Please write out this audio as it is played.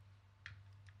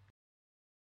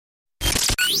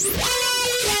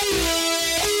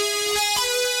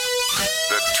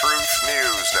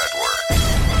News Network.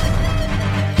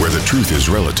 Where the truth is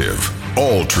relative,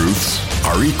 all truths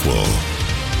are equal.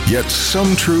 Yet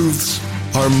some truths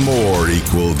are more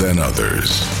equal than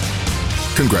others.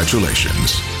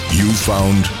 Congratulations, you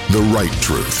found the right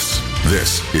truths.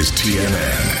 This is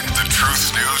TNN, the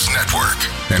Truth News Network.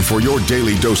 And for your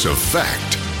daily dose of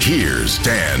fact, here's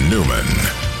Dan Newman.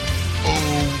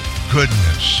 Oh,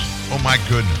 goodness. Oh, my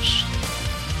goodness.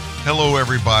 Hello,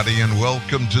 everybody, and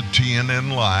welcome to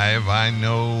TNN Live. I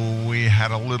know we had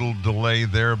a little delay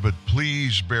there, but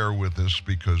please bear with us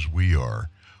because we are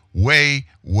way,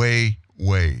 way,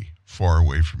 way far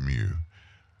away from you.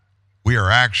 We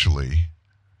are actually,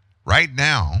 right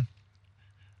now,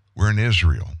 we're in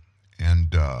Israel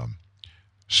and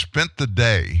spent the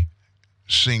day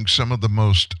seeing some of the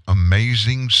most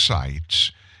amazing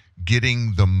sights,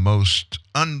 getting the most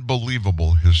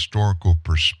unbelievable historical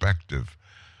perspective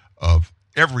of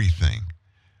everything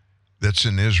that's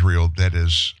in Israel that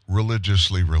is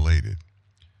religiously related.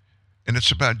 And it's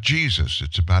about Jesus.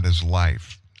 It's about his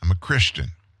life. I'm a Christian,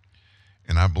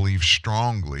 and I believe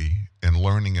strongly in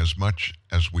learning as much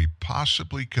as we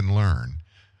possibly can learn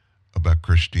about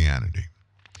Christianity.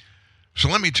 So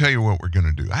let me tell you what we're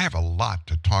going to do. I have a lot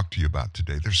to talk to you about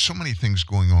today. There's so many things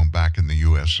going on back in the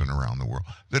U.S. and around the world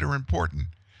that are important,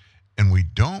 and we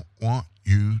don't want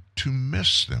you to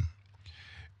miss them.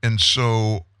 And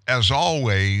so, as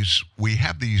always, we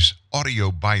have these audio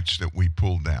bites that we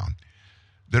pull down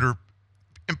that are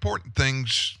important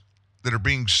things that are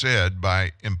being said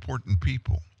by important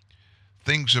people.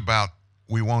 Things about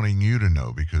we wanting you to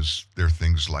know, because they're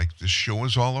things like this show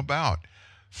is all about.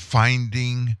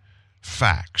 Finding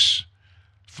facts.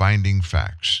 Finding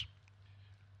facts.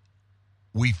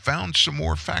 We found some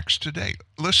more facts today.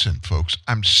 Listen, folks,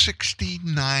 I'm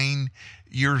 69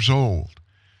 years old.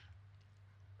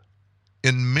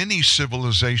 In many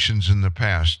civilizations in the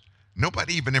past,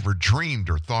 nobody even ever dreamed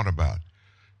or thought about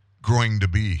growing to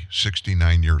be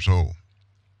 69 years old.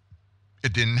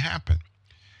 It didn't happen.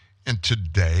 And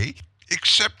today,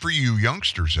 except for you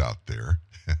youngsters out there,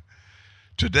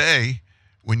 today,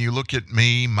 when you look at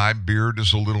me, my beard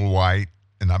is a little white,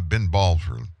 and I've been bald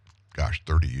for,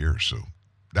 30 years, so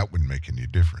that wouldn't make any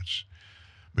difference.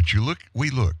 But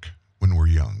we look when we're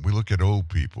young. We look at old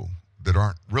people that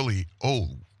aren't really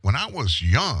old. When I was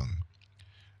young,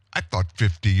 I thought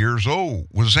 50 years old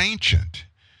was ancient.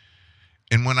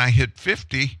 And when I hit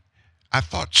 50, I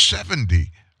thought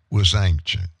 70 was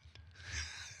ancient.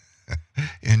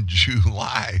 In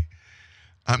July,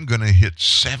 I'm going to hit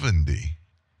 70,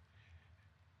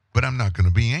 but I'm not going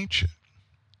to be ancient.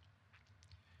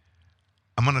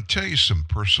 I'm going to tell you some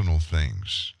personal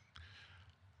things.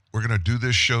 We're going to do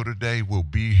this show today. We'll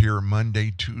be here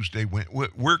Monday, Tuesday.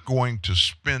 We're going to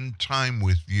spend time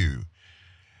with you.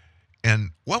 And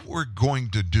what we're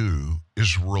going to do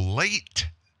is relate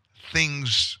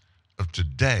things of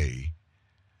today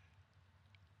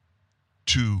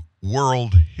to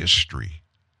world history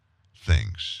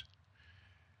things.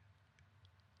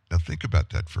 Now think about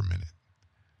that for a minute.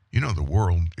 You know, the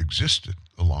world existed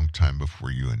a long time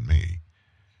before you and me.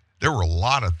 There were a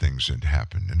lot of things that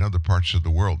happened in other parts of the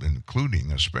world,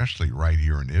 including, especially right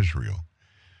here in Israel,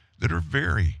 that are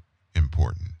very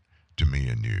important to me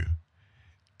and you.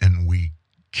 And we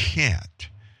can't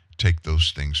take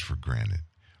those things for granted.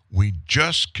 We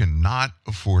just cannot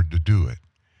afford to do it.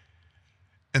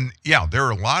 And yeah, there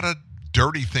are a lot of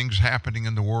dirty things happening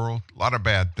in the world, a lot of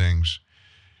bad things.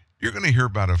 You're going to hear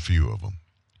about a few of them.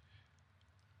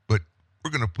 We're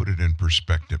going to put it in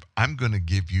perspective. I'm going to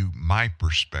give you my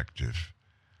perspective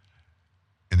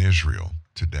in Israel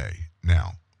today.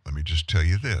 Now, let me just tell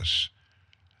you this.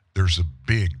 There's a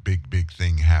big, big, big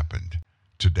thing happened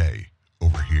today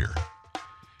over here.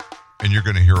 And you're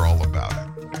going to hear all about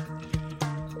it.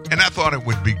 And I thought it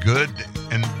would be good.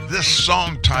 And this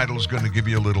song title is going to give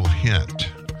you a little hint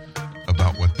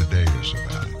about what the day is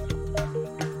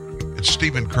about. It's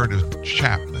Stephen Curtis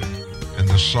Chapman. And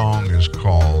the song is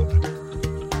called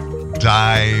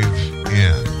Dive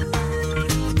In.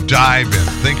 Dive in.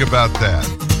 Think about that.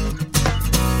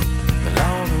 The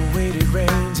long-awaited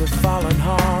rains have fallen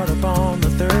hard upon the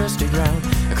thirsty ground.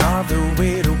 I carved the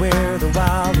way to where the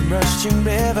wild and rushing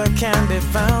river can be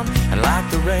found. And like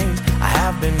the rains, I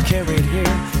have been carried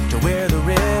here to where the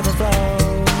river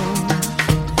flows.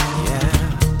 Yeah.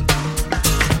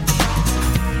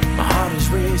 My heart is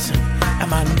racing and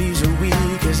my knees are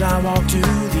weak as I walk to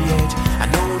the edge. I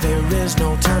know there is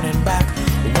no turning back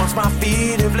once my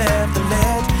feet have left the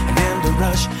ledge. And in the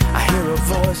rush, I hear a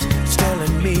voice that's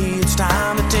telling me it's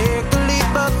time to take the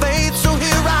leap of faith. So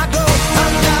here I go.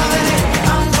 I'm diving in,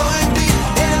 I'm going deep,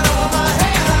 in over my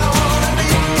head. I wanna be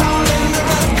caught in the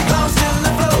rust, lost in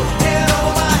the flow.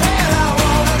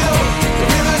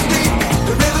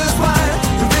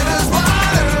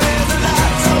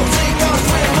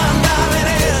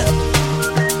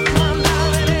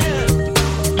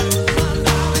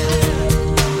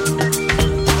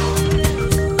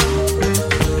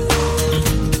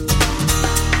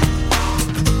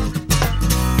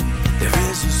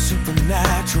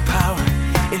 supernatural power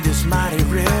in this mighty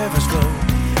river's flow.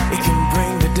 It can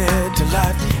bring the dead to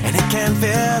life, and it can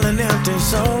fill an empty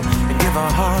soul and give a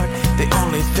heart the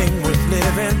only thing worth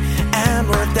living and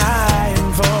worth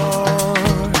dying for.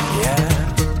 Yeah.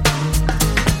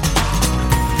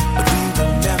 But we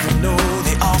will never know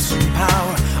the awesome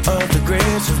power of the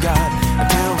grace of God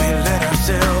until we let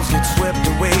ourselves get swept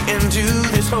away into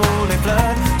this holy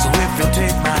flood. So if you'll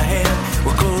take my hand,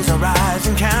 we'll close our eyes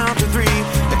and count to three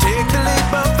and take the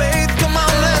leap of faith. Come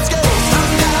on, let's go.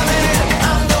 I'm diving in,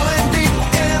 I'm going deep.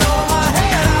 In over my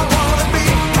head, I wanna be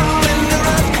caught in the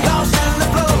rush, lost in the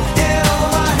flow. In over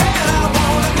my head, I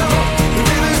wanna go. The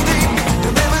river's deep,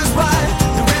 the river's wide,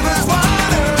 the river's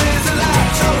water is alive.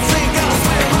 So sink or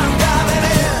swim, I'm diving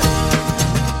in.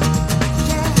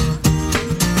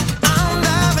 I'm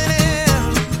diving in.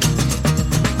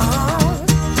 Oh,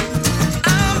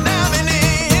 I'm diving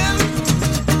in.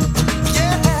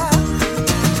 Yeah,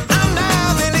 I'm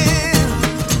diving in.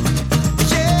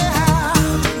 Yeah,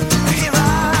 here I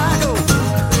go.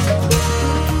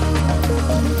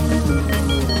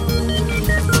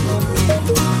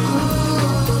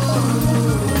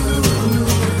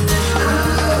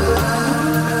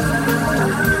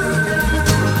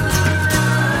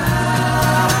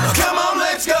 Come on,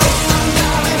 let's go. I'm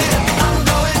diving in, I'm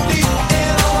going deep.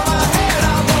 In over my head,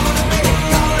 I wanna be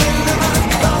caught in the rush,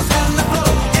 lost in the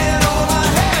flow. In over my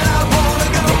head, I wanna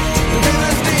go. The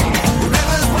river's deep, the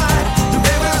river's wide, the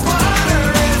river's water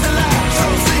is alive. So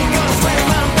sink or swim,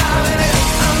 I'm diving in,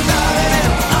 I'm diving in,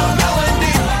 I'm going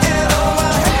deep. In over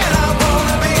my head, I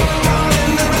wanna be caught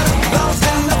in the rush, lost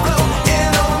in the flow.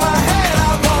 In over my head,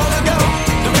 I wanna go.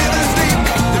 The river's deep,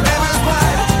 the river's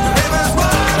wide, the river's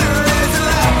water is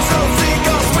alive. So sink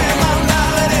or swim, I'm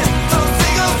diving in. So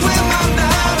sink or swim, I'm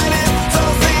diving in. So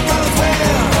sink or swim,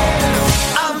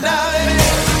 I'm diving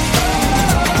in. I'm diving in.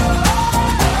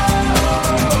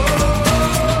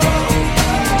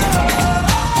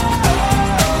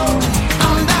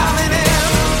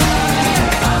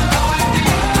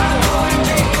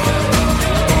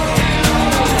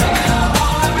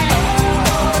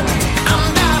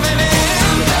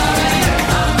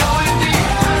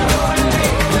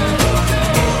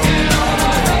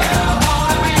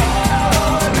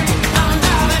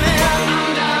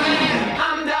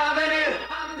 I'm diving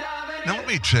in. Now, let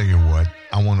me tell you what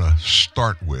I want to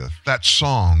start with. That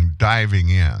song, Diving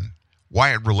In,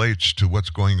 why it relates to what's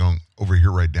going on over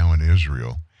here right now in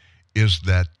Israel, is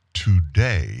that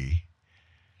today,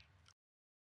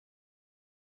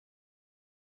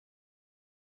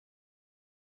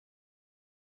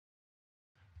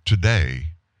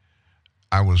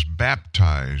 I was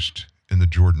baptized in the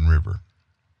Jordan River.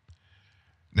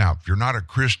 Now, if you're not a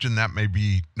Christian, that may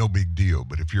be no big deal.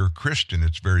 But if you're a Christian,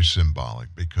 it's very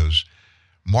symbolic because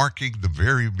marking the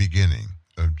very beginning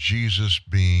of Jesus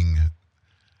being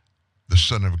the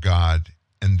Son of God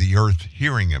and the earth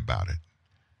hearing about it.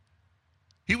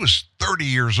 He was 30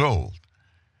 years old.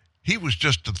 He was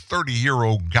just a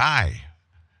 30-year-old guy.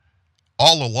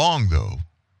 All along, though,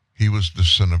 he was the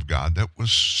Son of God that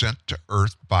was sent to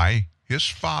earth by his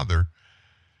Father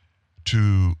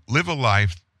to live a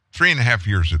life, 3.5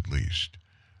 years at least,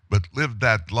 but live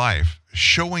that life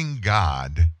showing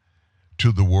God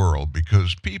to the world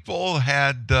because people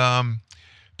had gotten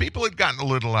a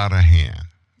little out of hand.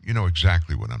 You know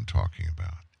exactly what I'm talking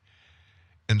about.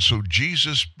 And so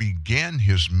Jesus began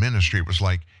his ministry. It was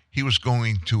like he was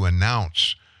going to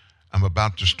announce, I'm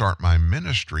about to start my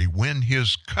ministry, when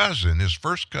his cousin, his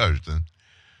first cousin,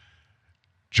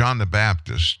 John the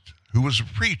Baptist, who was a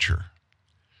preacher,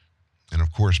 and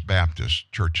of course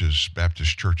Baptist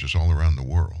churches all around the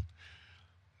world,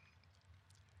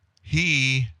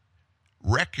 he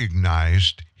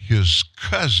recognized his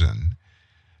cousin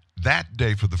that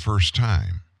day for the first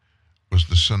time was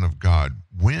the Son of God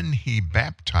when he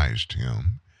baptized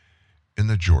him in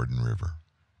the Jordan River.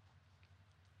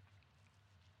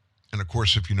 And of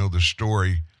course, if you know the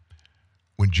story,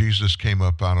 when Jesus came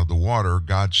up out of the water,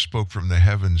 God spoke from the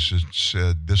heavens and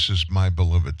said, "This is my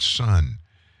beloved Son,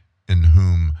 in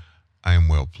whom I am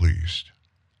well pleased."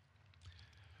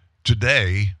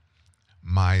 Today,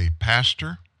 my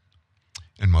pastor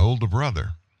and my older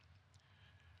brother,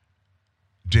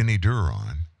 Denny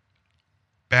Duron,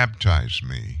 baptized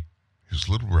me, his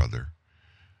little brother,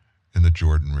 in the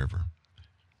Jordan River.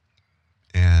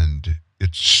 And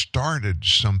it started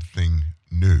something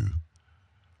new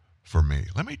for me.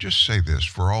 Let me just say this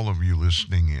for all of you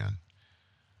listening in.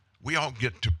 We all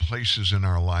get to places in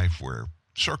our life where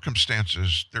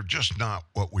circumstances, they're just not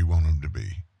what we want them to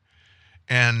be.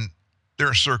 And there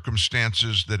are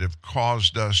circumstances that have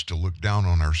caused us to look down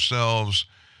on ourselves,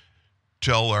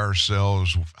 tell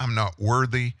ourselves, I'm not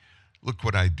worthy. Look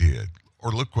what I did.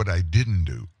 Or look what I didn't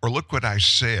do. Or look what I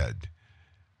said.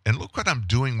 And look what I'm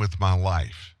doing with my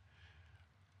life.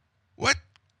 What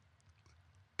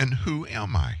and who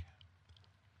am I?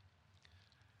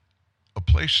 A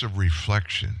place of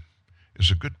reflection is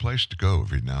a good place to go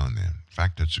every now and then. In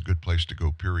fact, it's a good place to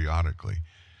go periodically,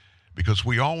 because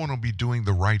we all want to be doing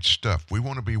the right stuff. We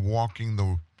want to be walking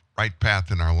the right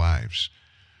path in our lives.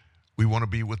 We want to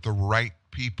be with the right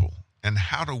people. And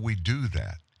how do we do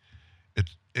that?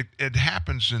 It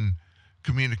happens in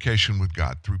communication with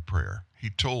God through prayer. He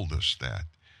told us that.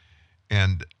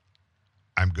 And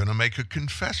I'm going to make a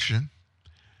confession.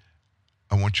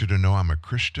 I want you to know I'm a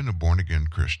Christian, a born-again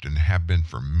Christian, have been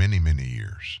for many, many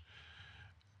years.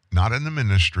 Not in the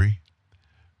ministry.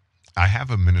 I have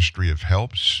a ministry of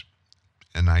helps,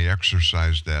 and I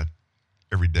exercise that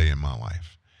every day in my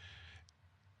life.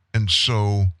 And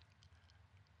so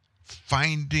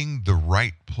finding the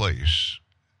right place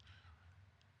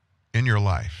in your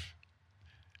life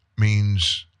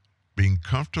means being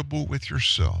comfortable with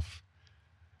yourself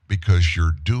because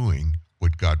you're doing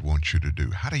what God wants you to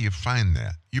do. How do you find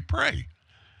that? You pray.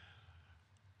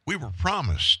 We were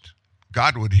promised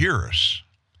God would hear us.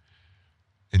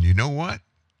 And you know what?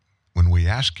 When we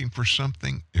ask him for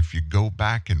something, if you go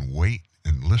back and wait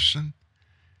and listen,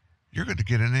 you're going to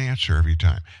get an answer every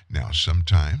time. Now,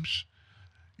 sometimes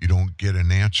you don't get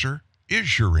an answer,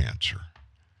 is your answer.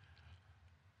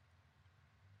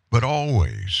 But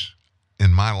always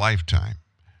in my lifetime,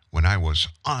 when I was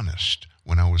honest,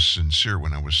 when I was sincere,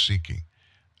 when I was seeking,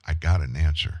 I got an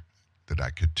answer that I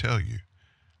could tell you.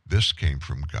 This came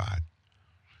from God.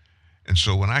 And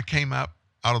so when I came out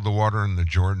of the water in the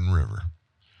Jordan River,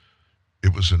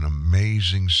 it was an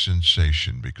amazing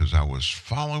sensation because I was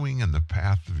following in the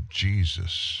path of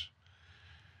Jesus.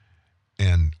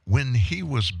 And when he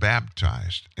was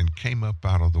baptized and came up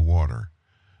out of the water,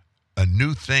 a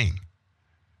new thing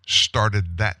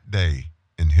started that day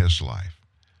in his life.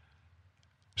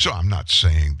 So I'm not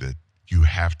saying that you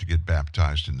have to get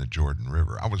baptized in the Jordan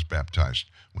River. I was baptized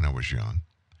when I was young.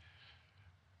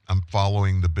 I'm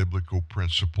following the biblical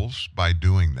principles by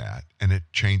doing that, and it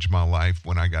changed my life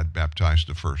when I got baptized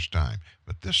the first time.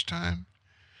 But this time,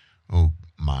 oh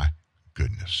my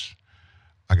goodness,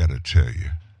 I got to tell you,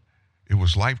 it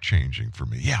was life-changing for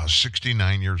me. Yeah, I was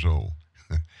 69 years old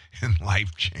and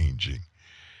life-changing.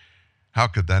 How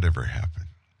could that ever happen?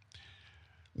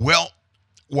 Well,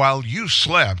 while you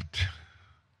slept,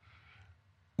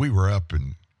 we were up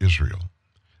in Israel.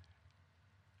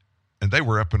 And they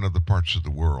were up in other parts of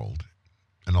the world.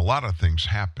 And a lot of things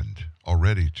happened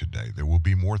already today. There will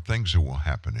be more things that will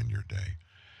happen in your day.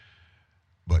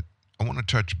 But I want to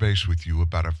touch base with you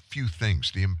about a few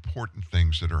things, the important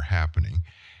things that are happening.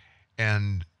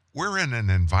 And we're in an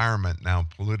environment now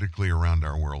politically around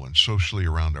our world and socially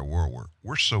around our world where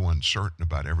we're so uncertain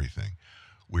about everything.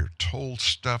 We're told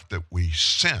stuff that we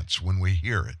sense when we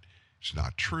hear it. It's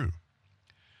not true.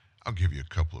 I'll give you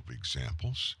a couple of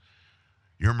examples.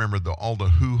 You remember all the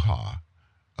hoo-ha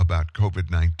about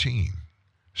COVID-19.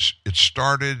 It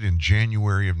started in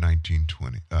January of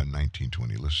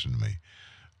 1920, listen to me,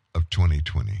 of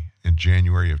 2020, in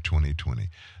January of 2020.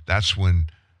 That's when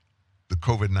the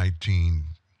COVID-19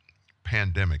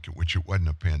 pandemic, which it wasn't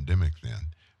a pandemic then,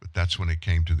 but that's when it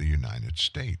came to the United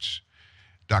States.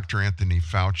 Dr. Anthony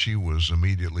Fauci was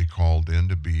immediately called in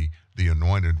to be the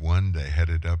anointed one to head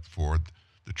it up for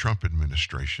the Trump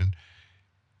administration.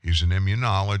 He's an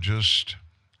immunologist.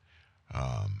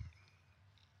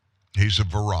 He's a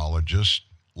virologist.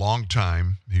 Long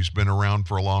time. He's been around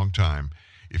for a long time.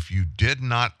 If you did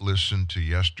not listen to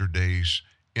yesterday's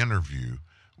interview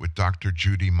with Dr.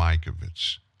 Judy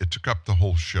Mikovits, it took up the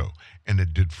whole show, and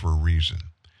it did for a reason.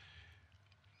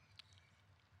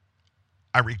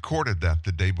 I recorded that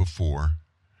the day before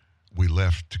we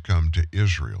left to come to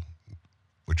Israel,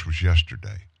 which was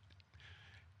yesterday.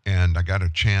 And I got a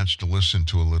chance to listen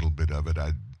to a little bit of it.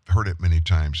 I'd heard it many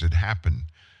times. It happened.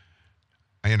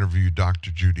 I interviewed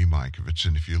Dr. Judy Mikovits,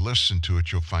 and if you listen to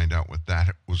it, you'll find out what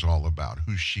that was all about,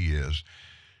 who she is.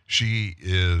 She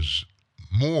is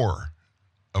more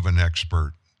of an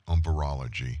expert on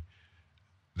virology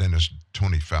than is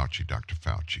Tony Fauci, Dr.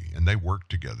 Fauci, and they work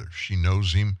together. She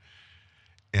knows him.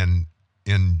 And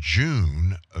in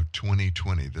June of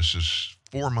 2020, this is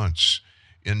 4 months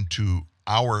into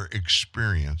our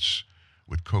experience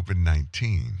with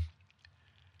COVID-19,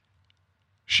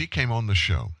 she came on the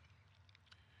show.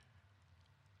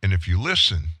 And if you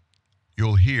listen,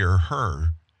 you'll hear her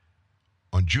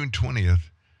on June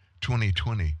 20th,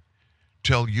 2020,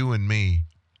 tell you and me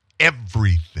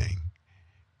everything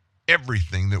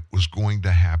everything that was going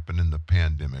to happen in the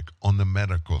pandemic on the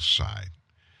medical side.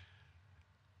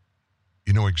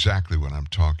 You know exactly what I'm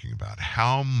talking about.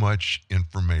 How much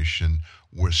information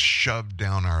was shoved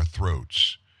down our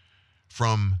throats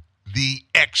from the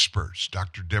experts,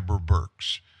 Dr. Deborah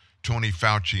Birx, Tony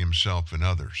Fauci himself, and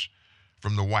others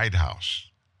from the White House.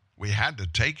 We had to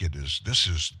take it as this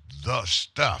is the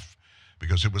stuff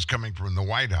because it was coming from the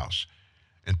White House.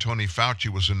 And Tony Fauci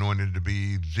was anointed to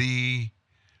be the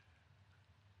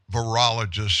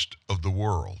virologist of the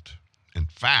world. In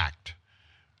fact,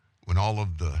 when all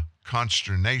of the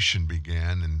consternation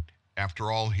began, and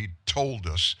after all he told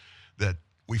us that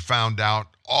we found out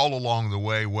all along the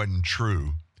way wasn't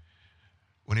true,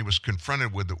 when he was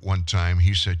confronted with it one time,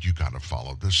 he said, you got to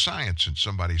follow the science. And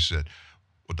somebody said,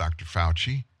 well, Dr.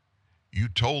 Fauci, you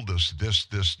told us this,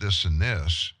 and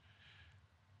this,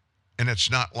 and it's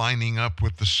not lining up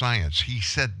with the science. He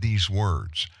said these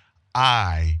words,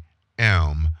 I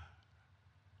am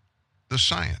the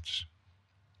science.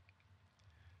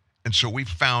 And so we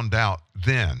found out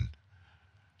then,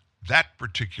 that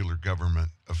particular government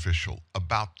official,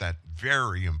 about that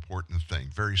very important thing,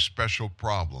 very special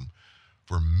problem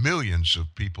for millions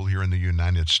of people here in the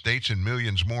United States and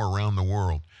millions more around the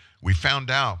world. We found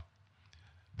out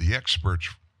the experts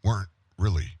weren't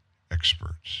really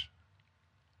experts.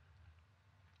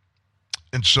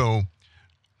 And so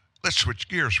let's switch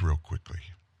gears real quickly.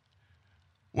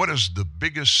 What is the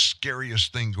biggest,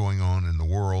 scariest thing going on in the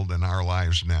world and our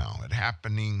lives now? It's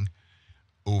happening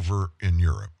over in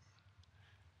Europe.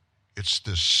 It's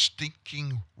the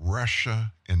stinking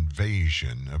Russia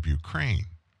invasion of Ukraine.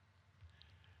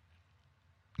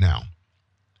 Now,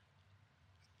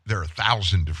 there are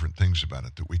 1,000 different things about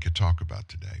it that we could talk about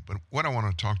today. But what I want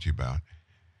to talk to you about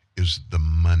is the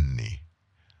money.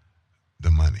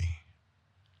 The money.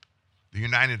 The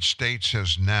United States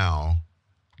has now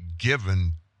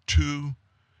given to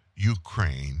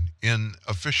Ukraine in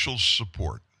official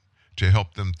support to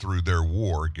help them through their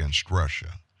war against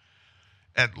Russia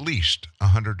at least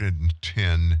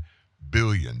 $110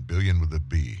 billion with a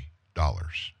B,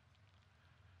 dollars.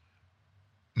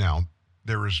 Now,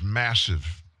 there is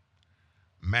massive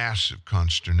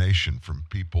consternation from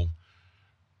people,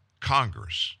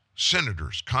 Congress,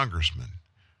 senators, congressmen,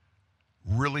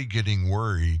 really getting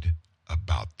worried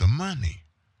about the money.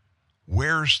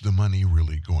 Where's the money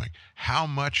really going? How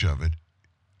much of it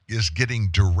is getting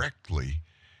directly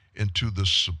into the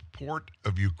support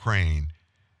of Ukraine,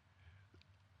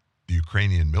 the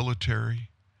Ukrainian military,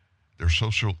 their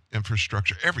social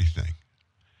infrastructure, everything?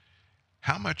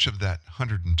 How much of that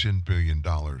 $110 billion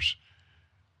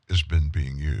has been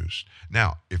being used?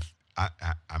 Now, if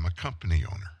I'm a company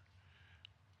owner,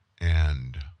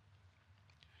 and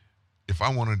if I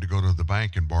wanted to go to the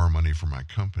bank and borrow money for my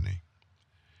company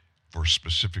for a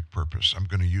specific purpose, I'm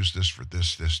going to use this for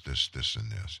this,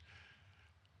 and this.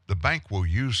 The bank will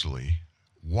usually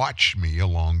watch me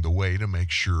along the way to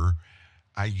make sure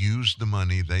I use the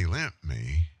money they lent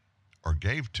me or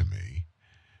gave to me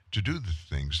to do the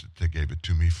things that they gave it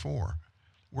to me for.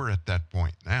 We're at that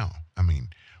point now. I mean,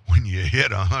 when you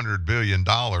hit $100 billion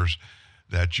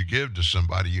that you give to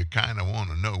somebody, you kind of want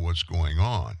to know what's going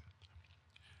on.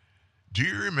 Do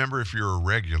you remember, if you're a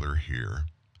regular here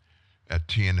at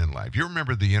TNN Live, you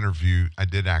remember the interview? I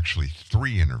did actually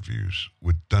 3 interviews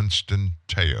with Dunstan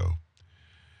Teo.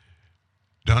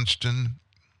 Dunstan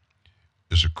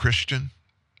is a Christian.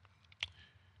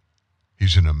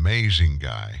 He's an amazing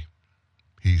guy.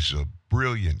 He's a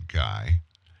brilliant guy.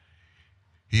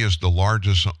 He is the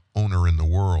largest owner in the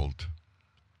world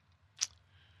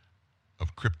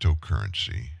of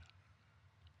cryptocurrency.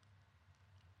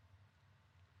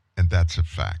 And that's a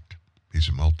fact. He's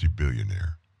a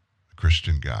multi-billionaire, a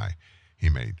Christian guy. He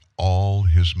made all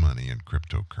his money in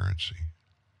cryptocurrency.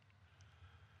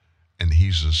 And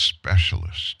he's a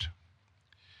specialist.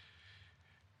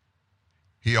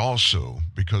 He also,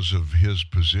 because of his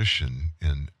position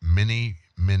in many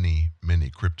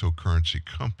cryptocurrency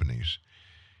companies,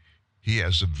 he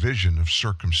has a vision of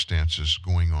circumstances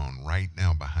going on right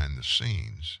now behind the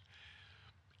scenes.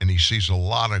 And he sees a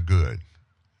lot of good,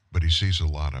 but he sees a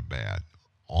lot of bad.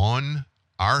 On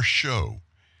our show,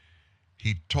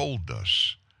 he told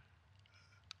us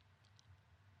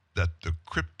that the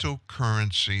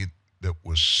cryptocurrency that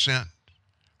was sent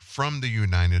from the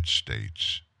United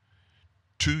States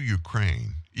to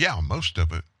Ukraine, most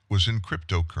of it was in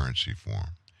cryptocurrency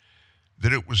form,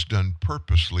 that it was done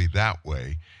purposely that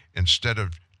way instead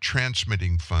of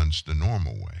transmitting funds the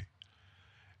normal way.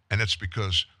 And it's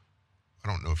because, I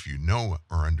don't know if you know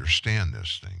or understand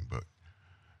this thing, but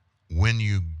when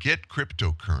you get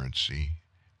cryptocurrency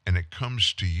and it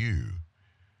comes to you,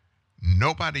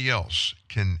 Nobody else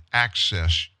can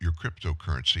access your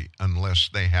cryptocurrency unless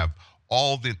they have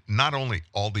not only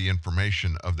all the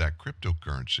information of that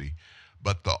cryptocurrency,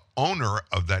 but the owner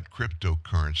of that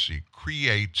cryptocurrency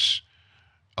creates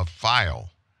a file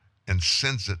and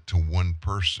sends it to one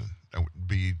person. That would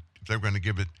be, if they're going to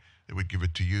give it, they would give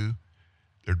it to you.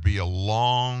 There'd be a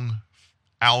long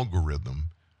algorithm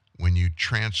when you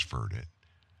transferred it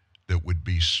that would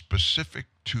be specific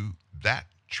to that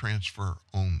transfer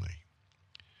only.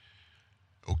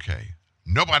 Okay.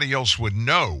 Nobody else would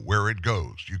know where it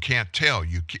goes. You can't tell.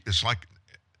 It's like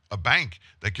a bank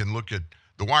that can look at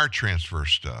the wire transfer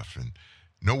stuff and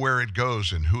know where it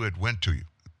goes and who it went to.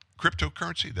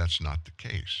 Cryptocurrency, that's not the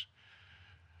case.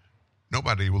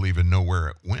 Nobody will even know where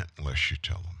it went unless you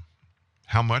tell them.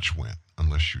 How much went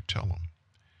unless you tell them.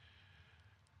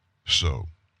 So,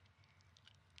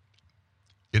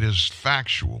 it is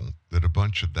factual that a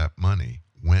bunch of that money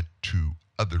went to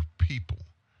other people.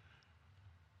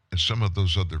 And some of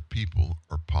those other people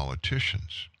are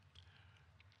politicians.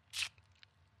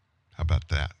 How about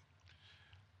that?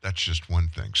 That's just one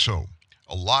thing. So,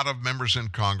 a lot of members in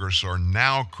Congress are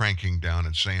now cranking down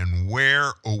and saying,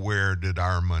 where did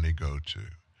our money go to?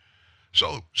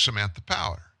 So, Samantha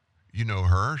Power, you know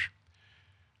her.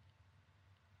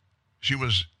 She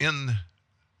was in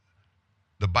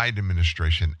the Biden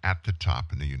administration at the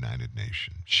top in the United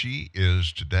Nations. She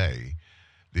is today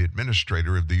the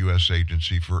administrator of the U.S.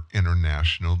 Agency for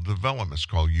International Development. It's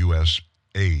called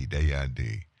USAID,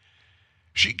 AID.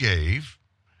 She gave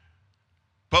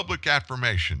public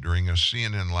affirmation during a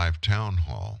CNN Live town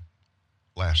hall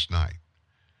last night.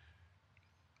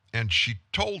 And she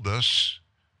told us,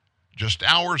 just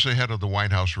hours ahead of the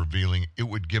White House revealing it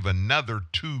would give another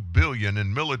 $2 billion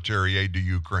in military aid to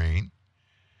Ukraine.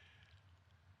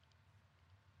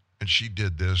 And she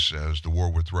did this as the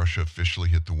war with Russia officially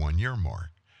hit the 1-year mark.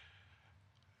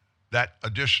 That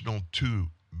additional $2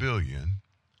 billion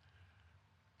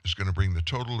is going to bring the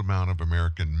total amount of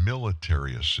American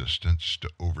military assistance to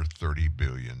over $30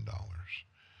 billion.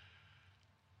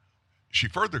 She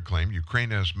further claimed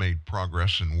Ukraine has made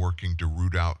progress in working to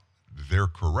root out their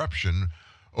corruption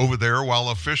over there while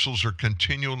officials are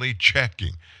continually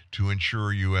checking to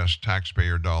ensure U.S.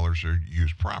 taxpayer dollars are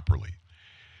used properly.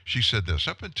 She said this,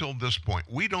 up until this point,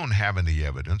 we don't have any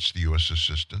evidence the U.S.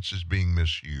 assistance is being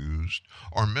misused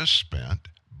or misspent,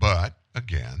 but,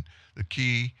 again, the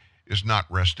key is not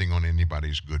resting on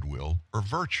anybody's goodwill or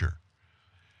virtue.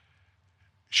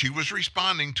 She was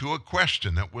responding to a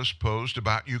question that was posed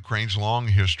about Ukraine's long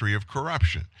history of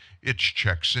corruption, its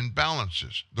checks and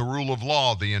balances, the rule of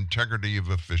law, the integrity of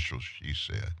officials, she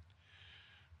said.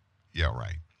 Yeah,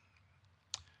 right.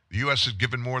 The U.S. has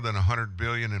given more than $100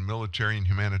 billion in military and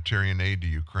humanitarian aid to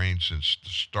Ukraine since the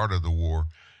start of the war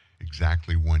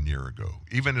exactly 1 year ago,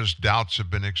 even as doubts have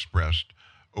been expressed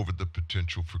over the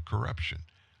potential for corruption.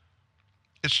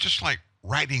 It's just like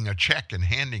writing a check and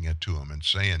handing it to them and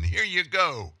saying, here you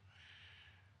go.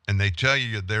 And they tell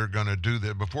you they're going to do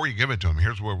that. Before you give it to them,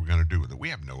 here's what we're going to do with it. We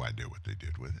have no idea what they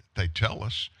did with it. They tell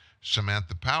us.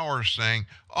 Samantha Power saying,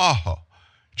 oh,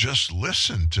 just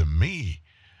listen to me.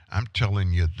 I'm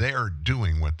telling you, they're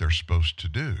doing what they're supposed to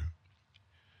do.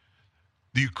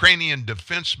 The Ukrainian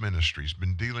Defense Ministry has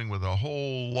been dealing with a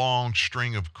whole long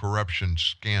string of corruption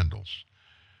scandals.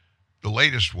 The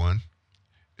latest one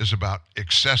is about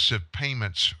excessive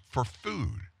payments for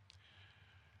food.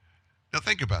 Now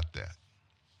think about that.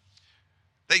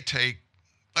 They take,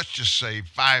 let's just say,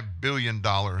 $5 billion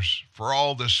for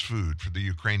all this food for the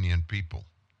Ukrainian people.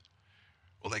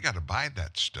 Well, they got to buy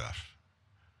that stuff.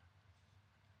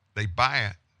 They buy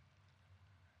it.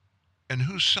 And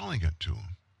who's selling it to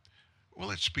them? Well,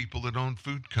 it's people that own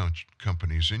food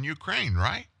companies in Ukraine,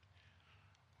 right?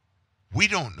 We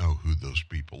don't know who those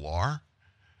people are,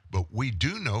 but we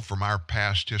do know from our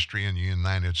past history in the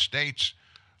United States,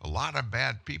 a lot of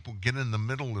bad people get in the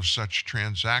middle of such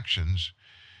transactions,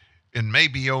 and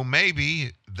maybe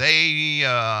they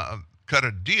cut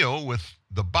a deal with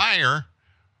the buyer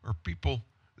or people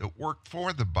that work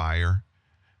for the buyer,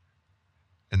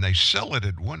 and they sell it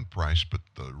at one price, but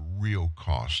the real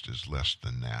cost is less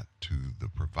than that to the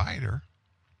provider.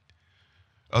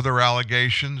 Other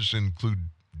allegations include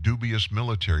dubious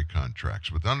military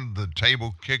contracts with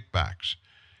under-the-table kickbacks.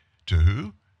 To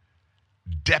who?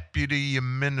 Deputy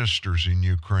ministers in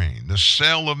Ukraine. The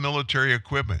sale of military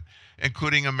equipment,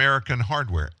 including American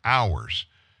hardware, ours,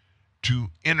 to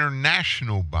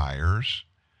international buyers,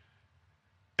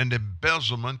 and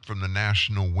embezzlement from the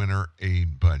national winter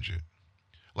aid budget.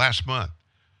 Last month,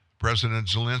 President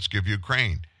Zelensky of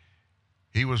Ukraine,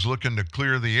 he was looking to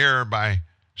clear the air by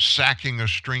sacking a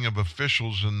string of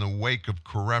officials in the wake of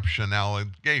corruption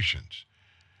allegations.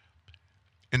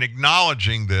 In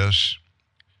acknowledging this,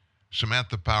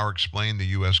 Samantha Power explained the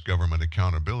U.S. Government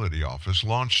Accountability Office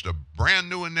launched a brand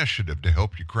new initiative to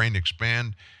help Ukraine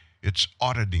expand its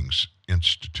auditing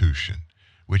institution,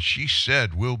 which she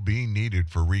said will be needed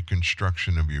for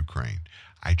reconstruction of Ukraine.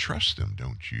 I trust them,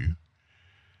 don't you?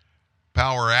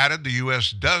 Power added the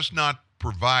U.S. does not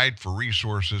provide for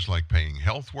resources like paying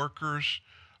health workers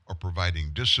or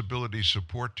providing disability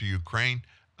support to Ukraine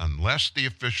unless the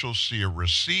officials see a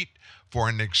receipt for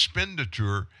an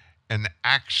expenditure and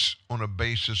acts on a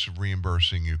basis of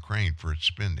reimbursing Ukraine for its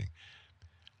spending.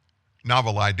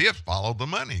 Novel idea, follow the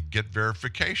money, get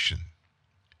verification.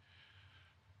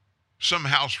 Some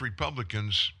House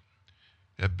Republicans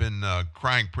have been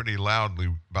crying pretty loudly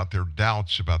about their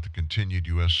doubts about the continued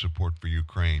U.S. support for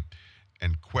Ukraine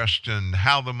and questioned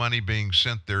how the money being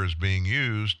sent there is being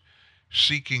used,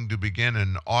 seeking to begin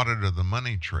an audit of the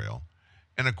money trail.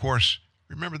 And of course,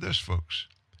 remember this, folks.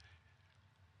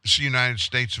 It's the United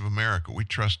States of America. We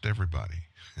trust everybody,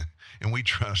 and we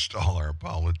trust all our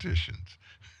politicians.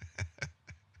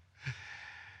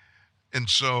 And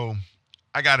so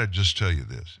I got to just tell you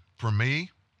this. For me,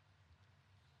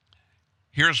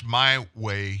 here's my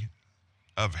way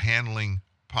of handling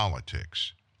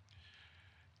politics.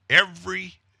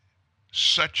 Every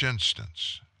such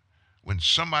instance, when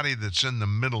somebody that's in the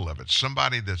middle of it,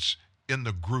 somebody that's in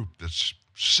the group that's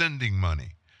sending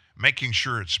money, making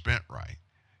sure it's spent right,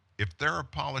 if they're a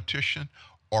politician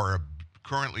or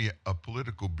currently a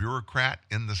political bureaucrat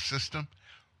in the system,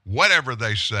 whatever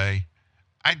they say,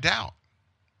 I doubt,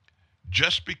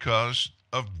 just because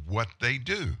of what they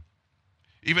do.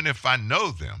 Even if I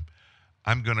know them,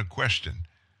 I'm going to question,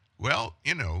 well,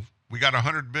 we got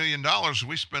 $100 billion,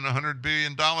 we spent $100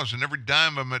 billion, and every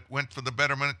dime of it went for the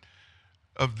betterment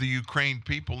of the Ukraine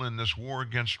people in this war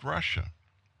against Russia.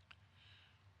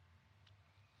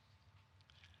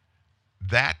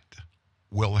 That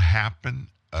will happen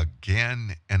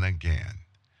again and again.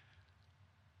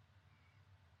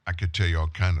 I could tell you all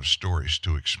kind of stories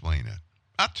to explain it.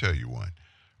 I'll tell you one.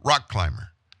 Rock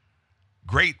climber.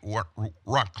 Great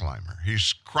rock climber.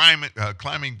 He's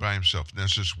climbing by himself. And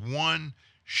there's this one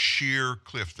sheer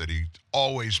cliff that he's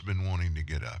always been wanting to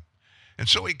get up. And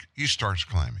so he starts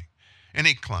climbing. And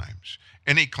he climbs.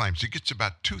 And he climbs. He gets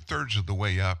about 2/3 of the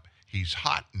way up. He's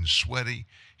hot and sweaty.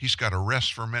 He's got to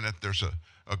rest for a minute. There's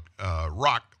a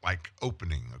rock-like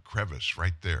opening, a crevice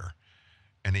right there.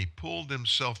 And he pulled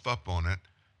himself up on it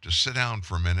to sit down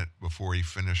for a minute before he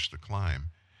finished the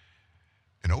climb.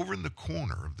 And over in the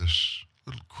corner of this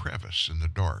little crevice in the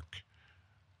dark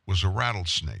was a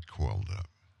rattlesnake coiled up.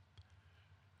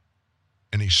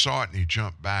 And he saw it and he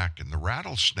jumped back, and the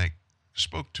rattlesnake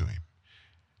spoke to him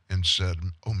and said,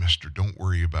 "Oh, mister, don't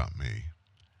worry about me."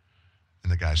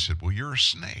 And the guy said, "Well, you're a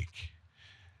snake."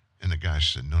 And the guy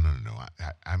said, No.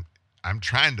 I'm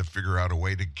trying to figure out a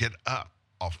way to get up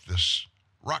off this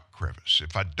rock crevice.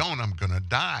 If I don't, I'm going to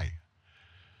die.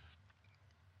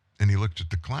 And he looked at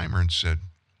the climber and said,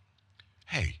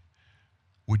 "Hey,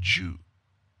 would you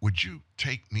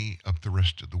take me up the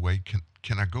rest of the way?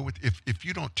 Can I go with? If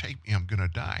you don't take me, I'm going to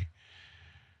die."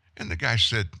 And the guy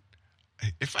said,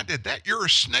 "If I did that, you're a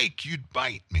snake. You'd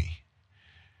bite me."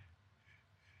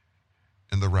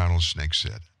 And the rattlesnake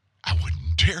said, "I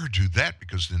wouldn't dare do that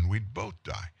because then we'd both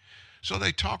die." So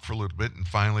they talked for a little bit, and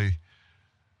finally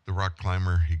the rock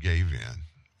climber, he gave in,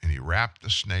 and he wrapped the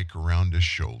snake around his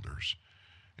shoulders.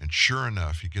 And sure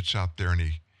enough, he gets out there and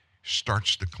he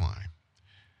starts to climb.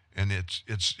 And it's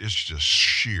just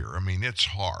sheer. I mean, it's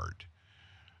hard.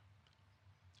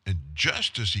 And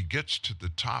just as he gets to the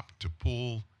top to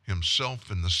pull himself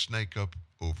and the snake up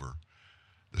over,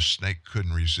 the snake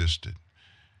couldn't resist it.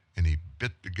 And he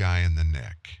bit the guy in the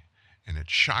neck. And it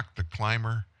shocked the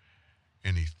climber,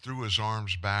 and he threw his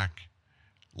arms back,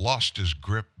 lost his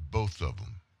grip, both of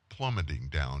them, plummeting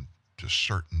down to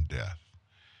certain death.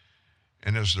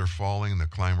 And as they're falling, the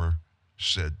climber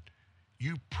said,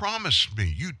 "You promised me,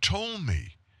 you told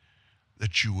me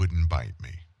that you wouldn't bite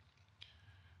me."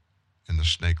 And the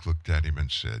snake looked at him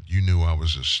and said, "You knew I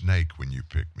was a snake when you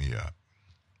picked me up."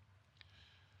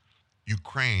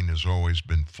 Ukraine has always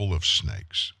been full of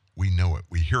snakes. We know it.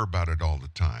 We hear about it all the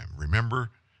time.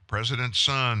 Remember, President's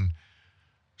son,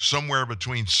 somewhere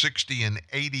between $60,000 and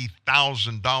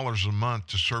 $80,000 a month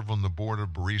to serve on the board of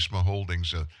Burisma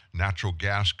Holdings, a natural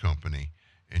gas company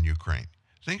in Ukraine.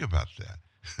 Think about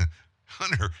that.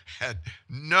 Hunter had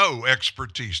no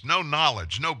expertise, no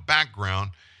knowledge, no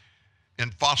background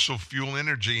in fossil fuel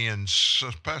energy, and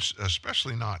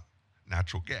especially not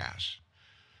natural gas.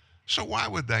 So why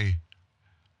would they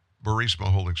Burisma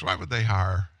Holdings. Why would they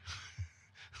hire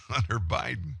Hunter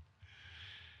Biden?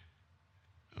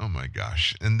 Oh my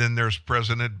gosh. And then there's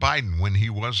President Biden when he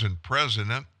wasn't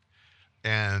president.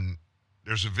 And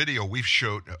there's a video we've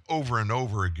showed over and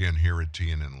over again here at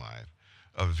TNN Live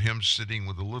of him sitting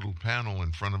with a little panel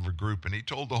in front of a group. And he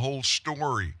told the whole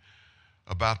story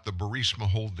about the Burisma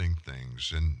Holding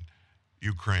things in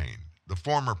Ukraine, the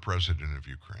former president of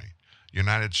Ukraine.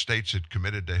 United States had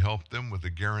committed to help them with a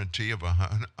guarantee of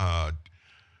 $100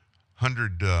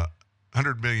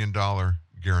 million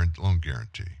loan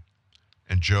guarantee.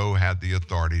 And Joe had the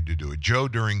authority to do it. Joe,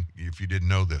 if you didn't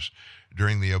know this,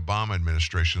 during the Obama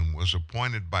administration was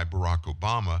appointed by Barack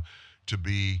Obama to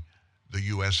be the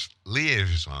U.S.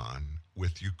 liaison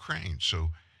with Ukraine. So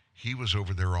he was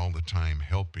over there all the time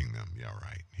helping them. Yeah,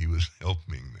 right. He was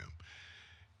helping them.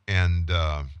 And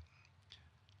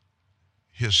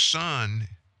his son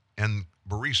and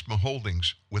Burisma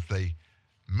Holdings, with a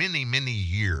many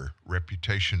year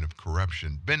reputation of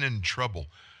corruption, been in trouble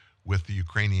with the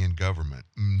Ukrainian government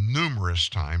numerous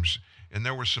times, and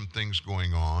there were some things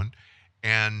going on,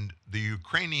 and the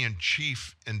Ukrainian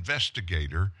chief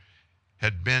investigator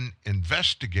had been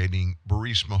investigating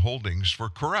Burisma Holdings for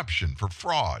corruption, for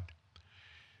fraud.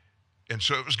 And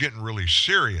so it was getting really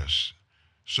serious.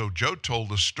 So Joe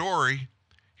told a story.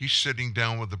 He's sitting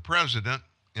down with the president,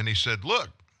 and he said, look,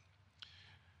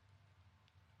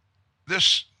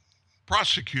 this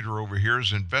prosecutor over here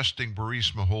is investing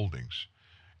Burisma Holdings,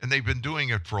 and they've been doing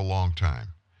it for a long time.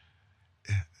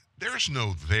 There's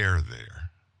no there.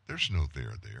 There's no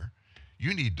there.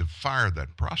 You need to fire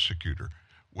that prosecutor.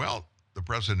 Well, the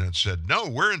president said, no,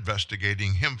 we're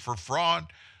investigating him for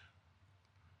fraud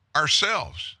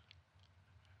ourselves.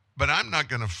 But I'm not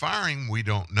going to fire him. We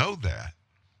don't know that.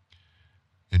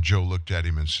 And Joe looked at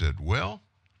him and said, well,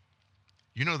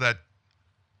 you know that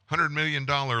 $100 million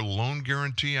loan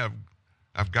guarantee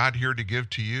I've got here to give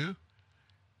to you?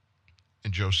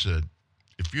 And Joe said,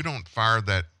 if you don't fire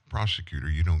that prosecutor,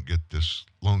 you don't get this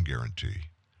loan guarantee.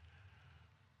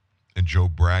 And Joe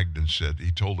bragged and said,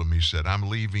 he said, I'm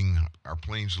leaving, our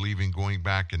plane's leaving, going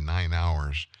back in 9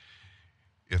 hours.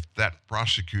 If that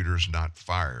prosecutor's not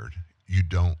fired, you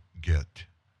don't get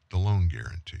the loan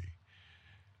guarantee.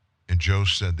 And Joe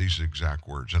said these exact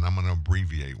words, and I'm going to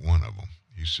abbreviate one of them.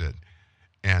 He said,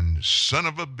 and son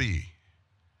of a bee,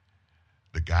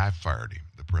 the guy fired him.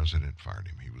 The president fired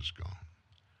him. He was gone.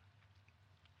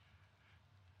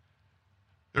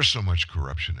 There's so much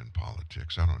corruption in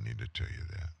politics. I don't need to tell you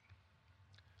that.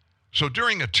 So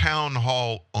during a town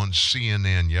hall on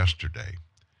CNN yesterday,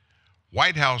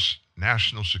 White House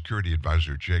National Security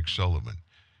Advisor Jake Sullivan,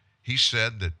 he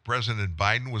said that President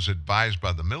Biden was advised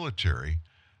by the military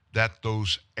that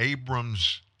those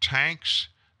Abrams tanks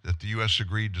that the U.S.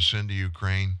 agreed to send to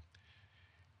Ukraine,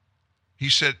 he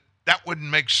said that wouldn't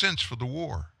make sense for the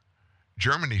war.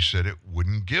 Germany said it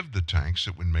wouldn't give the tanks.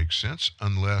 It would make sense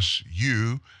unless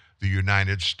you, the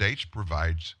United States,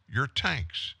 provides your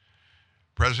tanks.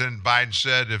 President Biden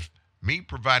said, if me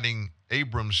providing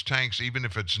Abrams tanks, even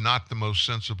if it's not the most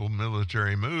sensible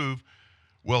military move,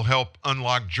 will help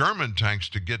unlock German tanks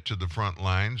to get to the front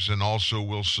lines and also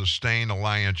will sustain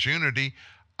alliance unity,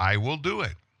 I will do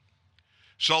it.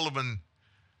 Sullivan,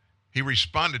 he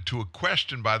responded to a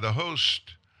question by the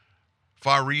host,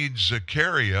 Fareed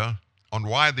Zakaria, on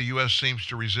why the U.S. seems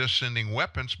to resist sending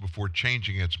weapons before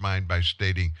changing its mind by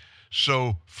stating,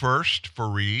 so first,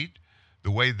 Fareed,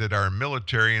 the way that our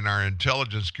military and our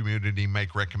intelligence community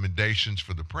make recommendations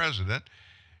for the president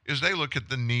is they look at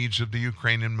the needs of the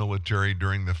Ukrainian military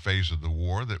during the phase of the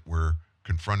war that we're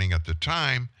confronting at the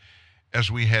time.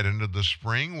 As we head into the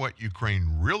spring, what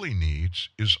Ukraine really needs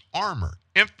is armor,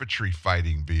 infantry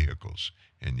fighting vehicles,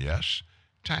 and yes,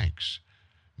 tanks.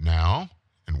 Now,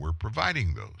 and we're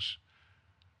providing those.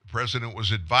 The president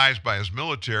was advised by his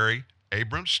military,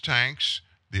 Abrams tanks,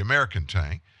 the American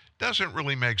tank, doesn't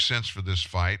really make sense for this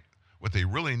fight. What they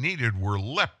really needed were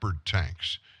Leopard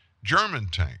tanks, German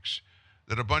tanks,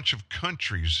 that a bunch of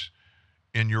countries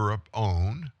in Europe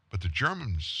own, but the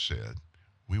Germans said,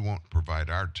 we won't provide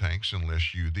our tanks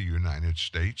unless you, the United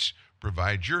States,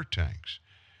 provide your tanks.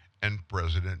 And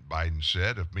President Biden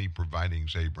said, if me providing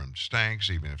Abrams tanks,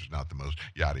 even if it's not the most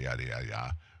yada, yada, yada,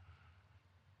 yada,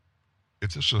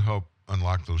 if this will help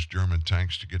unlock those German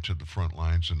tanks to get to the front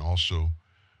lines and also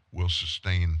will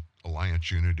sustain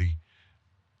alliance unity,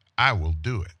 I will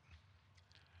do it.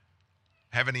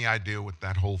 Have any idea what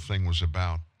that whole thing was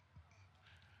about?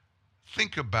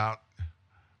 Think about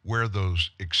where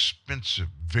those expensive,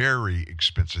 very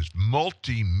expensive,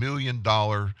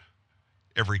 multi-million-dollar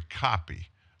every copy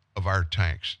of our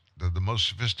tanks, they're the most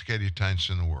sophisticated tanks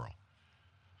in the world.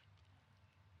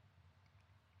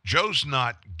 Joe's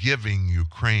not giving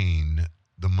Ukraine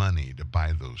the money to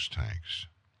buy those tanks.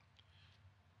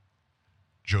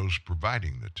 Joe's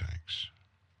providing the tanks.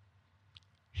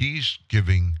 He's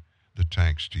giving the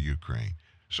tanks to Ukraine.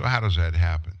 So how does that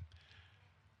happen?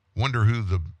 Wonder who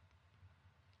the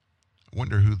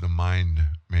mine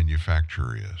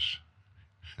manufacturer is.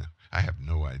 I have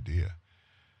no idea.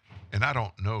 And I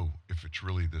don't know if it's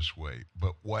really this way,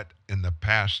 but what in the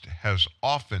past has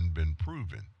often been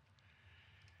proven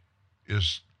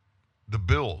is the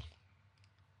bill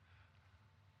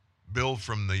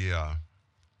from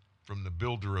the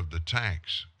builder of the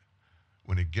tanks,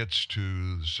 when it gets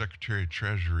to the Secretary of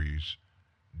Treasury's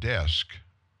desk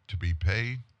to be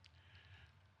paid,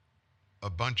 a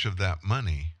bunch of that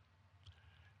money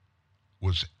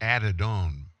was added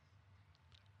on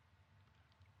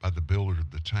by the builder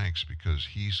of the tanks because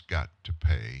he's got to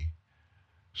pay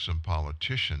some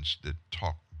politicians that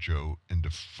talked Joe into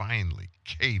finally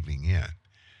caving in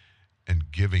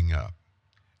and giving up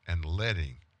and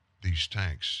letting these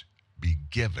tanks be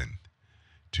given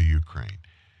to Ukraine.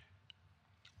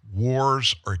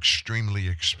 Wars are extremely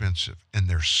expensive, and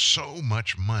there's so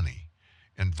much money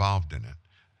involved in it.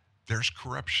 There's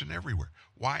corruption everywhere.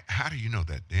 Why? How do you know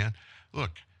that, Dan?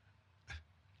 Look,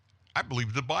 I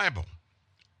believe the Bible.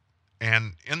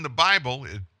 And in the Bible,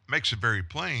 it makes it very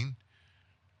plain.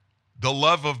 The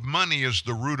love of money is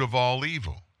the root of all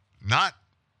evil. Not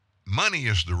money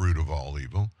is the root of all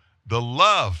evil. The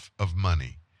love of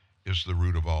money is the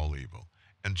root of all evil.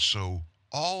 And so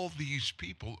all these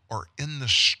people are in the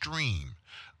stream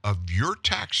of your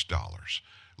tax dollars,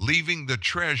 leaving the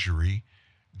Treasury,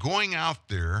 going out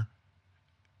there.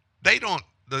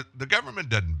 The government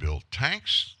doesn't build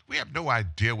tanks. We have no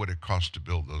idea what it costs to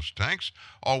build those tanks.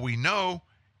 All we know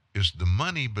is the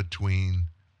money between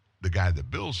the guy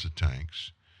that builds the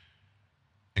tanks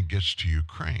and gets to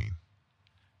Ukraine.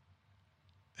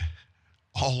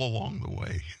 All along the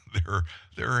way,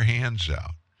 there are hands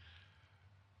out.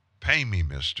 Pay me,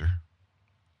 mister.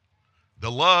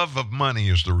 The love of money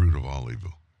is the root of all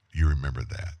evil. You remember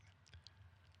that.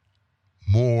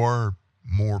 More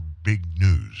big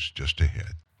news just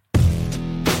ahead.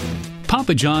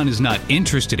 Papa John is not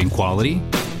interested in quality.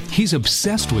 He's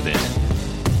obsessed with it.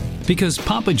 Because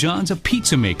Papa John's a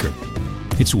pizza maker.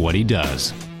 It's what he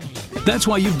does. That's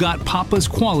why you've got Papa's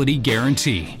Quality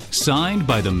Guarantee, signed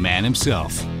by the man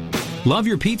himself. Love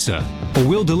your pizza, or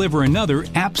we'll deliver another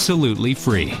absolutely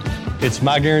free. It's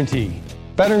my guarantee.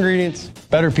 Better ingredients,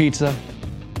 better pizza,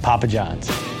 Papa John's.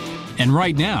 And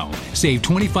right now, save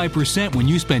 25% when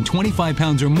you spend 25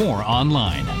 pounds or more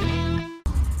online.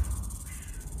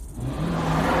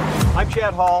 I'm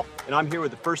Chad Hall, and I'm here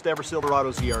with the first ever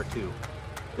Silverado ZR2.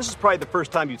 This is probably the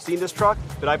first time you've seen this truck,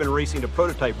 but I've been racing a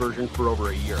prototype version for over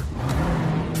a year.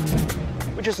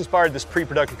 We just inspired this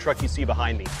pre-production truck you see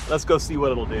behind me. Let's go see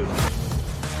what it'll do.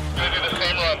 Gonna do the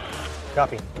same run.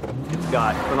 Copy. It's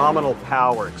got phenomenal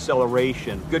power,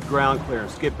 acceleration, good ground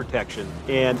clearance, skid protection,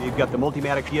 and you've got the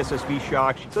Multimatic PSSV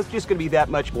shocks, so it's just going to be that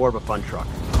much more of a fun truck.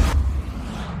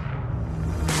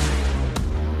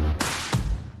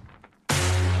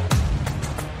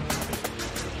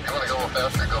 You want to go a little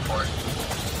faster? Go for it.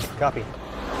 Copy.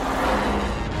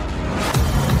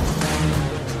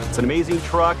 It's an amazing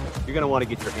truck. You're going to want to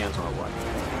get your hands on one.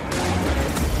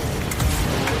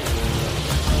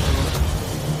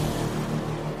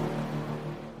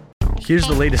 Here's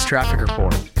the latest traffic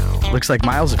report. Looks like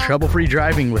miles of trouble-free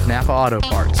driving with Napa Auto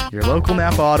Parts. Your local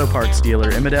Napa Auto Parts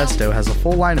dealer in Modesto has a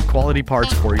full line of quality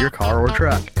parts for your car or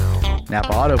truck.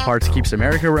 Napa Auto Parts keeps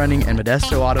America running, and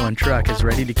Modesto Auto and Truck is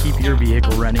ready to keep your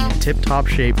vehicle running in tip-top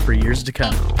shape for years to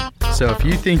come. So if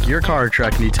you think your car or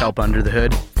truck needs help under the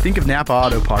hood, think of Napa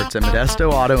Auto Parts at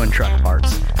Modesto Auto and Truck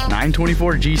Parts,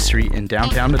 924 G Street in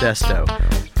downtown Modesto,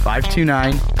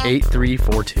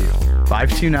 529-8342,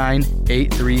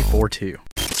 529-8342.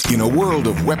 In a world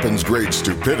of weapons-grade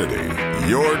stupidity,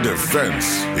 your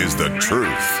defense is the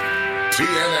truth.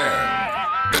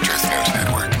 TNN, the Truth News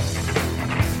Network.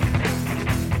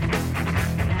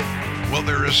 Well,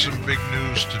 there is some big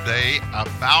news today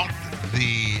about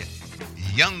the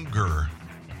younger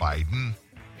Biden,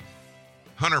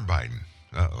 Hunter Biden.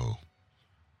 Uh-oh.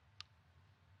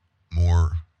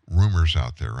 More rumors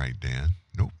out there, right, Dan?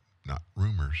 Nope, not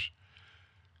rumors.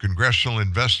 Congressional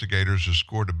investigators have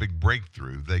scored a big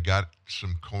breakthrough. They got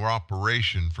some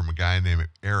cooperation from a guy named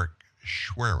Eric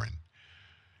Schwerin.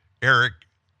 Eric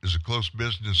is a close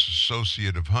business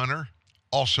associate of Hunter,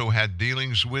 also had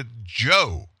dealings with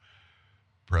Joe.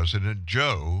 President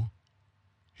Joe,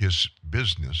 his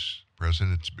business,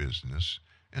 president's business,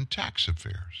 and tax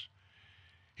affairs.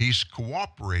 He's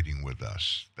cooperating with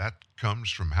us. That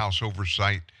comes from House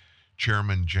Oversight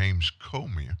Chairman James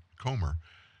Comer,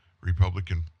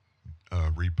 Republican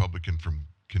from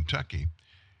Kentucky.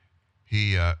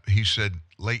 He said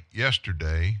late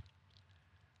yesterday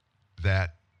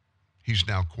that he's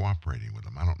now cooperating with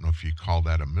them. I don't know if you call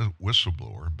that a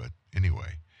whistleblower, but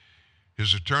anyway,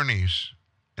 his attorneys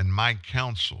and my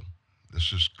counsel,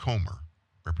 this is Comer,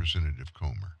 Representative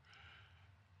Comer,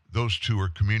 those two are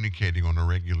communicating on a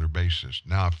regular basis.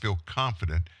 Now I feel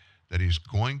confident that he's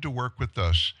going to work with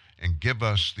us and give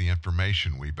us the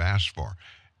information we've asked for.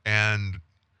 And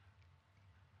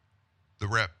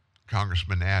the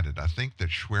Congressman added, I think that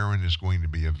Schwerin is going to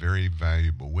be a very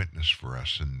valuable witness for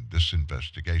us in this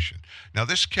investigation. Now,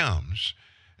 this comes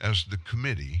as the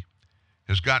committee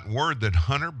has gotten word that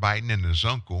Hunter Biden and his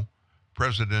uncle,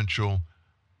 presidential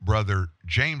brother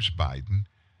James Biden,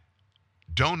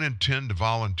 don't intend to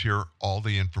volunteer all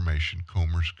the information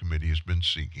Comer's committee has been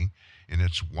seeking in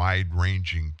its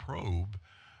wide-ranging probe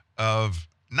of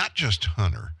not just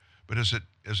Hunter, but as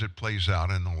it plays out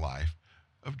in the life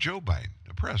of Joe Biden,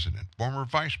 the president, former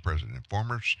vice president,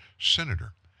 former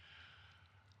senator.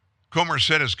 Comer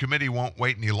said his committee won't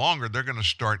wait any longer. They're going to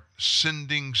start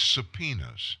sending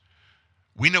subpoenas.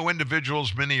 We know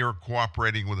individuals, many are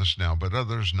cooperating with us now, but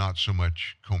others not so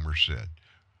much, Comer said.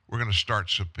 We're going to start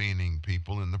subpoenaing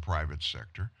people in the private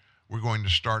sector. We're going to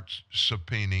start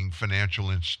subpoenaing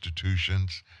financial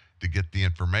institutions to get the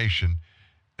information,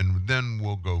 and then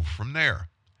we'll go from there.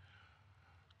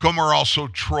 Comer also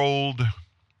trolled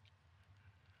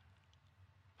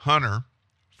Hunter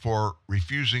for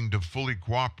refusing to fully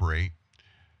cooperate,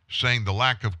 saying the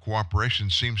lack of cooperation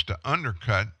seems to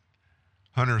undercut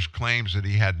Hunter's claims that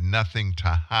he had nothing to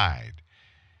hide.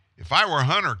 If I were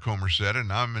Hunter, Comer said,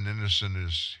 and I'm as innocent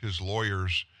as his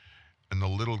lawyers and the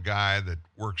little guy that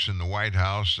works in the White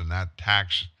House and that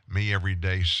attacks me every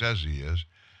day says he is,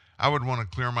 I would want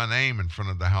to clear my name in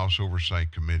front of the House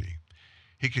Oversight Committee.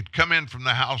 He could come in from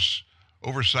the House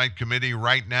Oversight Committee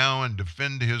right now and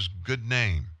defend his good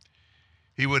name.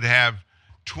 He would have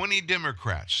 20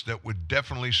 Democrats that would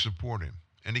definitely support him,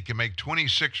 and he can make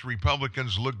 26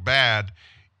 Republicans look bad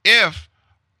if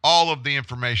all of the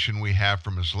information we have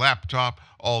from his laptop,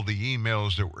 all the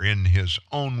emails that were in his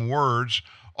own words,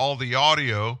 all the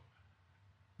audio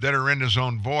that are in his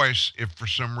own voice, if for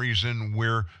some reason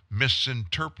we're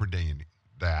misinterpreting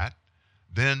that,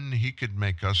 then he could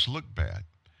make us look bad.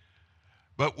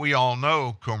 But we all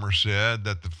know, Comer said,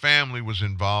 that the family was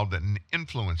involved in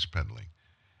influence peddling.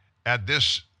 Add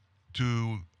this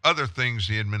to other things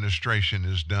the administration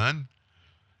has done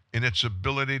in its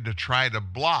ability to try to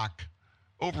block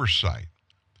oversight.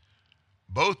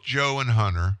 Both Joe and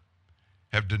Hunter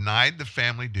have denied the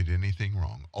family did anything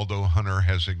wrong, although Hunter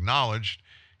has acknowledged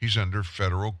he's under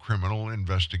federal criminal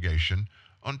investigation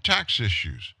on tax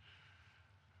issues.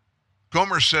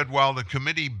 Comer said while the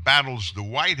committee battles the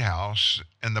White House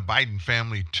and the Biden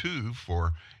family too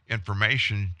for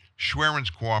information, Schwerin's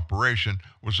cooperation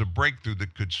was a breakthrough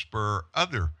that could spur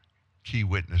other key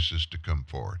witnesses to come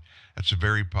forward. That's a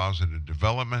very positive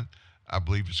development. I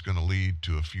believe it's going to lead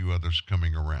to a few others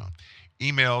coming around.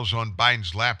 Emails on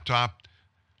Biden's laptop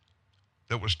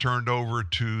that was turned over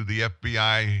to the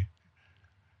FBI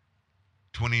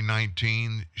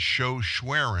 2019 show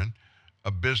Schwerin,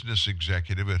 a business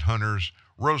executive at Hunter's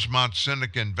Rosemont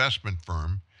Seneca investment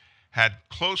firm, had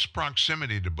close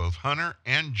proximity to both Hunter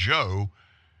and Joe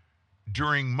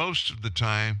during most of the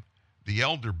time the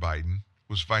elder Biden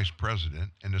was vice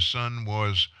president and his son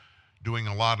was doing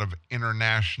a lot of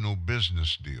international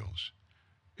business deals.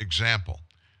 Example,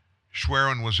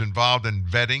 Schwerin was involved in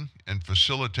vetting and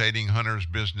facilitating Hunter's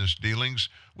business dealings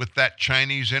with that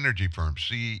Chinese energy firm,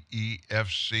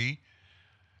 CEFC.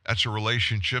 That's a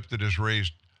relationship that has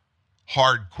raised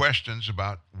hard questions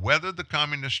about whether the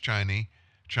communist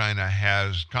China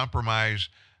has compromised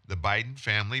the Biden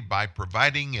family by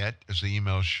providing it, as the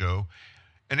emails show,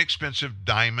 an expensive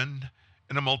diamond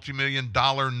and a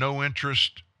multi-million-dollar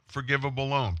no-interest forgivable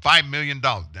loan, $5 million.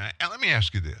 Now, let me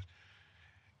ask you this.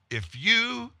 If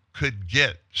you could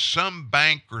get some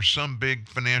bank or some big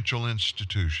financial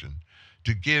institution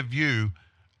to give you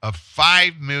a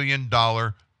 $5 million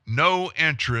no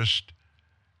interest,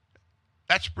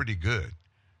 that's pretty good.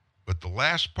 But the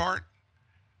last part,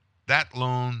 that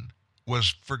loan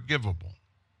was forgivable.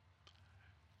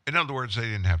 In other words, they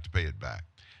didn't have to pay it back.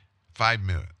 $5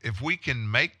 million. If we can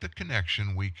make the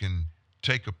connection, we can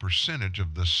take a percentage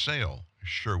of the sale,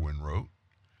 Sherwin wrote.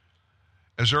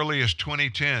 As early as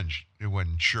 2010, it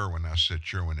wasn't Sherwin, I said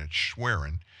Sherwin, it's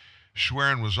Schwerin.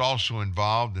 Schwerin was also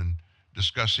involved in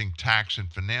discussing tax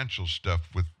and financial stuff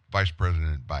with Vice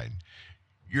President Biden.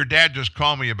 Your dad just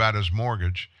called me about his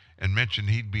mortgage and mentioned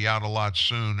he'd be out a lot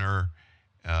sooner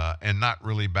and not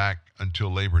really back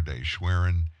until Labor Day.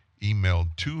 Schwerin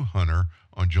emailed to Hunter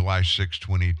on July 6,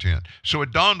 2010. So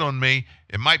it dawned on me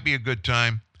it might be a good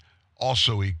time.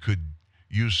 Also, he could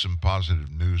use some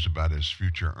positive news about his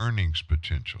future earnings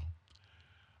potential.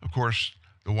 Of course,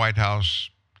 the White House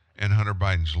and Hunter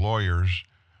Biden's lawyers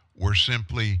were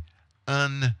simply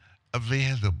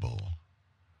unavailable,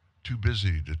 too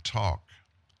busy to talk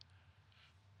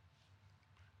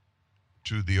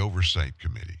to the Oversight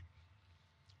Committee.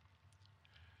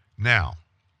 Now,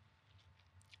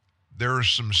 there are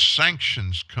some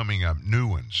sanctions coming up, new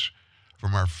ones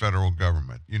from our federal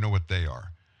government. You know what they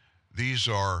are. These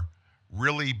are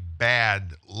really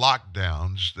bad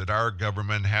lockdowns that our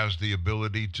government has the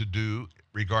ability to do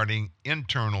regarding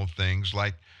internal things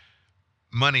like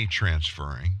money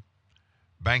transferring,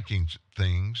 banking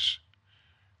things.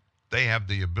 They have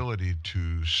the ability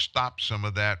to stop some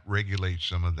of that, regulate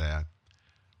some of that.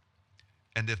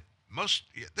 And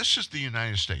this is the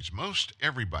United States, most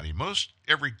every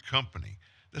company,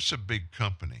 that's a big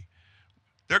company,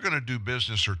 they're going to do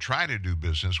business or try to do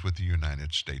business with the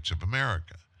United States of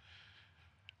America.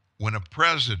 When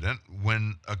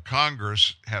a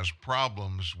Congress has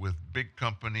problems with big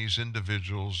companies,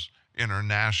 individuals,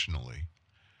 internationally,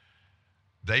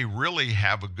 they really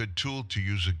have a good tool to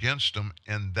use against them,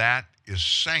 and that is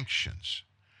sanctions.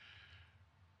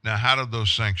 Now, how do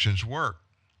those sanctions work?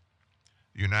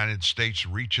 The United States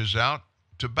reaches out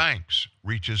to banks,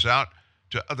 reaches out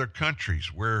to other countries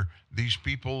where these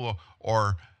people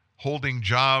are holding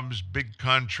jobs, big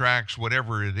contracts,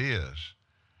 whatever it is,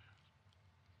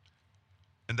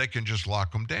 and they can just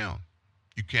lock them down.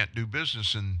 You can't do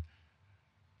business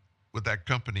with that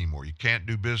company anymore. You can't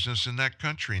do business in that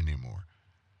country anymore.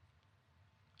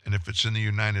 And if it's in the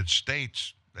United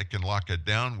States, they can lock it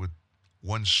down with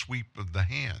one sweep of the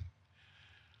hand.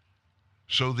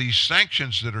 So these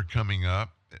sanctions that are coming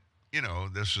up,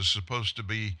 this is supposed to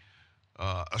be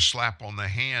a slap on the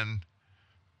hand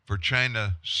for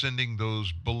China sending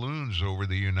those balloons over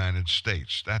the United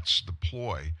States. That's the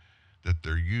ploy that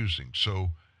they're using. So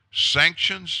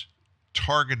sanctions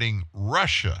targeting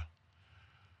Russia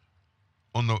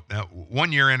on the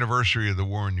 1-year anniversary of the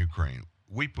war in Ukraine.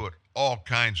 We put all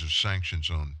kinds of sanctions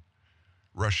on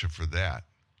Russia for that.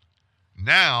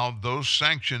 Now, those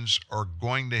sanctions are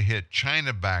going to hit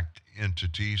China-backed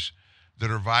entities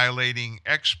that are violating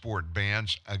export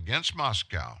bans against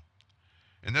Moscow.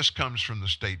 And this comes from the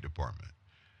State Department.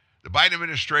 The Biden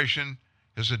administration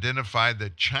has identified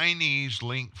that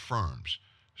Chinese-linked firms,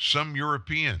 some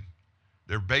European,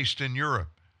 they're based in Europe,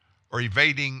 are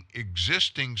evading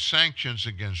existing sanctions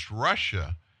against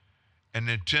Russia and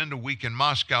intend to weaken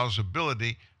Moscow's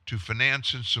ability to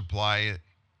finance and supply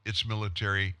its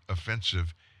military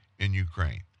offensive in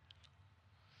Ukraine.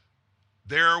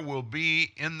 There will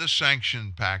be in the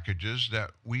sanction packages that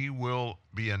we will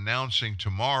be announcing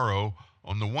tomorrow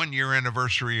on the 1-year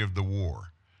anniversary of the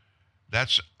war.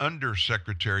 That's under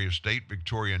Secretary of State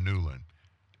Victoria Nuland,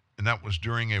 and that was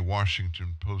during a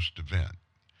Washington Post event.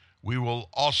 We will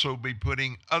also be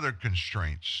putting other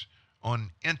constraints on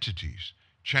entities,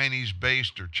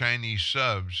 Chinese-based or Chinese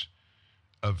subs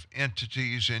of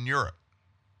entities in Europe.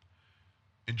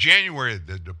 In January,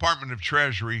 the Department of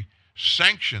Treasury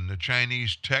sanctioned the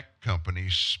Chinese tech company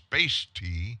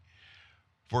SpaceT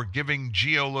for giving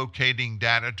geolocating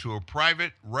data to a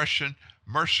private Russian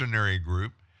mercenary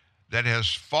group that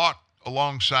has fought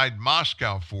alongside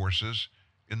Moscow forces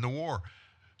in the war.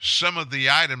 Some of the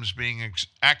items being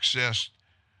accessed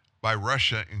by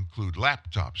Russia include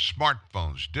laptops,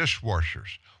 smartphones,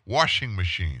 dishwashers, washing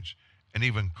machines, and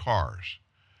even cars.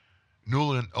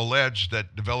 Nuland alleged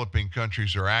that developing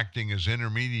countries are acting as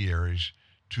intermediaries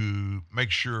to make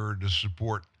sure to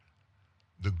support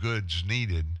the goods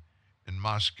needed in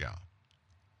Moscow.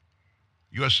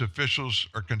 U.S. officials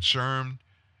are concerned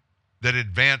that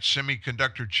advanced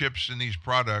semiconductor chips in these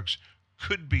products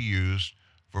could be used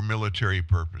for military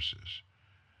purposes.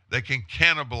 They can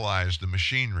cannibalize the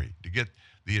machinery to get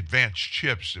the advanced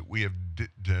chips that we have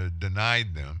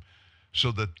denied them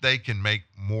so that they can make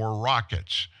more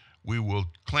rockets. We will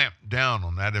clamp down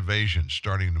on that evasion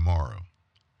starting tomorrow.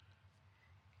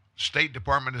 State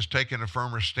Department has taken a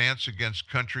firmer stance against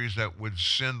countries that would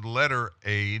send lethal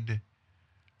aid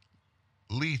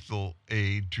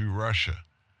to Russia,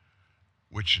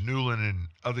 which Nuland and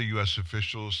other U.S.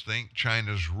 officials think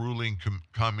China's ruling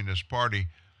Communist Party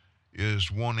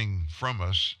is wanting from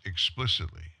us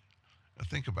explicitly. Now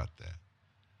think about that.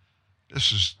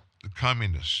 This is the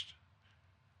communist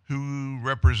who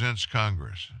represents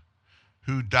Congress,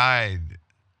 who died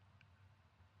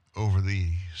over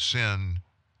the sin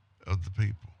of the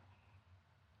people.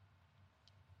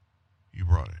 You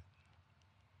brought it.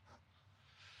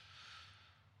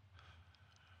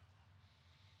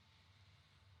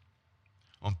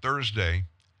 On Thursday,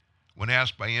 when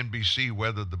asked by NBC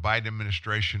whether the Biden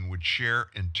administration would share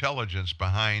intelligence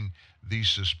behind these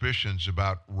suspicions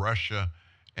about Russia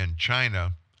and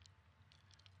China,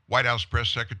 White House Press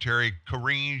Secretary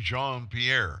Karine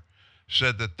Jean-Pierre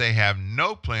said that they have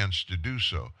no plans to do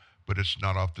so, but it's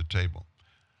not off the table.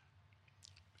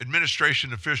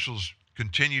 Administration officials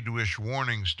continue to issue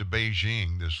warnings to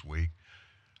Beijing this week,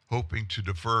 hoping to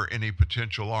defer any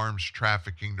potential arms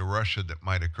trafficking to Russia that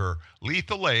might occur.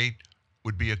 Lethal aid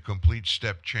would be a complete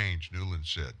step change, Nuland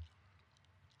said.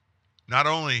 Not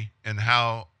only in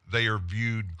how they are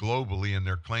viewed globally in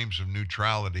their claims of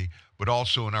neutrality, but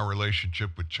also in our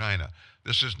relationship with China.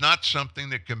 This is not something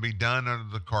that can be done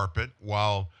under the carpet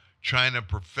while China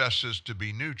professes to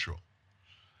be neutral.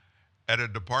 At a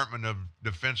Department of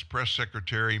Defense press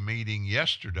secretary meeting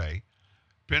yesterday,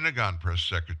 Pentagon press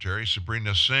secretary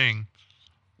Sabrina Singh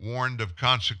warned of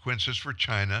consequences for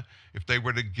China if they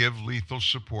were to give lethal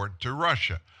support to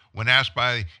Russia. When asked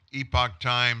by Epoch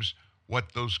Times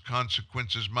what those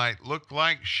consequences might look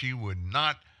like, she would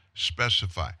not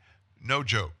specify. No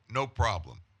joke, no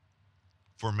problem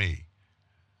for me.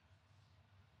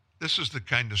 This is the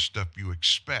kind of stuff you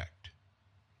expect.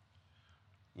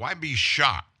 Why be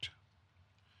shocked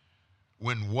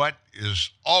when what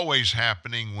is always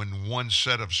happening when one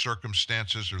set of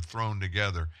circumstances are thrown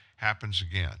together happens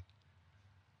again?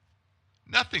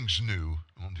 Nothing's new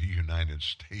on the United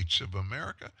States of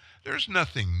America. There's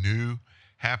nothing new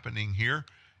happening here.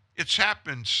 It's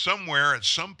happened somewhere at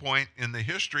some point in the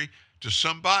history to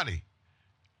somebody.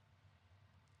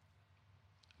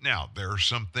 Now, there are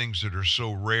some things that are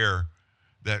so rare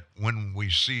that when we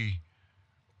see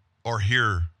or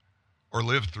hear or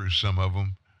live through some of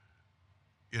them,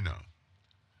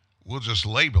 we'll just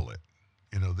label it.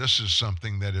 This is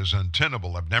something that is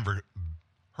untenable. I've never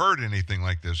heard anything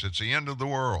like this. It's the end of the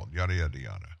world, yada, yada,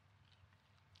 yada.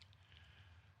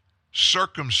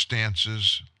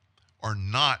 Circumstances are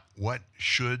not what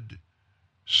should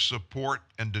support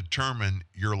and determine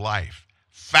your life.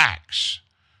 Facts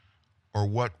are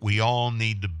what we all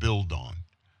need to build on,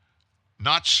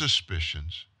 not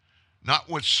suspicions, not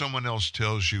what someone else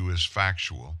tells you is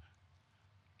factual.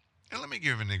 And let me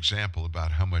give an example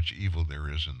about how much evil there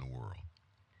is in the world.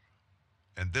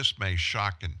 And this may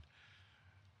shock and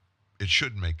it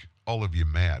should make all of you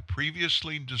mad.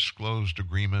 Previously disclosed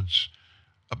agreements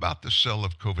about the sale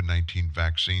of COVID-19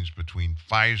 vaccines between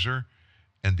Pfizer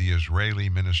and the Israeli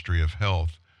Ministry of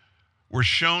Health were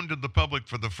shown to the public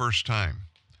for the first time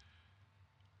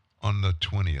on the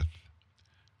 20th.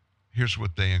 Here's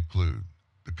what they include.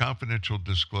 The confidential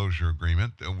disclosure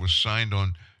agreement that was signed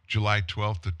on July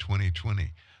 12th of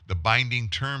 2020. The binding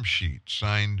term sheet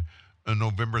signed on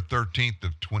November 13th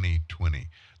of 2020.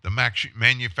 The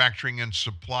manufacturing and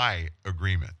supply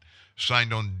agreement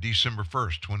signed on December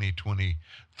 1st, 2020.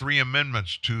 3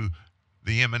 amendments to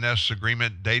the M&S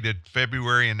agreement dated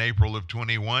February and April of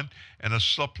 21, and a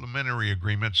supplementary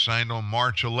agreement signed on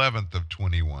March 11th of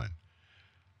 21.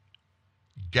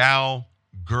 Gal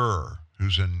Gur,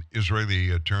 who's an Israeli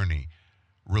attorney,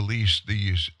 released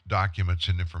these documents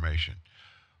and information.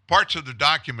 Parts of the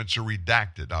documents are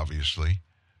redacted, obviously.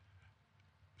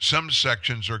 Some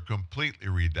sections are completely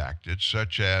redacted,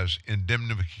 such as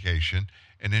indemnification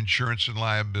and insurance and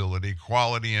liability,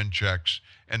 quality and checks,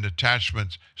 and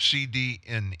attachments CD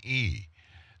and E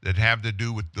that have to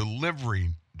do with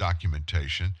delivery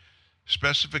documentation,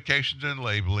 specifications and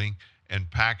labeling,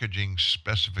 and packaging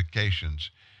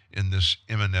specifications in this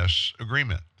M&S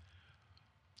agreement.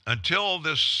 Until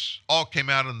this all came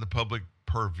out in the public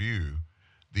purview,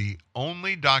 the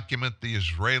only document the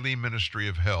Israeli Ministry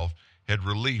of Health had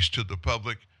released to the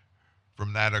public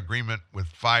from that agreement with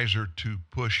Pfizer to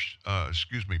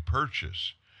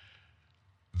purchase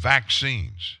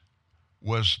vaccines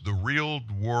was the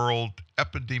real-world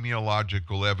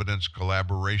epidemiological evidence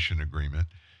collaboration agreement,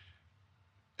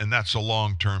 and that's a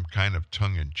long-term kind of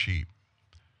tongue-in-cheek.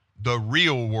 The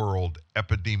real-world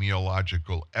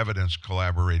epidemiological evidence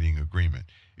collaborating agreement.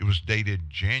 It was dated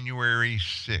January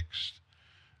 6th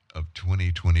of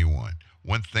 2021.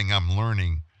 One thing I'm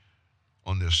learning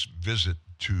on this visit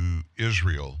to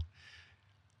Israel,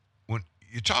 when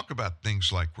you talk about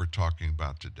things like we're talking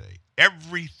about today,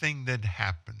 everything that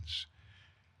happens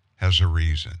has a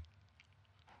reason.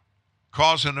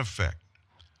 Cause and effect.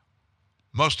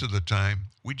 Most of the time,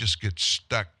 we just get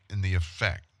stuck in the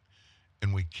effect,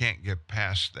 and we can't get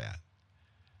past that.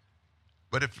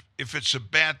 But if it's a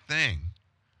bad thing,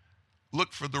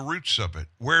 look for the roots of it.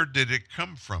 Where did it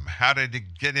come from? How did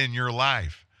it get in your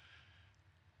life?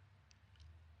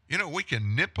 You know, we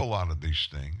can nip a lot of these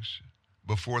things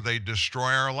before they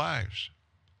destroy our lives.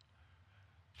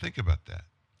 Think about that.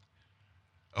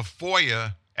 A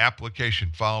FOIA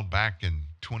application filed back in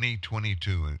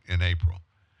 2022 in April.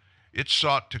 It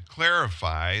sought to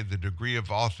clarify the degree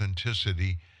of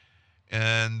authenticity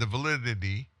and the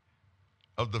validity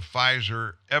of the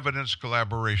Pfizer Evidence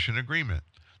Collaboration Agreement.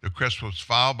 The request was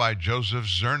filed by Joseph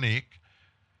Zernick,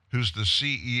 who's the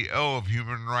CEO of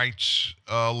Human Rights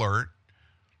Alert,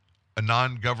 a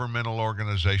non-governmental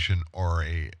organization, or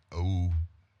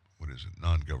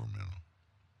non-governmental.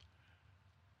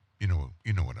 You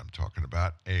know what I'm talking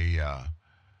about.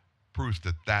 Proof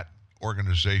that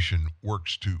organization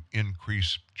works to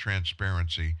increase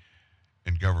transparency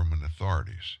in government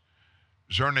authorities.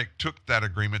 Zernick took that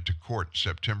agreement to court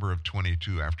September of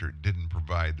 22 after it didn't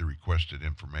provide the requested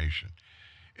information.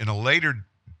 In a later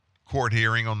court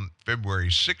hearing on February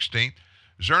 16th,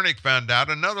 Zernick found out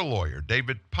another lawyer,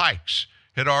 David Pikes,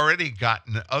 had already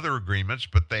gotten other agreements,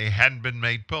 but they hadn't been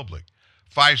made public.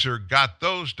 Pfizer got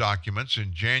those documents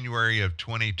in January of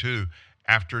 22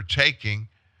 after taking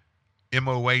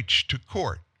MOH to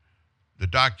court. The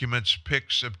documents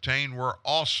Pikes obtained were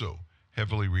also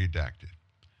heavily redacted.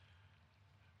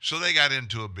 So they got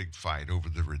into a big fight over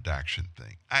the redaction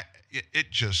thing. It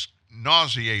just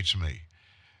nauseates me.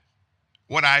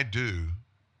 What I do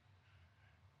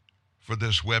for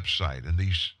this website and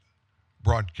these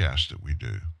broadcasts that we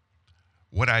do,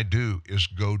 what I do is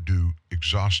go do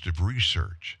exhaustive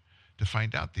research to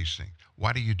find out these things.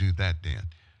 Why do you do that, Dan?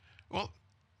 Well,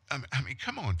 I mean,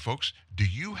 come on, folks. Do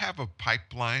you have a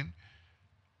pipeline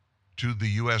to the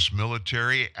U.S.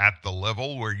 military at the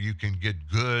level where you can get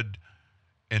good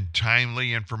and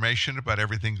timely information about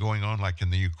everything going on, like in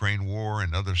the Ukraine war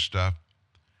and other stuff?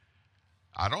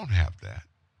 I don't have that.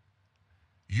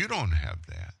 You don't have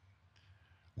that.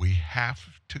 We have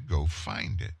to go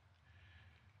find it.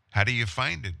 How do you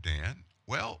find it, Dan?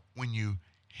 Well, when you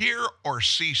hear or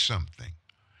see something,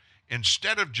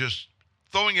 instead of just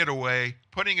throwing it away,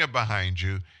 putting it behind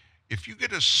you, if you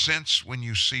get a sense when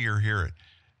you see or hear it,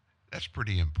 that's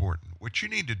pretty important. What you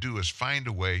need to do is find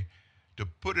a way to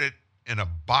put it in a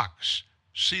box,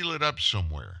 seal it up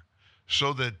somewhere,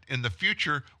 so that in the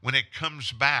future, when it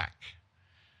comes back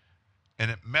and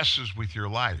it messes with your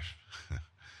life,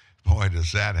 boy,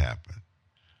 does that happen.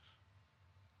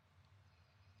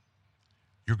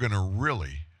 You're going to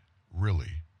really,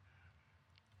 really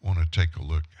want to take a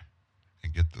look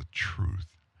and get the truth.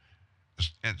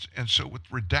 And so with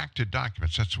redacted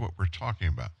documents, that's what we're talking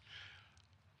about.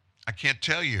 I can't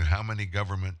tell you how many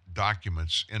government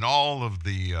documents in all of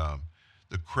the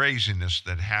craziness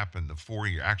that happened the 4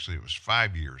 years, actually it was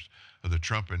 5 years of the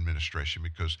Trump administration,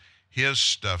 because his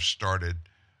stuff started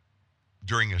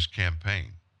during his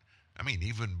campaign. I mean,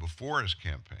 even before his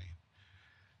campaign.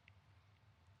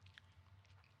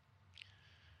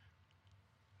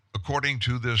 According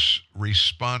to this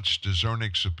response to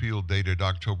Zernick's appeal dated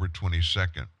October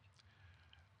 22nd,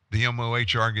 the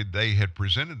MOH argued they had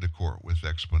presented the court with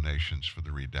explanations for the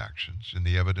redactions in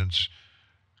the evidence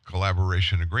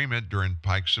collaboration agreement during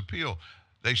Pike's appeal.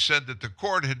 They said that the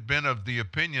court had been of the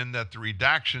opinion that the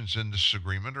redactions in this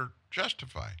agreement are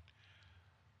justified.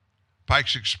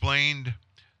 Pikes explained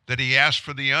that he asked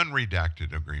for the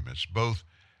unredacted agreements,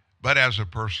 but as a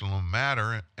personal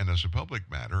matter and as a public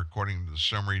matter, according to the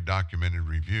summary documented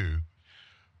review.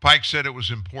 Pike said it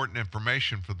was important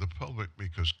information for the public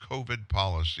because COVID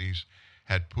policies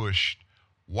had pushed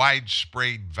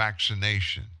widespread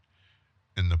vaccination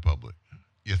in the public.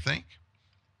 You think?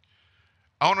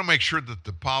 I want to make sure that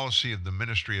the policy of the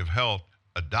Ministry of Health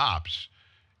adopts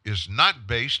is not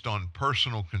based on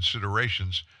personal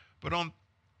considerations, but on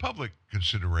public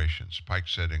considerations, Pike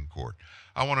said in court.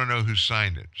 I want to know who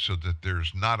signed it so that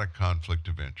there's not a conflict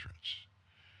of interest.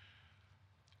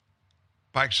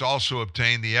 Pikes also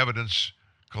obtained the evidence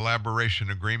collaboration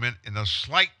agreement in a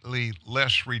slightly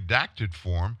less redacted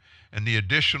form and the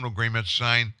additional agreement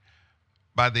signed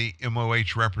by the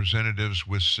MOH representatives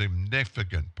with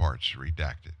significant parts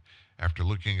redacted. After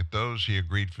looking at those, he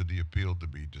agreed for the appeal to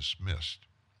be dismissed.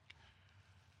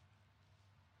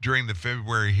 During the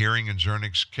February hearing in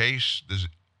Zernick's case, the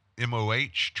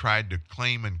MOH tried to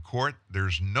claim in court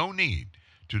there's no need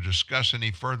to discuss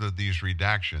any further these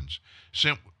redactions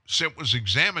since it was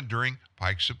examined during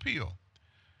Pike's appeal.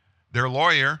 Their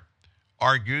lawyer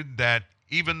argued that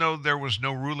even though there was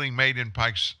no ruling made in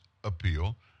Pike's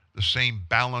appeal, the same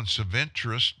balance of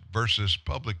interest versus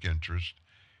public interest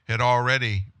had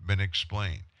already been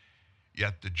explained.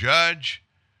 Yet the judge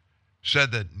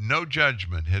said that no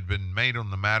judgment had been made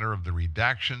on the matter of the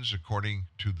redactions according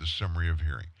to the summary of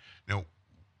hearing. Now,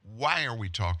 why are we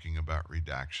talking about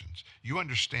redactions? You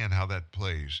understand how that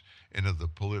plays into the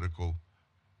political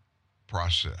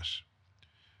process.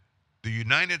 The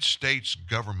United States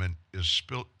government is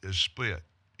split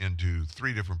into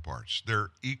three different parts. They're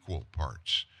equal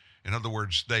parts. In other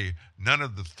words, none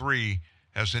of the three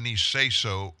has any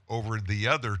say-so over the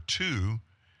other two,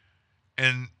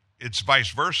 and it's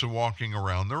vice versa walking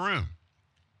around the room.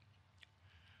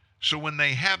 So when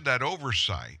they have that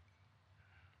oversight,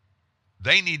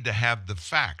 they need to have the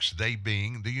facts, they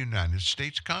being the United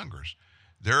States Congress.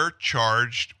 They're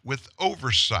charged with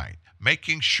oversight,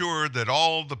 making sure that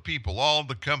all the people, all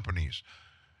the companies,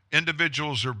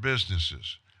 individuals or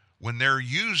businesses, when they're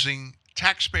using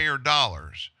taxpayer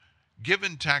dollars,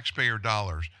 given taxpayer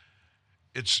dollars,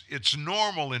 it's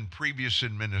normal in previous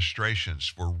administrations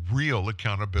for real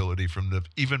accountability from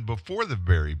even before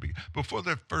before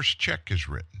the first check is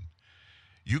written.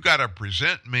 You got to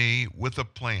present me with a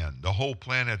plan, the whole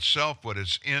plan itself, what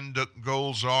its end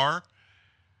goals are,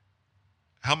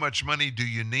 how much money do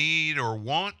you need or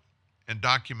want, and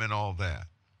document all that.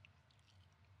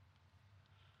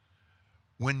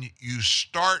 When you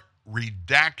start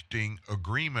redacting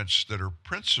agreements that are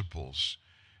principles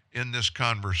in this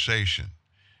conversation,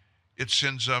 it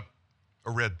sends up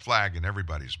a red flag in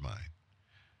everybody's mind.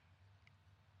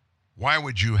 Why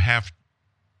would you have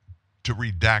to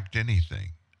redact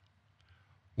anything?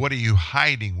 What are you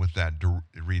hiding with that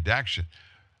redaction?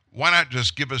 Why not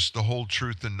just give us the whole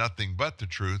truth and nothing but the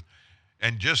truth,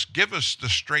 and just give us the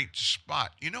straight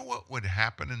spot? You know what would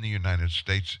happen in the United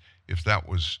States if that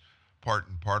was part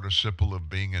and participle of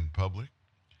being in public?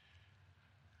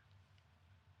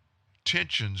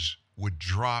 Tensions would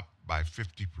drop by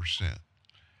 50%.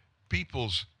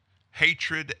 People's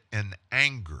hatred and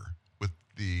anger with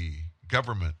the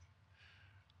government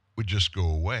would just go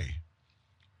away.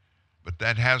 But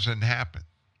that hasn't happened.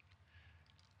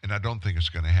 And I don't think it's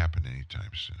going to happen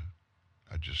anytime soon.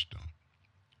 I just don't.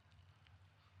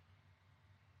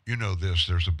 You know this,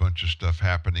 there's a bunch of stuff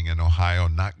happening in Ohio,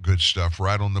 not good stuff,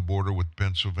 right on the border with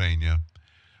Pennsylvania.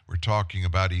 We're talking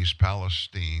about East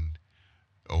Palestine,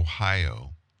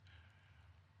 Ohio.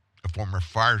 A former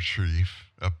fire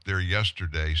chief up there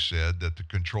yesterday said that the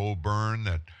controlled burn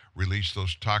that released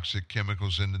those toxic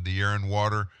chemicals into the air and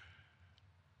water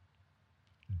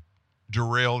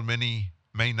derailed many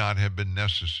may not have been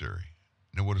necessary.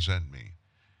 Now, what does that mean?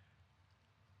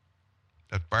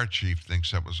 That fire chief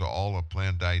thinks that was all a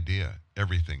planned idea,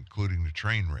 everything, including the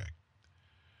train wreck.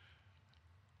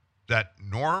 That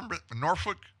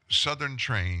Norfolk Southern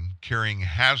train carrying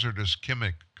hazardous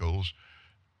chemicals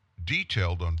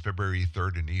detailed on February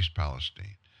 3rd in East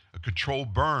Palestine. A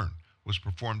controlled burn was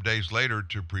performed days later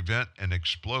to prevent an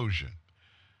explosion.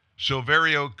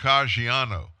 Silverio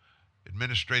Caggiano,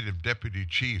 Administrative Deputy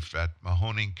Chief at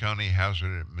Mahoning County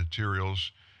Hazardous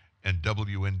Materials and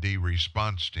WND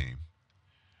Response Team.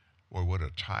 Boy, what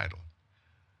a title.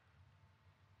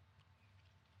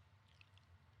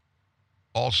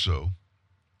 Also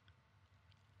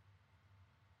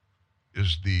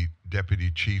is the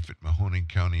Deputy Chief at Mahoning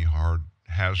County I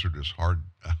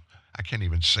can't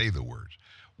even say the words.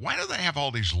 Why do they have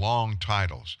all these long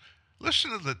titles?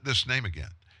 Listen to this name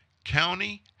again.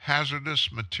 County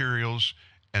Hazardous Materials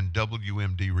and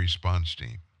WMD Response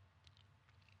Team.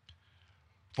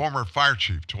 Former fire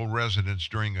chief told residents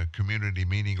during a community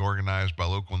meeting organized by a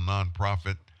local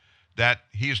nonprofit that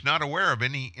he is not aware of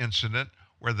any incident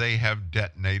where they have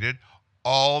detonated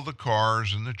all the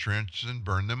cars in the trench and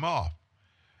burned them off.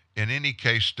 In any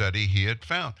case study he had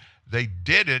found, they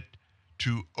did it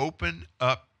to open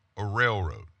up a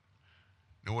railroad.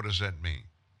 Now, what does that mean?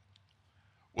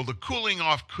 Well, the cooling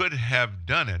off could have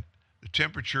done it. The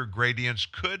temperature gradients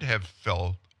could have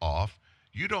fell off.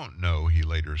 You don't know, he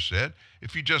later said.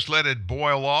 If you just let it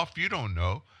boil off, you don't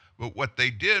know. But what they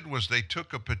did was they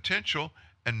took a potential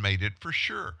and made it for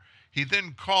sure. He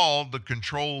then called the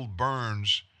controlled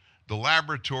burns the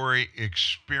laboratory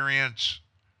experience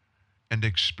and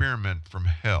experiment from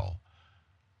hell.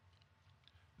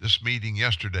 This meeting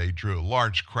yesterday drew a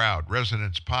large crowd.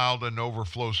 Residents piled in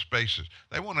overflow spaces.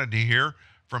 They wanted to hear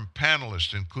from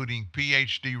panelists, including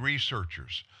PhD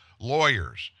researchers,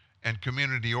 lawyers, and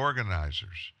community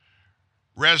organizers.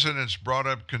 Residents brought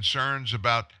up concerns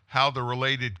about how the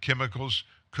related chemicals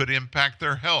could impact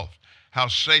their health, how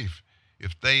safe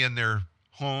if they in their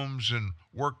homes and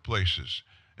workplaces,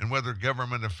 and whether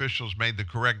government officials made the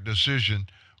correct decision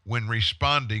when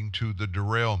responding to the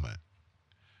derailment.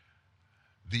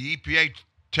 The EPA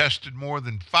tested more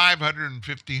than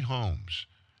 550 homes.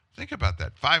 Think about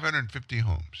that, 550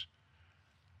 homes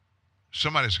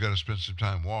somebody's got to spend some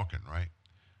time walking, right?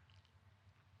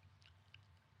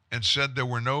 And said there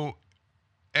were no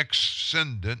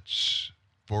exceedance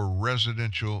for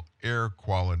residential air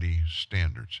quality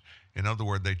standards. In other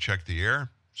words, they check the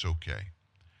air, it's okay.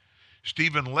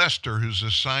 Stephen Lester, who's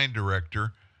assigned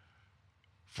director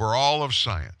for all of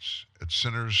science at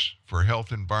Centers for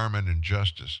Health, Environment, and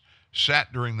Justice,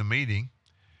 sat during the meeting,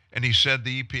 and he said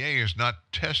the EPA is not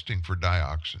testing for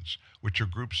dioxins, which are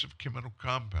groups of chemical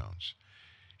compounds.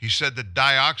 He said that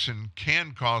dioxin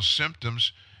can cause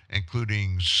symptoms,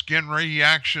 including skin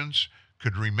reactions,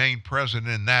 could remain present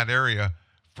in that area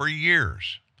for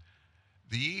years.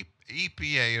 The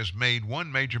EPA has made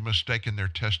one major mistake in their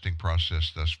testing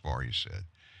process thus far, he said.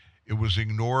 It was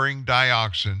ignoring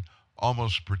dioxin,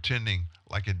 almost pretending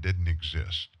like it didn't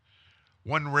exist.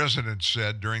 One resident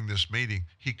said during this meeting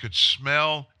he could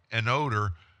smell an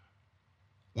odor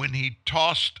when he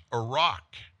tossed a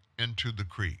rock into the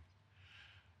creek.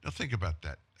 Now think about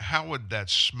that. How would that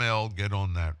smell get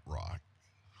on that rock?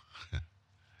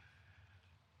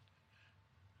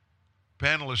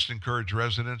 Panelists encourage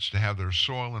residents to have their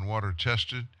soil and water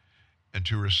tested and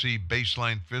to receive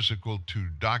baseline physical to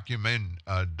document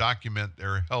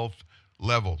their health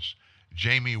levels.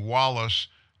 Jamie Wallace,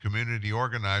 community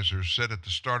organizer, said at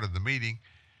the start of the meeting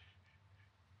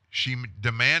she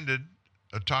demanded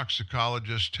a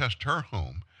toxicologist test her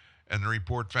home, and the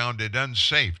report found it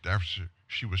unsafe after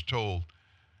she was told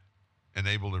and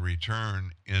able to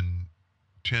return in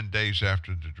 10 days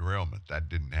after the derailment. That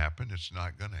didn't happen. It's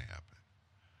not going to happen.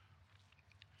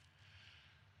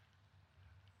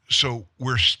 So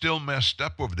we're still messed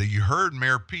up over there. You heard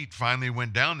Mayor Pete finally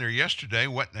went down there yesterday.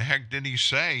 What in the heck did he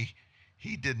say?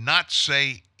 He did not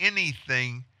say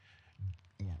anything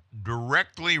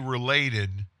directly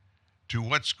related to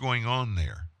what's going on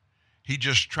there. He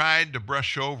just tried to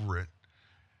brush over it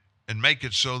and make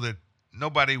it so that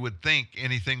nobody would think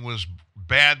anything was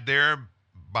bad there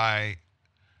by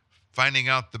finding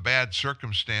out the bad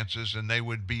circumstances, and they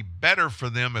would be better for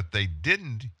them if they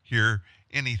didn't hear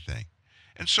anything.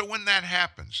 And so when that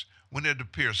happens, when it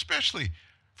appears, especially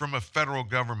from a federal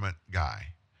government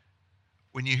guy,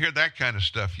 when you hear that kind of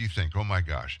stuff, you think, oh my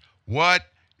gosh, what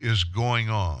is going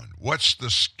on? What's the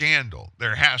scandal?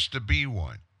 There has to be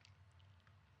one.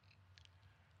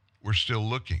 We're still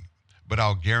looking, but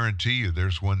I'll guarantee you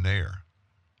there's one there.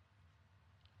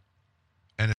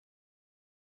 And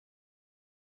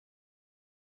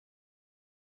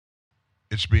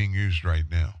it's being used right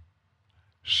now.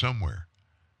 Somewhere,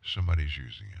 somebody's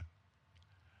using it.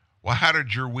 Well, how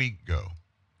did your week go?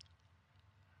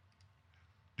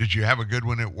 Did you have a good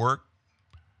one at work?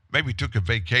 Maybe took a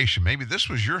vacation. Maybe this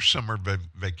was your summer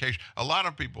vacation. A lot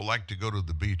of people like to go to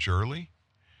the beach early.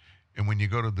 And when you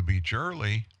go to the beach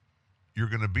early, you're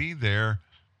going to be there.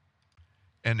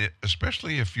 And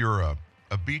especially if you're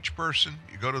a beach person,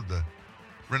 you go to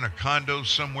rent a condo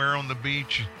somewhere on the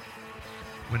beach.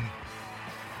 When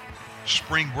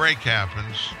spring break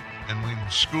happens and when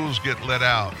schools get let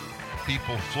out,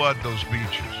 people flood those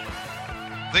beaches.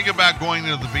 Think about going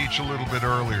to the beach a little bit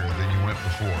earlier than you went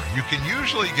before. You can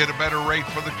usually get a better rate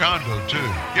for the condo, too.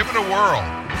 Give it a whirl.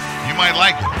 You might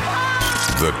like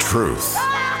it. The truth.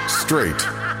 Straight.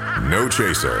 No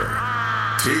chaser.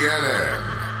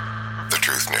 TNN. The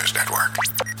Truth News Network.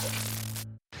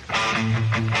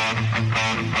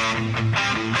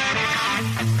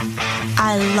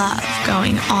 I love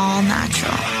going all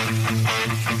natural.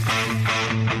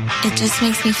 It just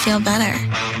makes me feel better.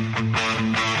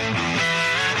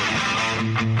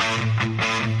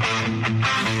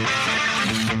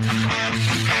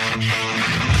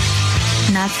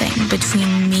 Nothing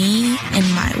between me and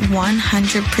my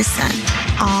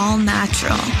 100% all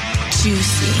natural,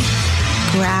 juicy,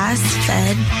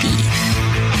 grass-fed beef.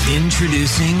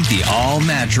 Introducing the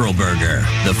All-Natural Burger,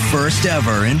 the first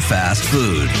ever in fast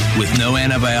food. With no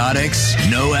antibiotics,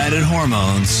 no added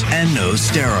hormones, and no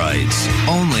steroids.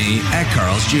 Only at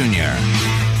Carl's Jr.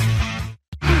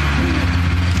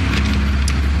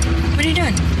 What are you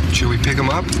doing? Should we pick him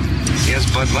up? He has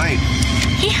Bud Light.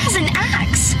 He has an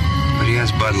axe. But he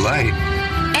has Bud Light.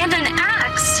 And an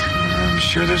axe. I'm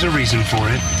sure there's a reason for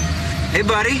it. Hey,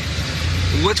 buddy.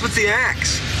 What's with the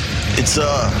axe? It's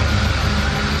a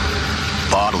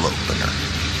bottle opener.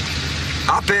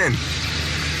 Hop in.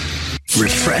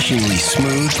 Refreshingly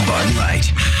smooth Bud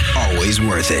Light. Always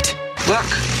worth it. Look,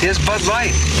 he has Bud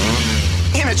Light.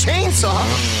 And a chainsaw.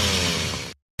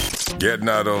 Get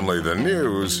not only the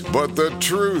news, but the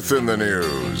truth in the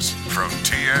news. From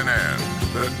TNN,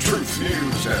 the Truth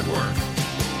News Network.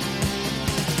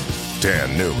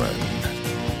 Dan Newman.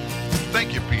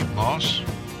 Thank you, Pete Moss.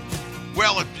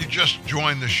 Well, if you just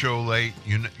joined the show late,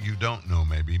 you don't know,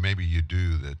 maybe you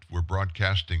do, that we're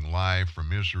broadcasting live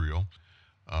from Israel.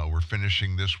 We're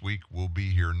finishing this week. We'll be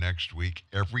here next week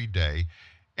every day.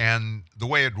 And the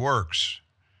way it works,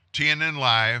 TNN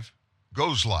Live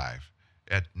goes live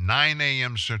at 9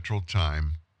 a.m. Central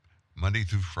Time, Monday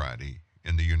through Friday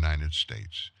in the United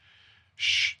States.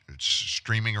 It's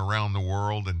streaming around the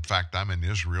world. In fact, I'm in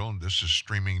Israel, and this is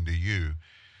streaming to you.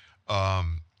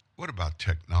 What about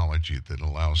technology that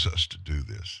allows us to do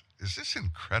this? Is this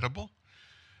incredible?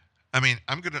 I mean,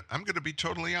 I'm gonna be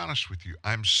totally honest with you.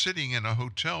 I'm sitting in a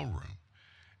hotel room,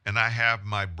 and I have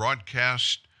my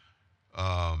broadcast.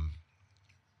 I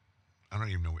don't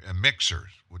even know, a mixer.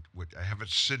 I have it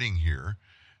sitting here.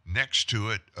 Next to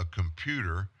it, a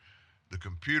computer. The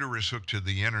computer is hooked to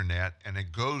the internet, and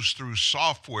it goes through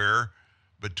software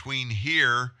between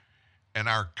here and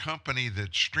our company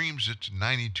that streams it to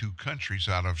 92 countries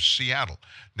out of Seattle.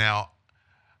 Now,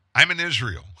 I'm in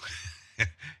Israel.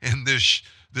 In this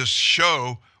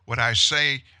show, what I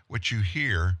say, what you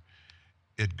hear,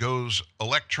 it goes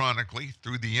electronically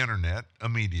through the internet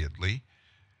immediately.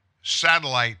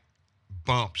 Satellite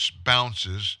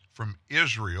bounces from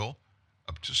Israel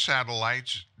up to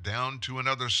satellites, down to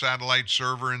another satellite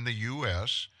server in the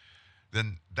U.S.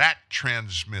 Then that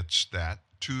transmits that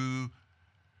to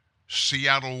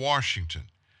Seattle, Washington.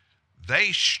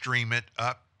 They stream it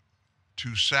up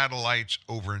to satellites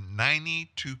over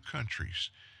 92 countries,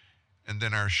 and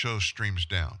then our show streams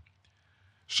down.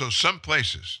 So some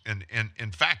places, and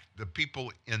in fact, the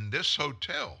people in this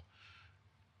hotel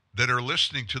that are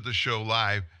listening to the show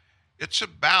live, it's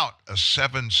about a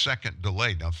 7-second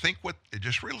delay. Now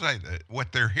just realize that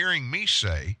what they're hearing me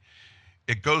say,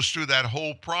 it goes through that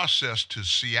whole process to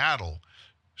Seattle.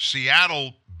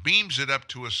 Seattle beams it up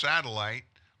to a satellite,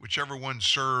 whichever one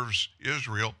serves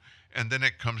Israel, and then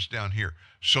it comes down here.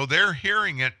 So they're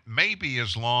hearing it maybe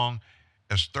as long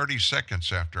as 30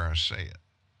 seconds after I say it.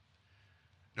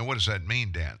 Now, what does that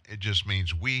mean, Dan? It just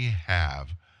means we have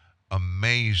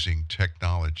amazing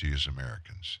technology as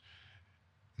Americans.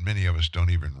 Many of us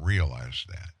don't even realize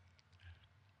that.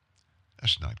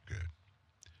 That's not good.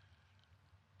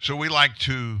 So we like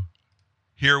to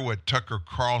hear what Tucker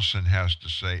Carlson has to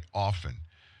say often,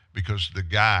 because the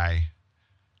guy,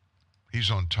 he's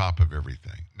on top of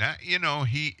everything. Now,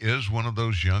 he is one of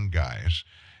those young guys,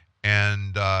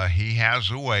 and he has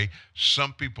a way.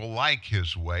 Some people like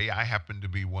his way. I happen to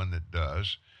be one that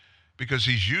does, because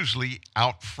he's usually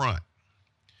out front.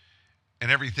 And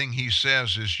everything he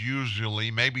says is usually,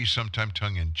 maybe sometime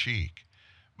tongue-in-cheek,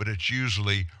 but it's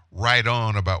usually right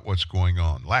on about what's going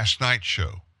on. Last night's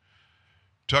show,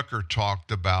 Tucker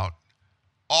talked about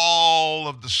all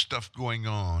of the stuff going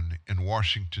on in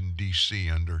Washington, D.C.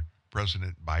 under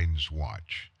President Biden's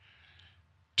watch.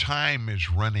 Time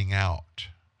is running out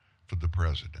for the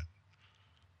president.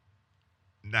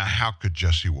 Now, how could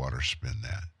Jesse Waters spin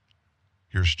that?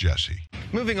 Here's Jesse.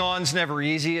 Moving on's never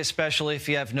easy, especially if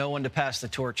you have no one to pass the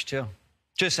torch to.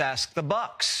 Just ask the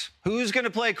Bucs. Who's going to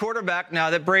play quarterback now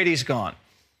that Brady's gone?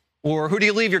 Or who do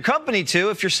you leave your company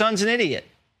to if your son's an idiot?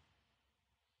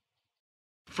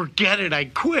 Forget it, I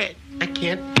quit. I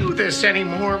can't do this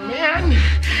anymore, man.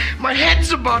 My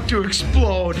head's about to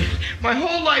explode. My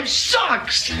whole life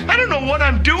sucks. I don't know what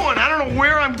I'm doing. I don't know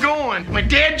where I'm going. My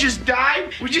dad just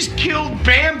died. We just killed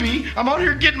Bambi. I'm out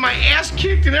here getting my ass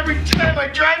kicked, and every time I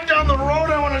drive down the road,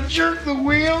 I want to jerk the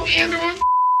wheel into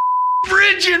a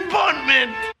bridge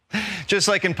embankment. Just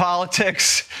like in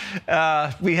politics,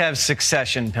 we have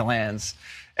succession plans.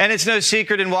 And it's no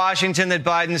secret in Washington that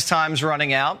Biden's time's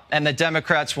running out and the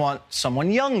Democrats want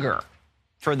someone younger.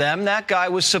 For them, that guy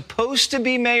was supposed to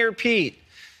be Mayor Pete.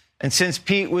 And since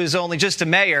Pete was only just a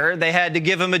mayor, they had to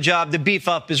give him a job to beef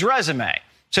up his resume.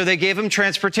 So they gave him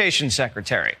transportation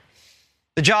secretary.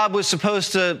 The job was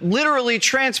supposed to literally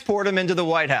transport him into the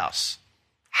White House.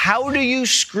 How do you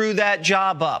screw that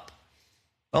job up?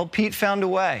 Well, Pete found a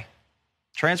way.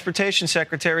 Transportation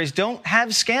secretaries don't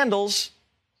have scandals,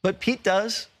 but Pete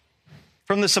does.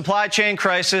 From the supply chain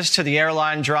crisis to the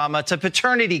airline drama to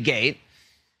paternity gate,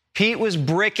 Pete was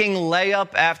bricking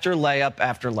layup after layup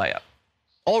after layup.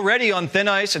 Already on thin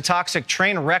ice, a toxic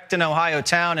train wrecked in Ohio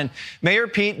town, and Mayor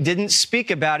Pete didn't speak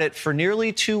about it for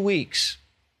nearly 2 weeks.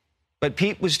 But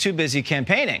Pete was too busy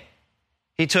campaigning.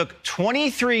 He took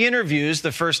 23 interviews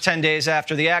the first 10 days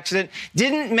after the accident,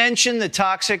 didn't mention the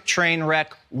toxic train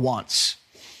wreck once.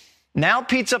 Now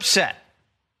Pete's upset.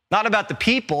 Not about the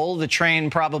people the train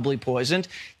probably poisoned.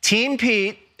 Team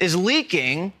Pete is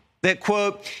leaking that,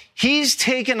 quote, he's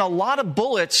taken a lot of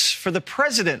bullets for the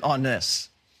president on this.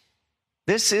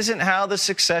 This isn't how the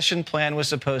succession plan was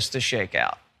supposed to shake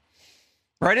out.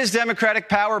 Right as Democratic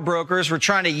power brokers were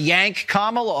trying to yank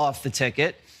Kamala off the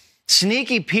ticket,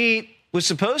 Sneaky Pete was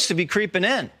supposed to be creeping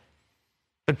in.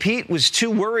 But Pete was too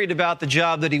worried about the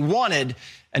job that he wanted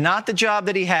and not the job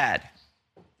that he had.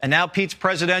 And now Pete's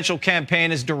presidential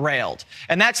campaign is derailed.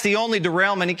 And that's the only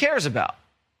derailment he cares about.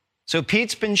 So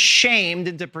Pete's been shamed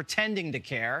into pretending to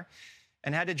care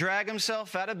and had to drag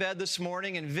himself out of bed this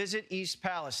morning and visit East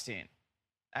Palestine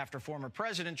after former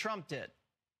President Trump did.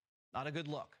 Not a good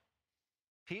look.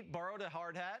 Pete borrowed a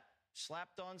hard hat,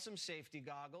 slapped on some safety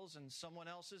goggles and someone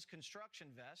else's construction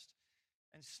vest,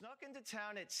 and snuck into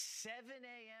town at 7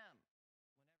 a.m.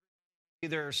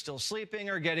 Either still sleeping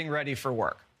or getting ready for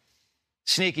work.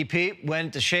 Sneaky Pete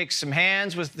went to shake some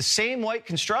hands with the same white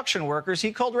construction workers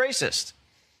he called racist.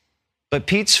 But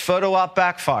Pete's photo op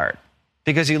backfired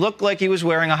because he looked like he was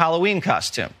wearing a Halloween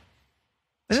costume.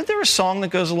 Isn't there a song that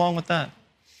goes along with that?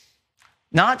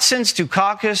 Not since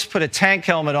Dukakis put a tank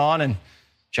helmet on and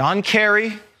John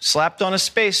Kerry slapped on a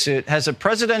spacesuit has a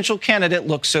presidential candidate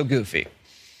looked so goofy.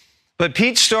 But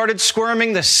Pete started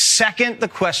squirming the second the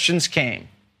questions came.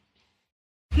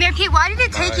 Mayor Pete, why did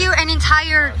it take you an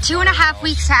entire 2.5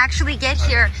 weeks to actually get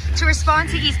here to respond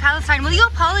to East Palestine? Will you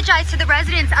apologize to the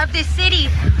residents of this city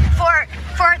for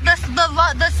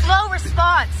the slow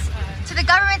response, to the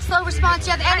government's slow response?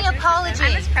 Do you have any apology?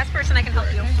 I'm a press person. I can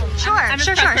help you. Sure.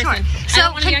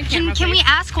 So can we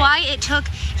ask why it took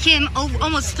him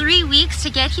almost 3 weeks to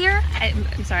get here?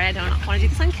 I'm sorry, I don't want to do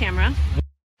this on camera.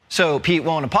 So Pete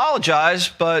won't apologize,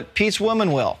 but Pete's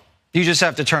woman will. You just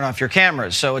have to turn off your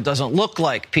cameras so it doesn't look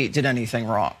like Pete did anything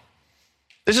wrong.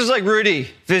 This is like Rudy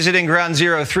visiting Ground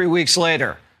Zero 3 weeks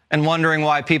later and wondering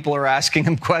why people are asking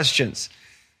him questions.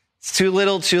 It's too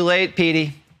little, too late,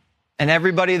 Petey. And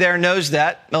everybody there knows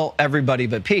that. Well, everybody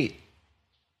but Pete.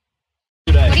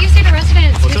 What do you say to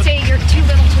residents who say you're too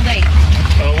little, too late?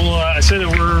 I say that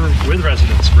we're with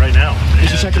residents right now.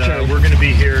 Mr. Secretary. We're going to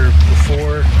be here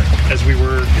before, as we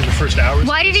were in the first hours.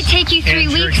 Why did it take you 3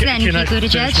 weeks then, Pete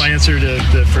Buttigieg? Finish my answer to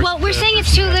the first? Well, we're saying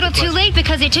it's too little, too late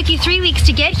because it took you 3 weeks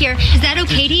to get here. Is that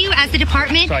okay to you as the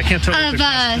Department I can't tell of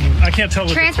I can't tell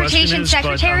what Transportation the question is,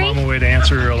 Secretary? But I'm on my way to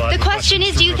answer a lot of the question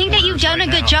is, do you think that you've done a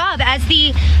good job as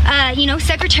the,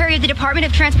 Secretary of the Department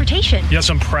of Transportation? Yes,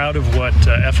 I'm proud of what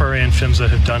FRA and PHMSA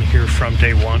have done here from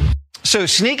day one. So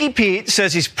Sneaky Pete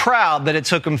says he's proud that it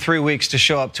took him 3 weeks to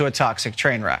show up to a toxic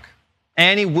train wreck.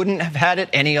 And he wouldn't have had it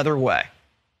any other way.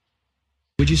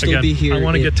 Would you still be here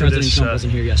if President Trump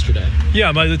wasn't here yesterday?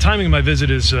 Yeah, the timing of my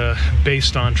visit is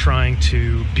based on trying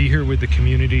to be here with the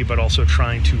community, but also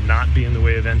trying to not be in the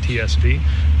way of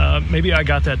NTSB. Maybe I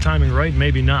got that timing right,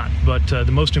 maybe not. But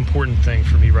the most important thing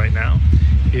for me right now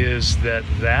is that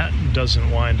doesn't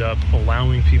wind up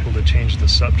allowing people to change the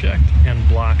subject and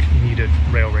block needed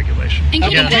rail regulation.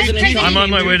 I'm on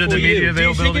my way to the media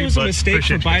availability. Do you think it was a mistake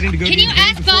for Biden to go to Ukraine? Can you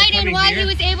ask Biden why he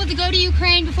was able to go to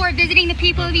Ukraine before visiting the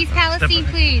people of East Palestine,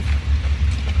 please?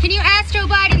 Can you ask Joe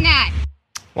Biden that?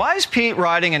 Why is Pete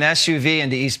riding an SUV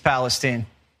into East Palestine?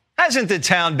 Hasn't the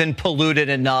town been polluted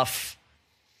enough?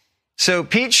 So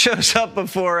Pete shows up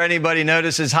before anybody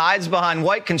notices, hides behind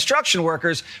white construction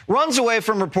workers, runs away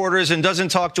from reporters, and doesn't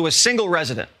talk to a single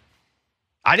resident.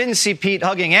 I didn't see Pete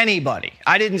hugging anybody.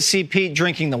 I didn't see Pete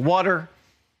drinking the water.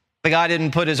 The guy didn't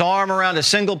put his arm around a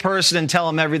single person and tell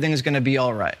him everything's going to be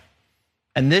all right.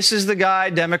 And this is the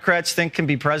guy Democrats think can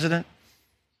be president?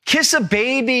 Kiss a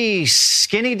baby,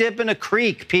 skinny dip in a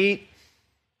creek, Pete.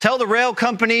 Tell the rail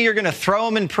company you're going to throw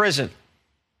him in prison.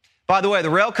 By the way, the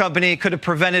rail company could have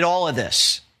prevented all of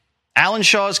this. Alan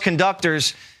Shaw's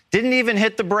conductors didn't even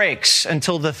hit the brakes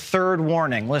until the third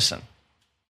warning. Listen.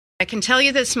 I can tell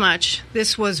you this much.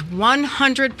 This was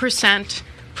 100%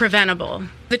 preventable.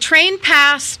 The train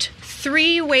passed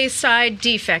 3 wayside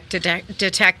defect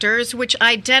detectors, which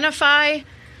identify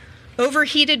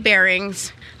overheated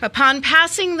bearings. Upon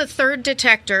passing the third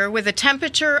detector with a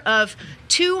temperature of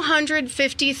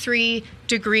 253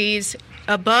 degrees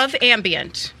above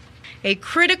ambient, a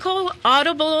critical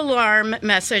audible alarm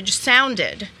message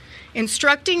sounded,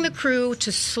 instructing the crew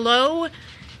to slow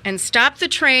and stop the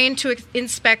train to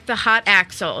inspect the hot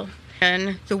axle,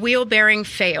 and the wheel bearing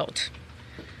failed.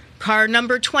 Car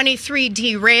number 23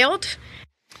 derailed.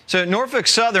 So Norfolk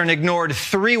Southern ignored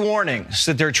 3 warnings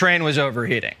that their train was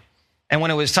overheating. And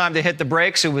when it was time to hit the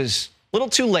brakes, it was a little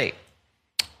too late.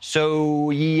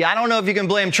 So I don't know if you can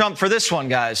blame Trump for this one,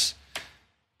 guys.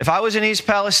 If I was an East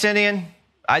Palestinian,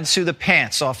 I'd sue the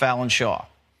pants off Alan Shaw.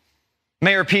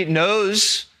 Mayor Pete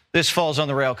knows this falls on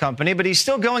the rail company, but he's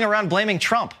still going around blaming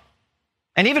Trump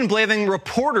and even blaming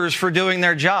reporters for doing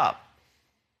their job.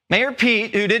 Mayor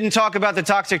Pete, who didn't talk about the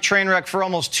toxic train wreck for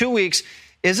almost 2 weeks,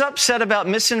 is upset about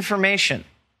misinformation.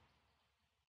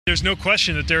 There's no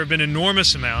question that there have been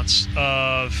enormous amounts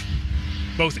of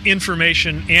both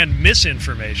information and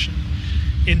misinformation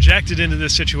injected into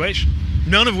this situation,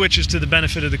 none of which is to the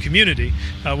benefit of the community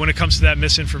when it comes to that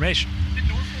misinformation.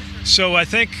 So I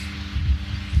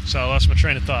lost my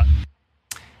train of thought.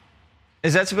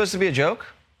 Is that supposed to be a joke?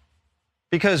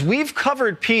 Because we've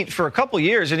covered Pete for a couple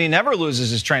years and he never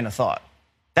loses his train of thought.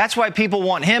 That's why people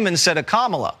want him instead of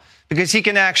Kamala, because he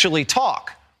can actually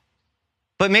talk.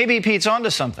 But maybe Pete's onto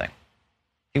something.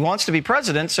 He wants to be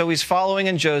president, so he's following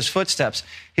in Joe's footsteps.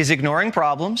 He's ignoring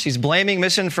problems, he's blaming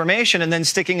misinformation, and then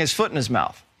sticking his foot in his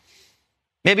mouth.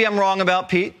 Maybe I'm wrong about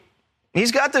Pete.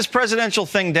 He's got this presidential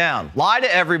thing down. Lie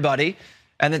to everybody,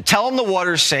 and then tell them the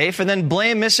water's safe, and then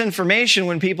blame misinformation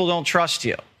when people don't trust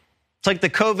you. It's like the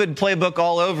COVID playbook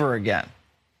all over again.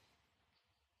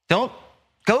 Don't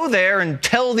go there and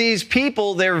tell these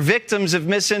people they're victims of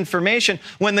misinformation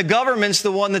when the government's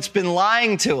the one that's been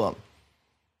lying to them,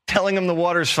 telling them the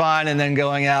water's fine and then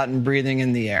going out and breathing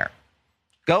in the air.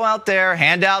 Go out there,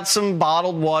 hand out some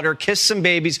bottled water, kiss some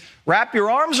babies, wrap your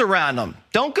arms around them.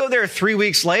 Don't go there 3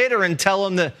 weeks later and tell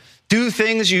them to do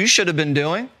things you should have been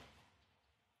doing.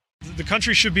 The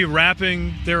country should be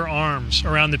wrapping their arms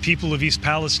around the people of East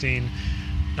Palestine,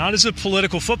 not as a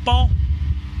political football,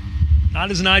 not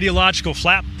as an ideological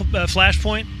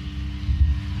flashpoint,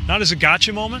 not as a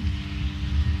gotcha moment,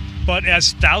 but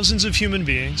as thousands of human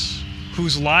beings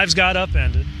whose lives got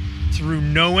upended through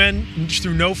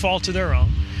no fault of their own.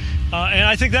 And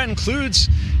I think that includes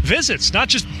visits, not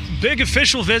just big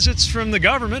official visits from the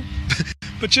government,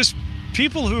 but just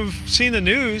people who've seen the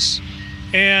news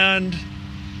and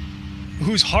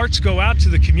whose hearts go out to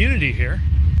the community here.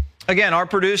 Again, our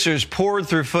producers poured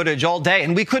through footage all day,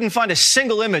 and we couldn't find a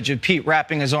single image of Pete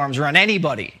wrapping his arms around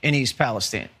anybody in East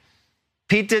Palestine.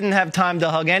 Pete didn't have time to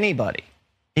hug anybody.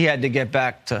 He had to get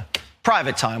back to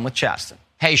private time with Chasten.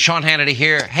 Hey, Sean Hannity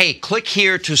here. Hey, click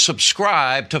here to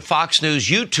subscribe to Fox News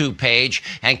YouTube page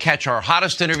and catch our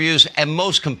hottest interviews and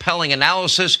most compelling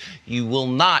analysis. You will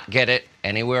not get it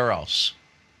anywhere else.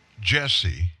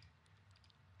 Jesse,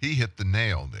 he hit the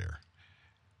nail there.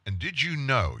 And did you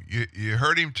know, you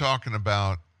heard him talking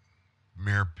about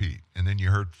Mayor Pete, and then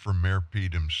you heard from Mayor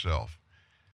Pete himself.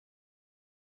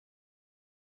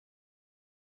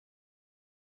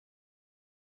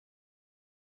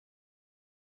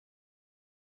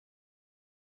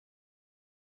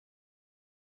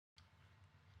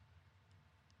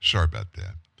 Sorry about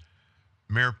that.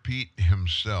 Mayor Pete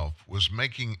himself was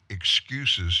making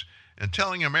excuses and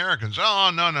telling Americans,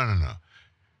 oh, no.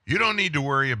 You don't need to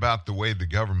worry about the way the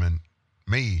government,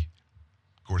 me,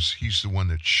 of course, he's the one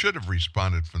that should have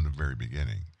responded from the very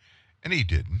beginning, and he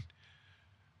didn't.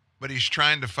 But he's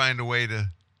trying to find a way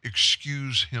to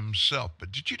excuse himself.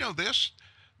 But did you know this?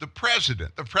 The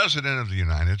president of the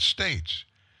United States,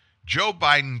 Joe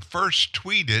Biden, first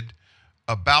tweeted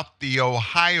about the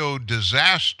Ohio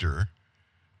disaster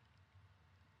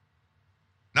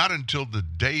not until the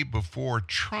day before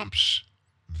Trump's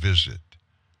visit.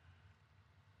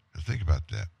 Now think about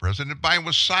that. President Biden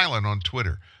was silent on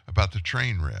Twitter about the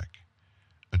train wreck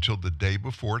until the day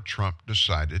before Trump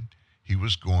decided he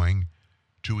was going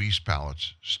to East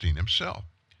Palestine himself.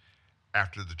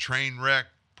 After the train wreck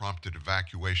prompted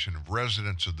evacuation of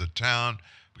residents of the town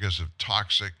because of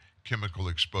toxic chemical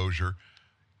exposure,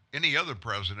 any other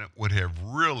president would have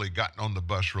really gotten on the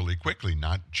bus really quickly,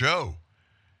 not Joe.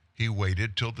 He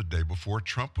waited till the day before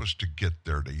Trump was to get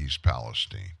there to East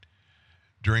Palestine.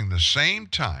 During the same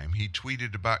time, he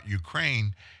tweeted about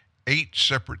Ukraine 8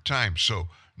 separate times. So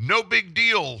no big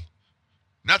deal.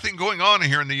 Nothing going on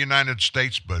here in the United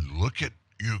States, but look at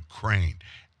Ukraine.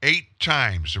 8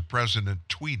 times the president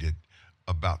tweeted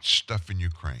about stuff in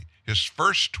Ukraine. His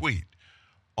first tweet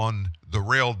on the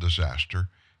rail disaster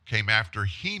came after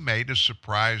he made a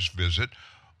surprise visit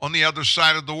on the other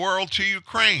side of the world to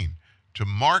Ukraine to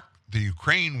mark the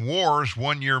Ukraine war's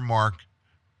 1-year mark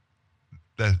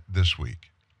this week.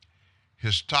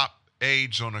 His top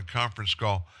aides on a conference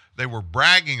call, they were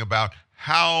bragging about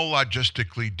how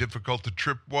logistically difficult the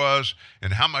trip was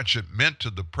and how much it meant to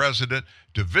the president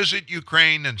to visit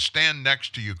Ukraine and stand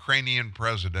next to Ukrainian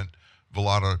President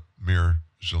Volodymyr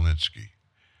Zelensky.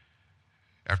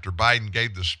 After Biden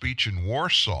gave the speech in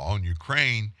Warsaw in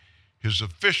Ukraine, his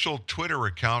official Twitter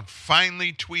account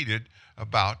finally tweeted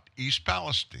about East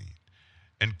Palestine,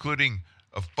 including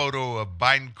a photo of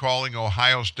Biden calling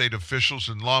Ohio state officials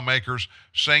and lawmakers,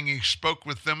 saying he spoke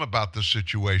with them about the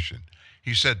situation.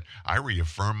 He said, I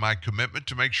reaffirm my commitment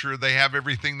to make sure they have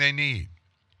everything they need.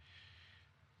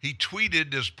 He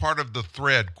tweeted as part of the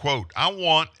thread, quote, I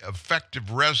want affected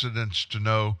residents to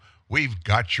know we've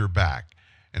got your back.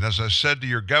 And as I said to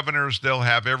your governors, they'll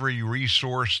have every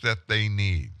resource that they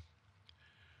need.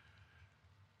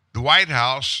 The White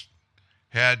House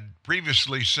had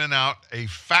previously sent out a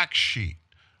fact sheet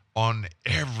on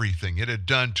everything it had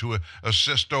done to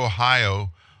assist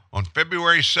Ohio on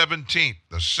February 17th,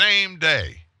 the same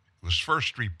day it was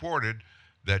first reported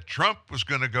that Trump was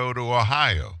going to go to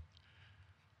Ohio.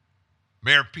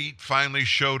 Mayor Pete finally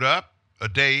showed up a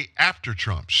day after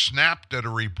Trump, snapped at a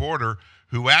reporter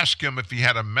who asked him if he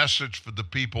had a message for the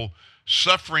people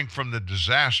suffering from the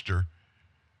disaster,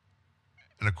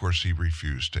 and of course he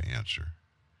refused to answer.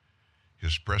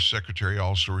 His press secretary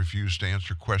also refused to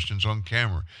answer questions on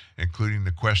camera, including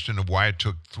the question of why it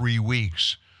took 3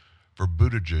 weeks for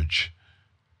Buttigieg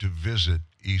to visit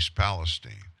East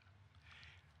Palestine.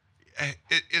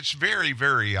 It's very,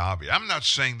 very obvious. I'm not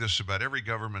saying this about every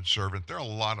government servant. There are a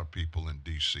lot of people in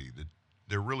D.C. that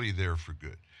they're really there for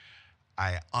good.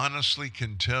 I honestly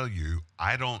can tell you,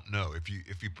 I don't know. If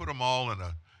you put them all in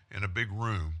a big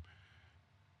room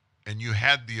and you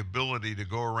had the ability to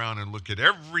go around and look at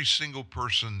every single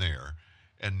person there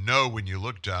and know when you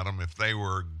looked at them if they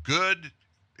were good,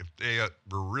 if they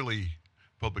were really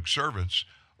public servants,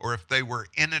 or if they were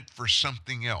in it for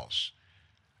something else,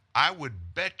 I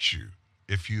would bet you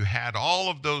if you had all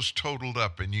of those totaled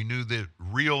up and you knew the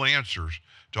real answers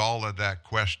to all of that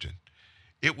question,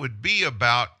 it would be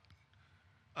about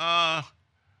 60-40.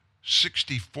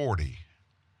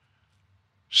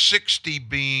 60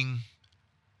 being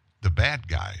the bad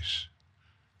guys,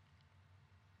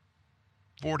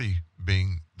 40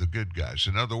 being the good guys.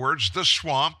 In other words, the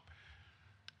swamp,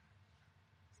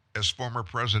 as former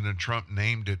President Trump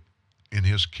named it in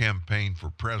his campaign for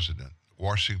president,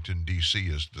 Washington, D.C.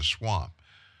 is the swamp.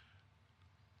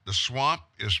 The swamp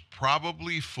is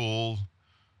probably full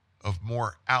of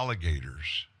more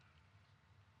alligators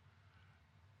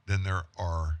than there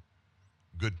are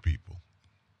good people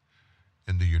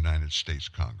in the United States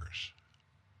Congress.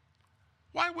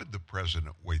 Why would the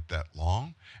president wait that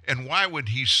long? And why would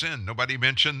he send, nobody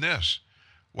mentioned this,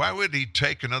 why would he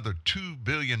take another $2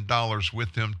 billion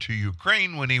with him to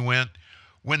Ukraine when he went,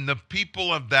 when the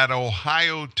people of that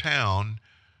Ohio town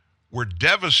were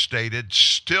devastated,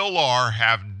 still are,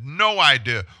 have no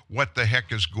idea what the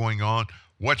heck is going on,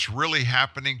 what's really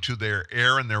happening to their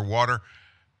air and their water?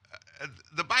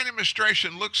 The Biden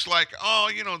administration looks like,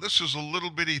 this is a little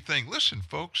bitty thing. Listen,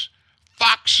 folks,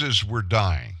 foxes were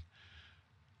dying.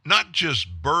 Not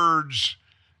just birds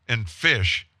and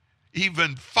fish,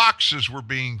 even foxes were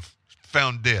being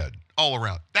found dead all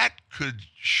around. That could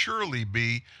surely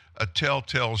be a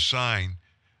telltale sign,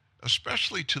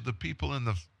 especially to the people in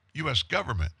the U.S.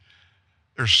 government.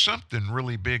 There's something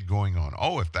really big going on.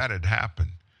 Oh, if that had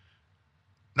happened,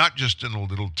 not just in a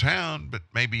little town, but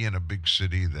maybe in a big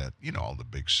city that, all the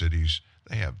big cities,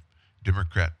 they have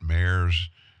Democrat mayors,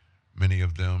 many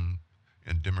of them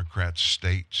in Democrat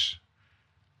states.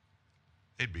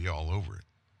 They'd be all over it.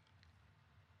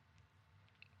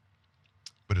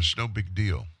 But it's no big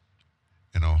deal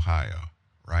in Ohio,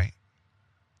 right?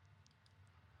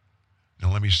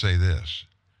 Now, let me say this.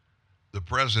 The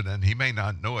president, he may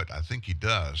not know it. I think he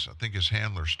does. I think his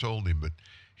handlers told him, but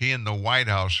he and the White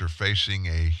House are facing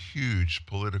a huge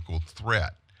political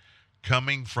threat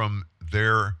coming from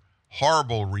their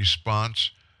horrible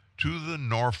response to the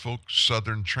Norfolk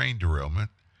Southern train derailment.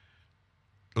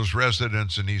 Those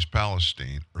residents in East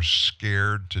Palestine are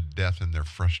scared to death and they're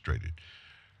frustrated.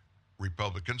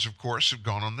 Republicans, of course, have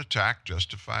gone on the attack,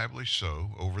 justifiably so,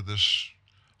 over this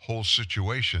whole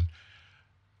situation.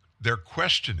 They're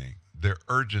questioning the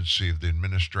urgency of the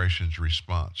administration's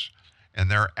response. And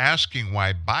they're asking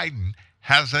why Biden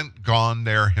hasn't gone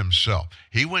there himself.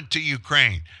 He went to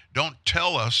Ukraine. Don't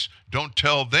tell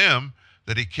them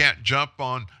that he can't jump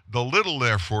on the little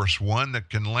Air Force One that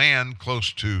can land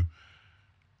close to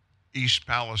East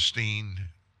Palestine,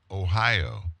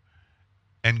 Ohio,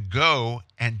 and go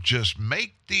and just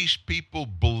make these people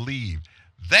believe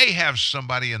they have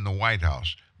somebody in the White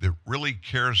House that really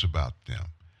cares about them.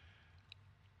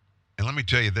 And let me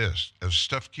tell you this, as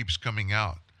stuff keeps coming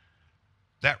out,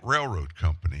 that railroad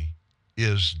company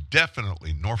is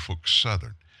definitely Norfolk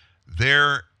Southern.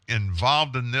 They're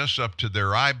involved in this up to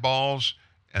their eyeballs,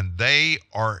 and they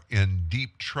are in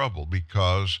deep trouble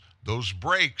because those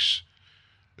brakes,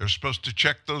 they're supposed to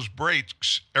check those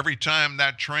brakes every time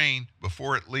that train,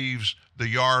 before it leaves the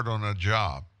yard on a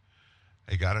job.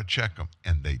 They got to check them,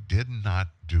 and they did not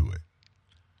do it.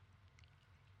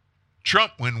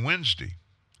 Trump went Wednesday.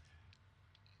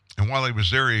 And while he was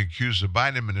there, he accused the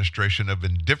Biden administration of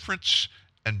indifference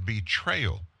and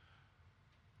betrayal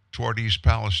toward East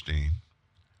Palestine,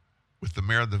 with the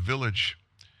mayor of the village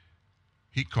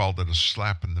He called it a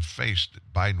slap in the face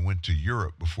that Biden went to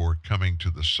Europe before coming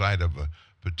to the site of a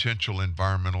potential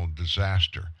environmental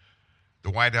disaster.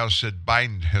 The White House said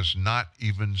Biden has not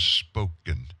even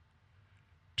spoken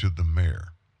to the mayor.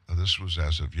 Now, this was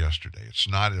as of yesterday. It's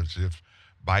not as if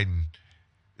Biden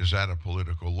is at a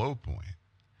political low point.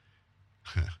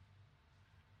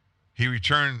 He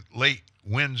returned late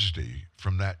Wednesday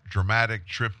from that dramatic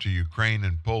trip to Ukraine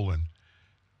and Poland,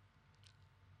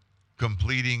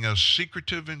 completing a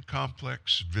secretive and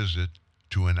complex visit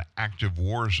to an active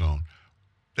war zone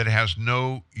that has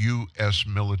no U.S.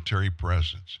 military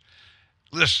presence.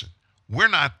 Listen, we're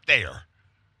not there.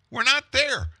 We're not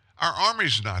there. Our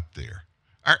Army's not there.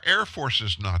 Our Air Force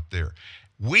is not there.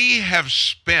 We have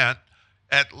spent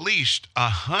at least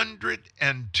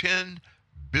 $110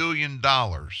 billion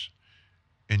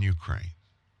in Ukraine.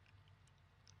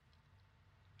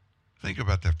 Think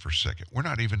about that for a second. We're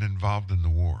not even involved in the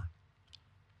war.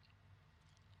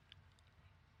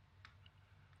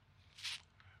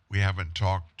 We haven't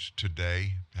talked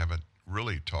today, haven't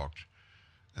really talked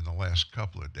in the last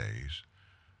couple of days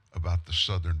about the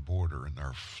southern border and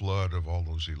our flood of all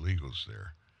those illegals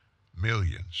there.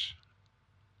 Millions.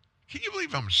 Can you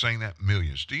believe I'm saying that?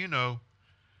 Millions. Do you know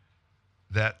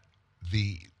that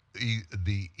the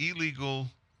illegal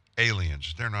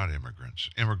aliens, they're not immigrants.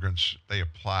 Immigrants, they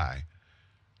apply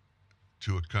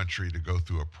to a country to go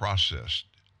through a process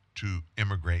to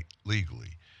immigrate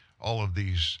legally. All of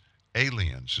these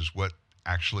aliens is what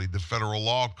actually the federal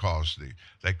law calls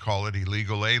they call it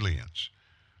illegal aliens.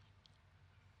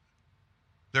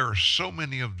 There are so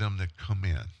many of them that come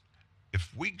in.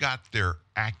 If we got their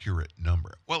accurate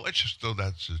number, well, let's just throw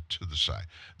that to the side.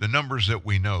 The numbers that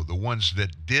we know, the ones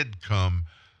that did come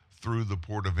through the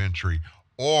port of entry,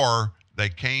 or they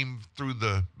came through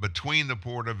between the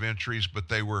port of entries, but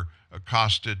they were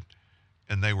accosted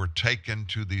and they were taken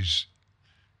to these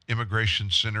immigration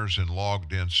centers and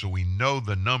logged in. So we know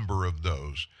the number of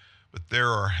those, but there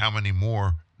are how many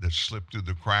more that slip through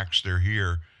the cracks. They're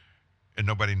here and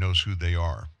nobody knows who they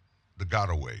are. The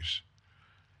gotaways.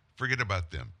 Forget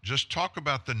about them. Just talk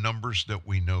about the numbers that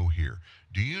we know here.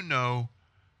 Do you know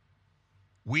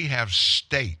we have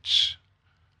states,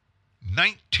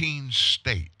 19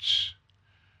 states,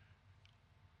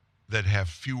 that have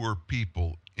fewer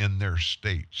people in their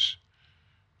states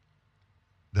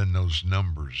than those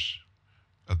numbers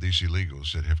of these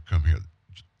illegals that have come here?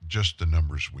 Just the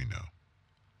numbers we know.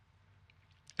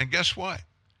 And guess what?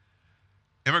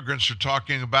 Immigrants are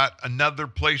talking about another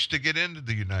place to get into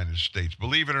the United States.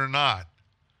 Believe it or not,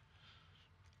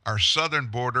 our southern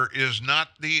border is not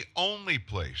the only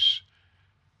place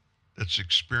that's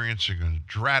experiencing a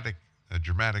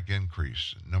dramatic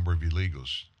increase in number of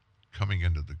illegals coming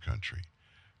into the country.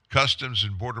 Customs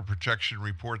and Border Protection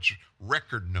reports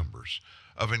record numbers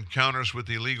of encounters with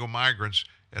illegal migrants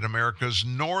at America's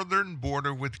northern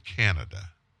border with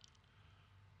Canada.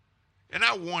 And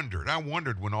I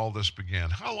wondered when all this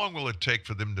began, how long will it take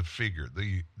for them to figure,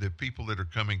 the people that are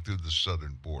coming through the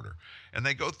southern border? And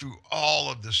they go through all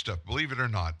of this stuff. Believe it or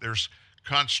not, there's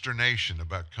consternation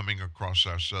about coming across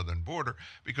our southern border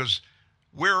because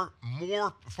we're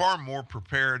far more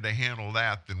prepared to handle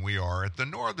that than we are at the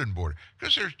northern border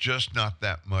because there's just not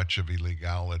that much of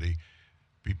illegality,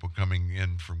 people coming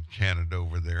in from Canada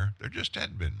over there. There just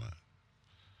hadn't been much.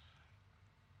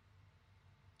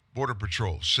 Border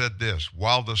Patrol said this: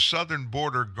 while the southern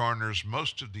border garners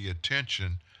most of the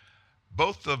attention,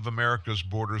 both of America's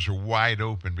borders are wide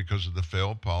open because of the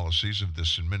failed policies of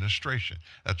this administration.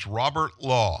 That's Robert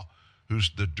Law,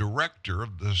 who's the director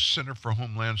of the Center for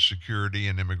Homeland Security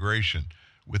and Immigration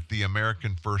with the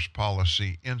American First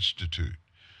Policy Institute.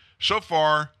 So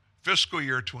far, fiscal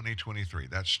year 2023,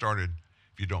 that started,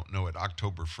 if you don't know it,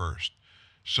 October 1st.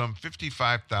 Some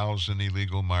 55,000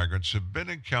 illegal migrants have been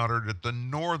encountered at the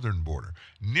northern border.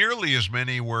 Nearly as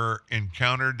many were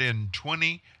encountered in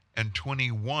 20 and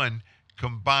 21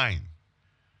 combined.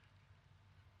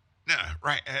 Now,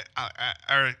 right,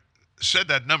 I said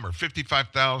that number,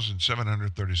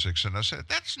 55,736, and I said,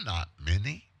 that's not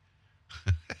many.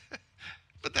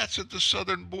 But that's at the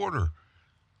southern border.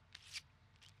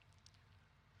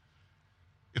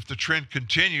 If the trend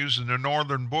continues, and the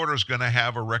northern border is going to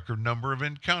have a record number of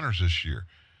encounters this year.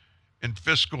 In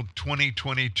fiscal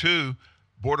 2022,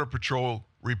 Border Patrol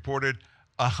reported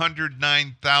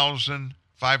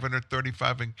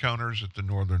 109,535 encounters at the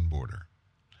northern border.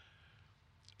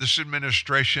 This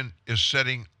administration is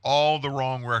setting all the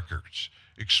wrong records,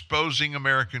 exposing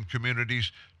American communities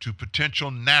to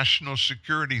potential national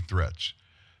security threats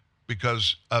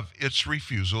because of its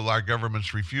refusal, our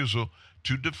government's refusal,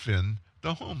 to defend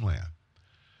the homeland.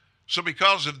 So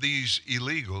because of these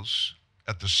illegals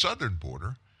at the southern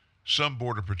border, some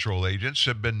Border Patrol agents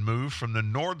have been moved from the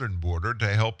northern border to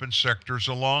help in sectors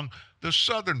along the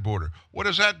southern border. What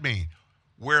does that mean?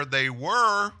 Where they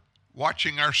were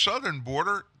watching our southern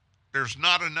border, there's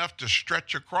not enough to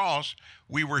stretch across.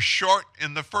 We were short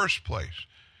in the first place.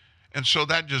 And so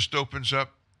that just opens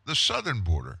up the southern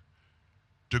border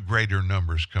to greater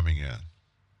numbers coming in.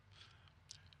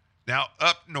 Now,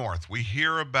 up north, we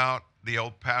hear about the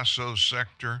El Paso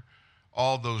sector,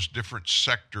 all those different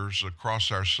sectors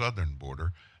across our southern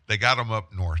border. They got them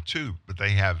up north too, but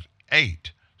they have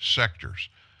 8 sectors.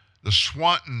 The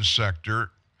Swanton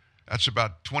sector, that's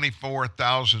about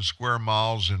 24,000 square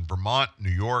miles in Vermont,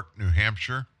 New York, New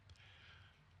Hampshire.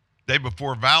 Day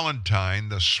before Valentine,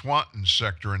 the Swanton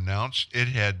sector announced it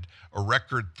had a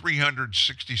record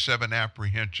 367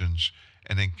 apprehensions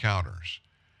and encounters.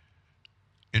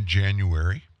 In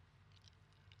January,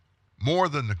 more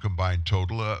than the combined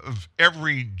total of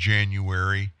every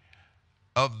January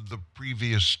of the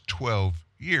previous 12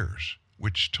 years,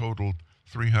 which totaled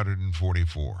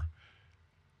 344.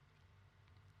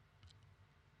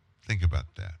 Think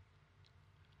about that.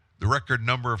 The record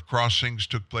number of crossings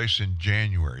took place in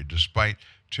January, despite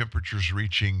temperatures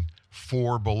reaching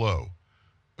 4 below,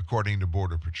 according to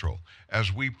Border Patrol.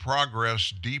 As we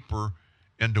progress deeper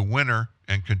into winter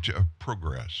and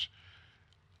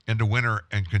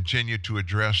continue to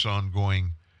address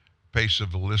ongoing pace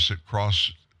of illicit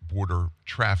cross-border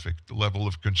traffic, the level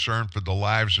of concern for the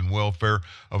lives and welfare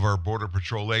of our Border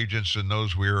Patrol agents and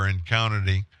those we are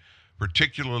encountering,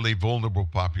 particularly vulnerable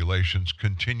populations,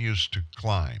 continues to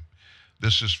climb.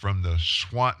 This is from the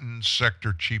Swanton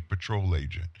Sector Chief Patrol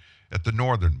Agent at the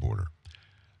northern border.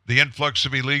 The influx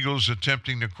of illegals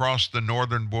attempting to cross the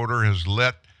northern border has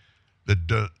led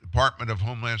the Department of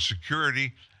Homeland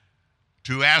Security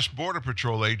to ask Border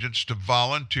Patrol agents to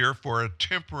volunteer for a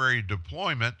temporary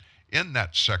deployment in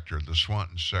that sector, the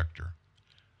Swanton sector.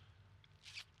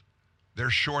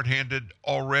 They're shorthanded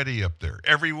already up there.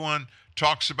 Everyone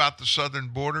talks about the southern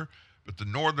border, but the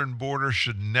northern border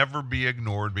should never be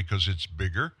ignored because it's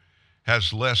bigger,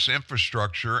 has less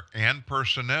infrastructure and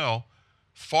personnel,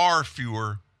 far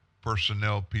fewer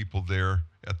personnel people there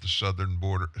at the southern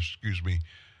border,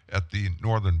 at the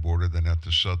northern border than at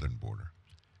the southern border.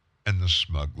 And the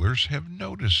smugglers have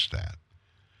noticed that.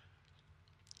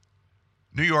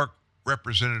 New York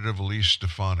Representative Elise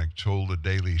Stefanik told the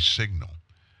Daily Signal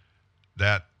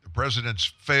that the president's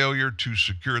failure to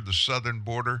secure the southern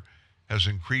border has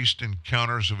increased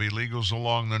encounters of illegals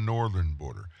along the northern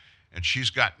border. And she's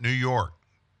got New York,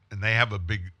 and they have a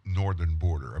big northern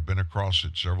border. I've been across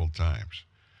it several times.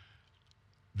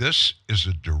 This is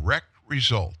a direct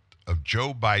result of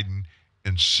Joe Biden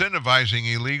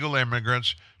incentivizing illegal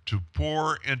immigrants to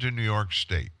pour into New York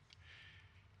State.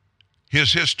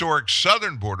 His historic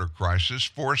southern border crisis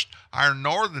forced our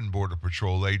northern Border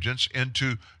Patrol agents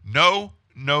into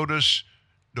no-notice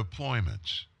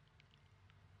deployments.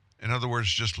 In other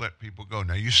words, just let people go.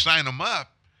 Now, you sign them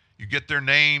up, you get their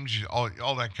names,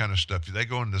 all that kind of stuff. They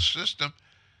go in the system,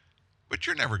 but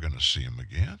you're never going to see them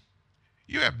again.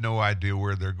 You have no idea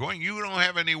where they're going. You don't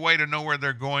have any way to know where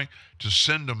they're going to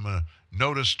send them a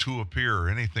notice to appear or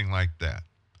anything like that.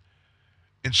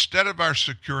 Instead of our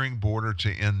securing border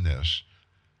to end this,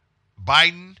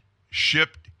 Biden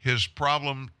shipped his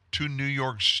problem to New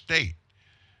York State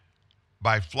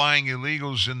by flying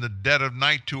illegals in the dead of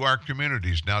night to our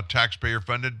communities, now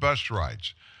taxpayer-funded bus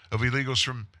rides of illegals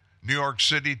from New York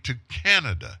City to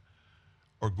Canada,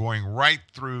 or going right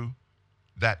through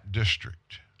that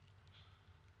district.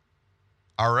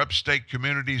 Our upstate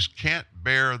communities can't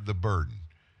bear the burden,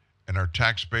 and our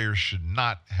taxpayers should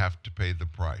not have to pay the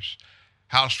price.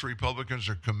 House Republicans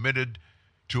are committed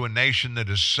to a nation that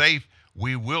is safe.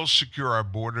 We will secure our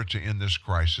border to end this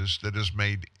crisis that has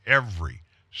made every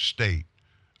state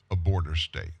a border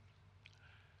state.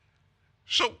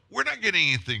 So we're not getting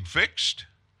anything fixed.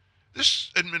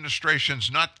 This administration's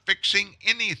not fixing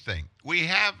anything. We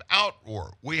have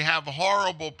outwar. We have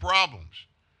horrible problems.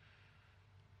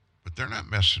 But they're not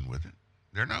messing with it.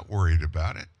 They're not worried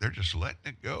about it. They're just letting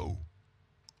it go.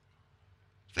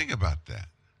 Think about that.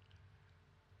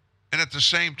 And at the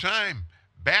same time,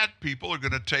 bad people are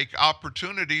going to take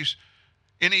opportunities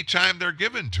anytime they're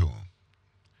given to them.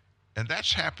 And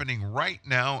that's happening right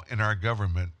now in our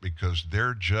government because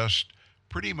they're just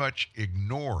pretty much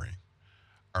ignoring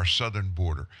our southern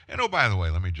border. And oh, by the way,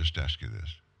 let me just ask you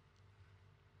this.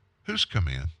 Who's come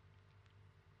in?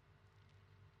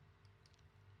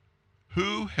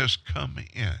 Who has come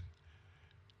in?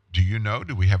 Do you know?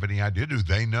 Do we have any idea? Do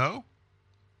they know?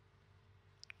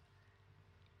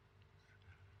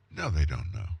 No, they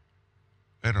don't know.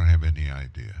 They don't have any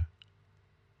idea.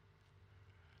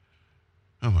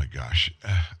 Oh my gosh,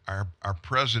 our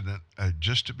president,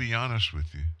 just to be honest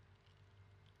with you,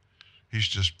 he's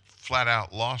just flat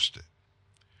out lost it.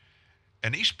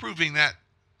 And he's proving that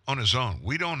on his own.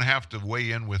 We don't have to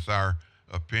weigh in with our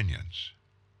opinions.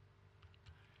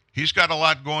 He's got a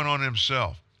lot going on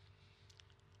himself.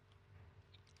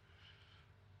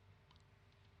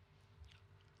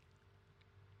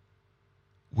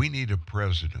 We need a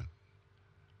president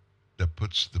that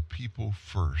puts the people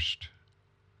first.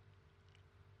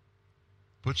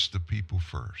 Puts the people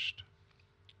first.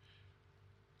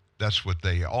 That's what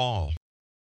they all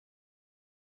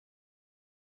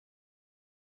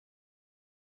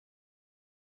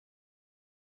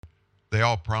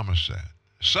promise that.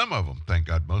 Some of them, thank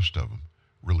God, most of them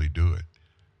really do it.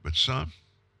 But some,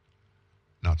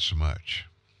 not so much.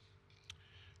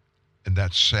 And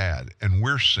that's sad. And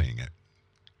we're seeing it.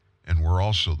 And we're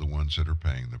also the ones that are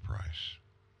paying the price.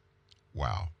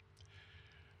 Wow.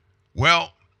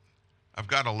 Well, I've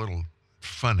got a little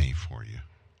funny for you.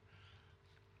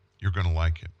 You're going to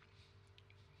like it.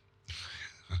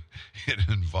 It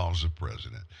involves the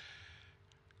president.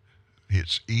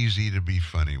 It's easy to be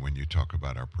funny when you talk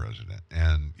about our president.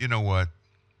 And you know what?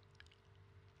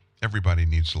 Everybody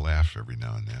needs to laugh every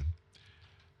now and then.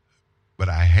 But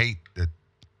I hate that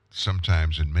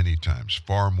sometimes and many times,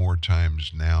 far more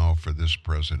times now for this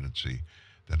presidency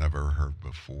than I've ever heard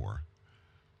before.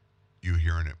 You're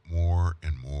hearing it more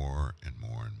and more and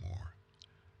more and more.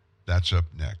 That's up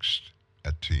next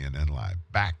at TNN Live.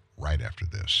 Back right after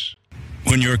this.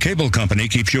 When your cable company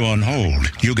keeps you on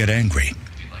hold, you get angry.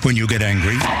 When you get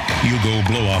angry, you go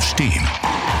blow off steam.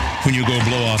 When you go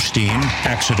blow off steam,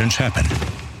 accidents happen.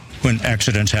 When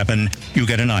accidents happen, you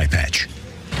get an eye patch.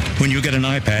 When you get an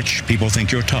eye patch, people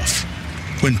think you're tough.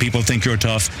 When people think you're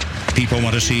tough, people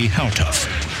want to see how tough.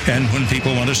 And when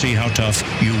people want to see how tough,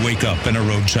 you wake up in a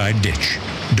roadside ditch.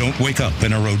 Don't wake up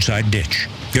in a roadside ditch.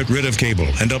 Get rid of cable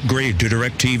and upgrade to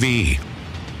DirecTV.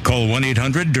 Call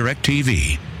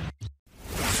 1-800-DirecTV.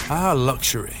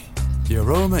 Luxury. The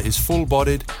aroma is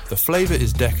full-bodied, the flavor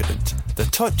is decadent, the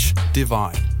touch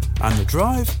divine, and the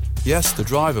drive? Yes, the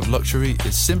drive of luxury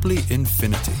is simply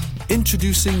infinity.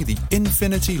 Introducing the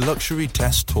Infinity Luxury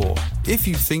Test Tour. If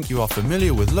you think you are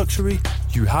familiar with luxury,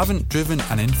 you haven't driven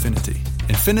an Infinity.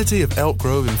 Infinity of Elk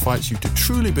Grove invites you to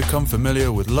truly become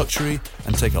familiar with luxury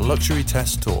and take a luxury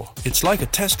test tour. It's like a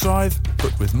test drive,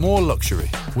 but with more luxury.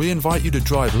 We invite you to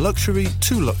drive luxury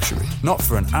to luxury, not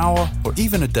for an hour or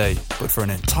even a day, but for an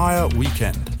entire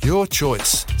weekend. Your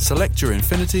choice. Select your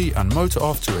Infinity and motor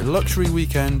off to a luxury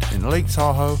weekend in Lake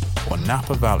Tahoe or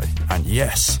Napa Valley. And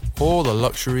yes, all the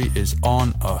luxury is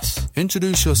on us.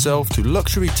 Introduce yourself to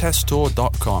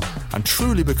luxurytesttour.com and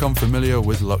truly become familiar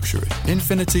with luxury.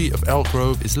 Infinity of Elk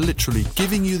Grove is literally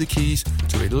giving you the keys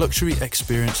to a luxury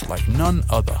experience like none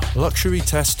other.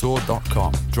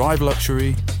 Luxurytesttour.com. Drive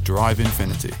luxury, drive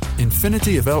infinity.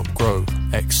 Infinity of Elk Grove.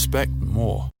 Expect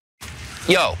more.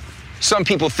 Yo, some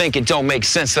people think it don't make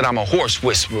sense that I'm a horse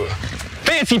whisperer.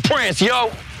 Fancy prance,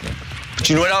 yo! But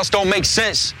you know what else don't make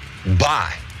sense?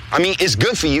 Bye. I mean, it's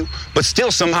good for you, but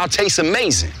still somehow tastes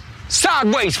amazing.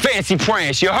 Sideways fancy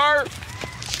prance, you heard?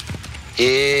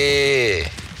 Yeah.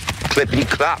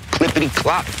 Clippity-clop,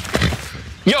 clippity-clop.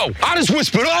 Yo, I just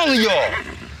whispered all of y'all.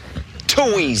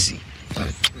 Too easy.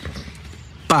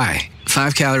 Bye.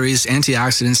 5 calories,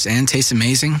 antioxidants, and tastes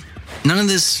amazing. None of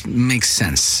this makes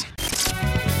sense.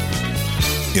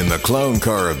 In the clown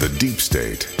car of the deep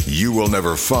state, you will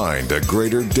never find a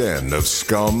greater den of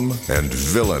scum and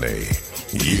villainy.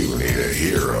 You need a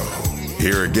hero.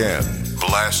 Here again,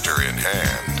 blaster in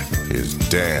hand, is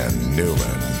Dan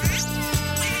Newman.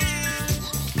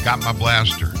 Got my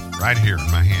blaster right here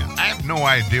in my hand. I have no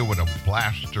idea what a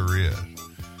blaster is.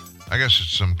 I guess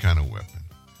it's some kind of weapon.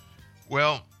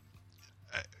 Well,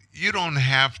 you don't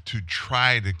have to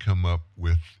try to come up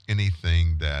with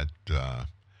anything that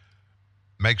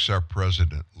makes our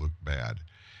president look bad.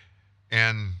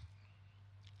 And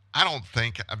I don't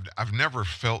think, I've never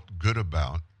felt good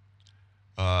about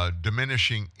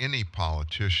diminishing any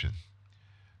politician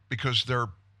because they're,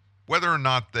 whether or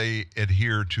not they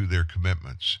adhere to their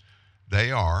commitments,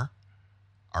 they are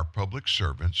our public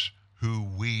servants who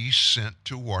we sent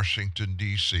to Washington,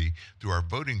 D.C. through our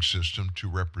voting system to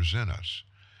represent us.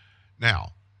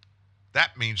 Now,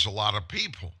 that means a lot of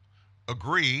people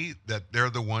agree that they're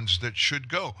the ones that should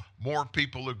go. More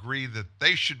people agree that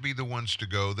they should be the ones to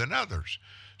go than others.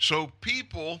 So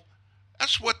people,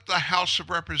 that's what the House of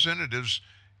Representatives,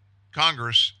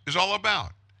 Congress, is all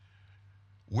about.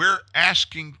 We're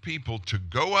asking people to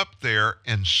go up there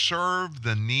and serve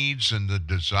the needs and the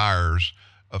desires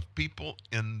of people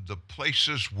in the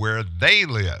places where they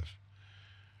live.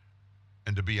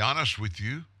 And to be honest with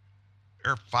you,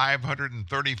 there are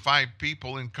 535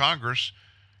 people in Congress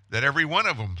that every one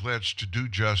of them pledged to do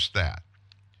just that.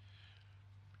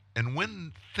 And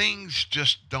when things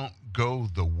just don't go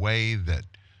the way that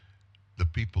the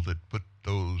people that put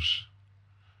those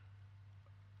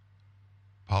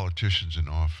politicians in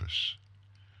office,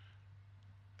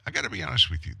 I got to be honest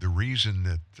with you, the reason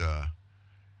that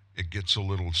it gets a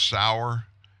little sour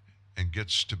and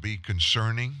gets to be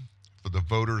concerning for the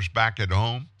voters back at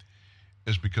home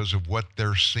is because of what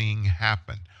they're seeing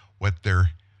happen, what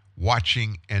they're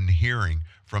watching and hearing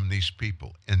from these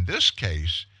people. In this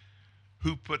case,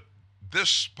 who put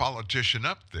this politician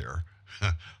up there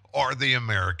are the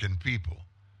American people,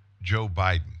 Joe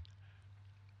Biden.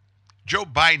 Joe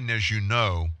Biden, as you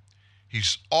know,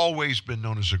 he's always been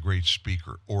known as a great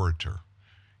speaker, orator.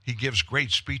 He gives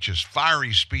great speeches,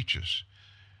 fiery speeches,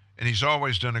 and he's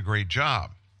always done a great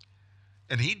job.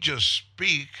 And he just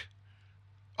speak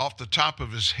off the top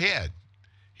of his head.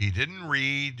 He didn't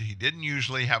read. He didn't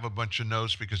usually have a bunch of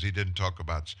notes because he didn't talk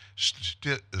about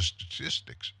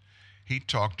statistics. He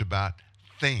talked about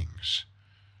things,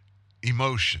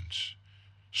 emotions,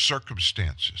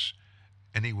 circumstances,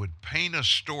 and he would paint a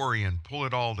story and pull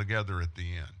it all together at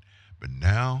the end. But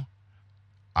now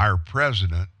our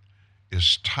president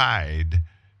is tied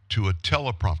to a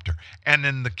teleprompter. And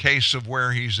in the case of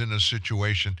where he's in a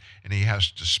situation and he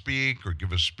has to speak or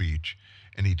give a speech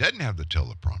and he doesn't have the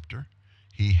teleprompter,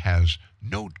 he has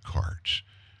note cards.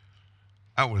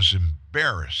 I was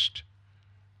embarrassed.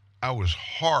 I was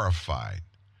horrified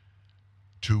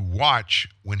to watch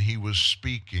when he was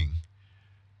speaking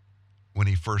when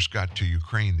he first got to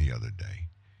Ukraine the other day.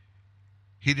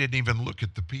 He didn't even look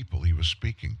at the people he was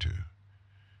speaking to.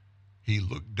 He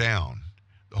looked down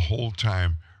the whole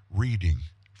time reading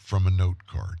from a note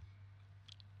card.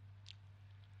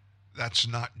 That's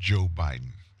not Joe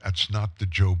Biden. That's not the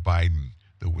Joe Biden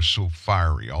that was so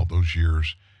fiery all those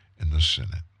years in the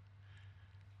Senate.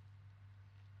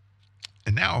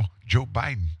 And now Joe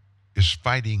Biden is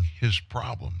fighting his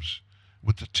problems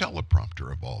with the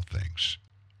teleprompter of all things.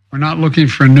 We're not looking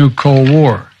for a new Cold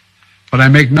War, but I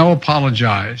make no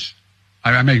apologies,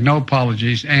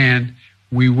 and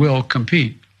we will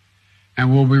compete.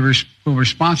 And we'll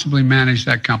responsibly manage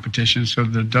that competition so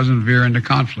that it doesn't veer into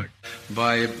conflict.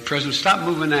 By President, stop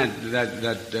moving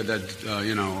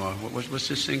what's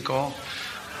this thing called?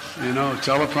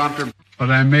 Teleprompter. But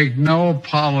I make no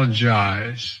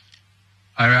apologies.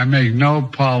 I make no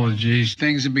apologies.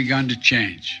 Things have begun to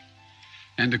change.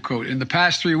 End of quote. In the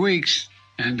past 3 weeks,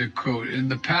 end of quote. In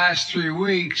the past 3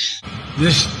 weeks, the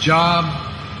jobs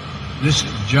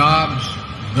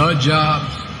that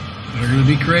are going to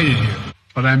be created here.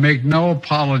 But I make no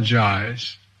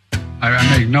apologies.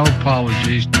 I make no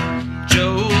apologies.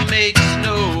 Joe makes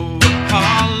no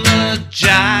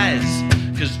apologize,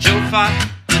 because Joe fought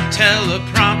the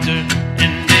teleprompter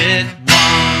and it won.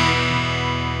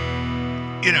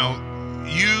 You know,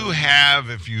 you have,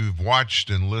 if you've watched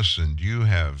and listened, you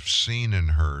have seen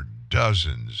and heard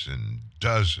dozens and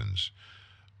dozens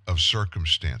of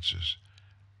circumstances.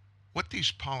 What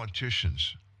these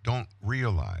politicians don't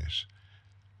realize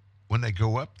when they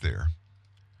go up there,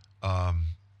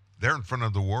 they're in front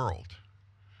of the world.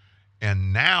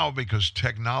 And now, because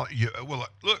technology, well,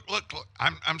 look,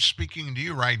 I'm speaking to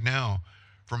you right now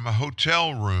from a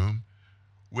hotel room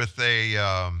with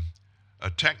a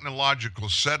technological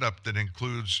setup that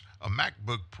includes a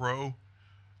MacBook Pro,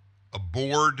 a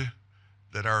board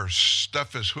that our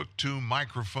stuff is hooked to,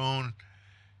 microphone,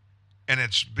 and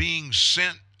it's being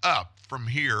sent up from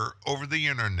here over the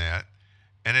internet,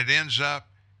 and it ends up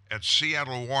at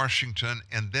Seattle, Washington,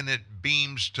 and then it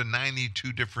beams to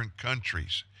 92 different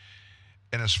countries.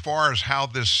 And as far as how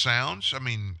this sounds, I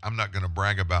mean, I'm not going to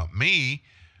brag about me,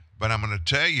 but I'm going to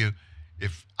tell you,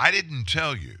 if I didn't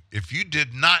tell you, if you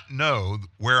did not know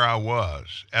where I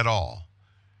was at all,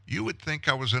 you would think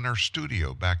I was in our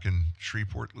studio back in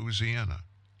Shreveport, Louisiana.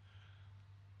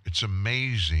 It's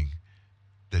amazing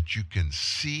that you can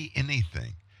see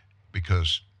anything,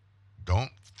 because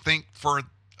don't think for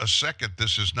a second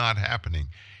this is not happening.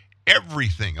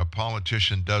 Everything a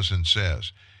politician does and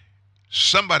says,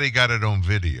 somebody got it on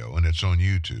video and it's on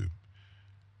YouTube.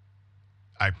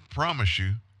 I promise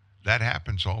you that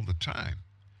happens all the time.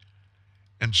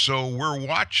 And so we're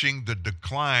watching the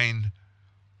decline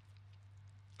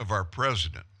of our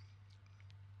president.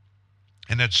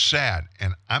 And it's sad.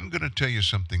 And I'm going to tell you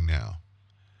something now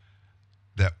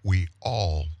that we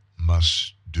all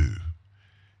must do.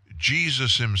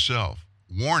 Jesus himself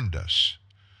warned us.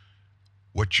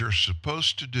 What you're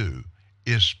supposed to do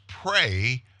is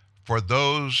pray for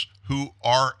those who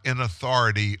are in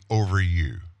authority over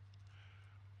you.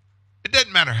 It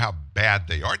doesn't matter how bad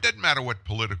they are. It doesn't matter what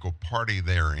political party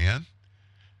they're in.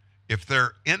 If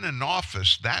they're in an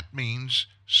office, that means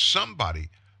somebody,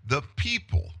 the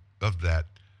people of that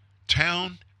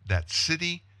town, that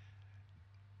city,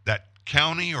 that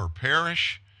county or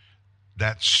parish,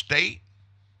 that state,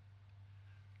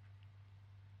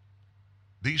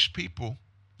 these people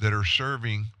that are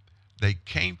serving, they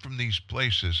came from these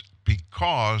places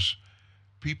because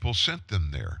people sent them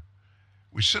there.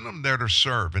 We sent them there to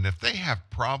serve. And if they have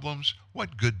problems,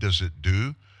 what good does it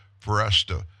do for us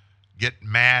to get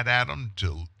mad at them,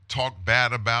 to talk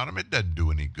bad about them? It doesn't do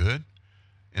any good.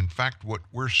 In fact, what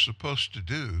we're supposed to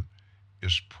do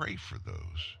is pray for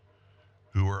those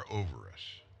who are over us.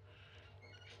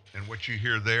 And what you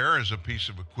hear there is a piece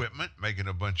of equipment making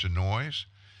a bunch of noise.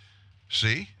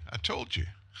 See, I told you.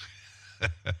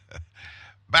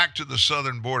 Back to the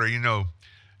southern border, you know,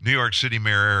 New York City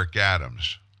Mayor Eric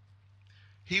Adams.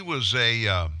 He was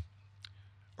a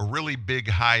really big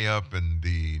high up in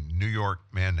the New York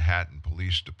Manhattan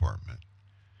Police Department.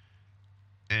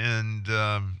 And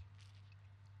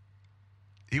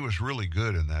he was really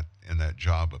good in that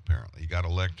job, apparently. He got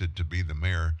elected to be the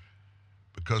mayor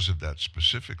because of that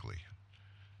specifically.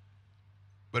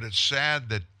 But it's sad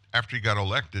that after he got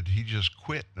elected, he just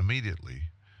quit immediately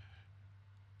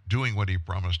doing what he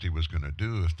promised he was going to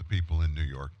do if the people in New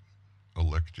York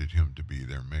elected him to be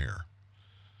their mayor.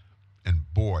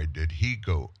 And boy, did he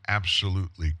go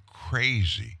absolutely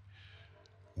crazy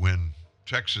when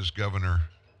Texas governor,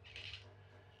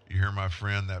 you hear my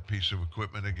friend, that piece of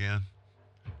equipment again?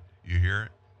 You hear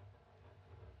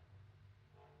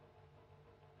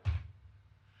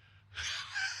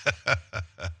it?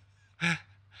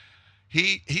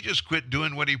 He just quit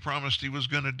doing what he promised he was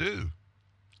going to do.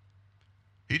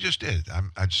 He just did.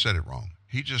 I said it wrong.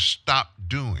 He just stopped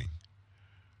doing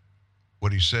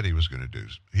what he said he was going to do.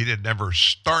 He didn't ever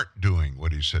start doing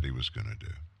what he said he was going to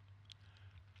do.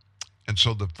 And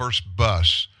so the first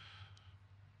bus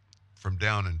from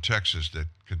down in Texas that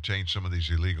contained some of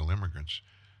these illegal immigrants,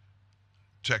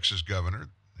 Texas governor,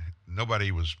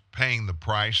 nobody was paying the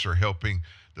price or helping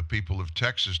the people of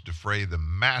Texas defray the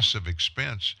massive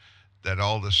expense that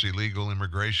all this illegal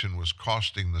immigration was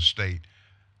costing the state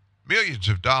millions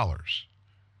of dollars.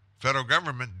 Federal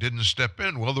government didn't step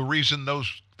in. Well, the reason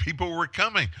those people were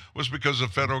coming was because the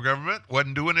federal government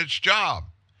wasn't doing its job.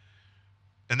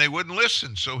 And they wouldn't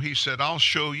listen. So he said, I'll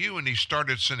show you. And he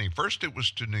started sending. First it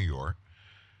was to New York.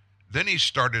 Then he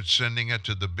started sending it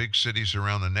to the big cities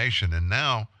around the nation. And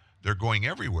now they're going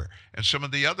everywhere. And some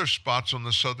of the other spots on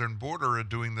the southern border are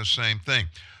doing the same thing.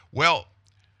 Well,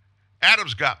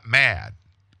 Adams got mad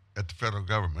at the federal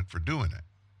government for doing it.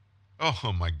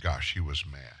 Oh my gosh, he was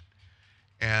mad.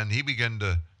 And he began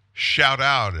to shout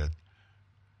out at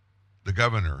the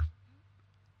governor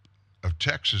of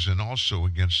Texas and also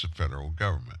against the federal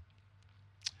government.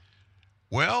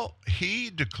 Well, he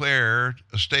declared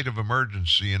a state of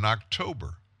emergency in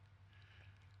October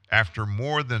after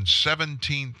more than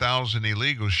 17,000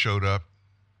 illegals showed up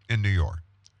in New York.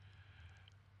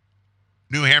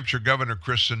 New Hampshire Governor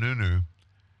Chris Sununu,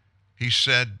 he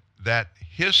said that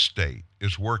his state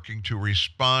is working to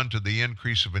respond to the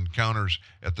increase of encounters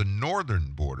at the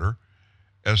northern border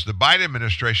as the Biden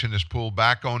administration has pulled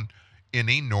back on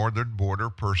any northern border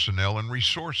personnel and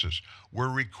resources.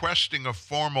 We're requesting a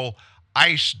formal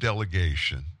ICE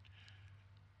delegation,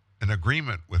 an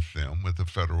agreement with them, with the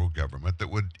federal government, that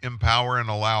would empower and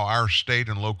allow our state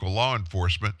and local law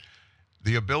enforcement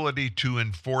the ability to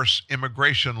enforce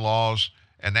immigration laws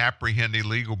and apprehend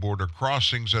illegal border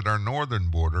crossings at our northern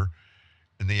border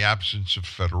in the absence of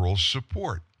federal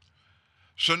support.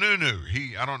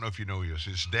 Sununu, I don't know if you know who he is.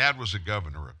 His dad was a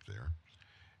governor up there.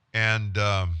 And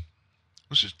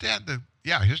was his dad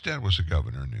his dad was a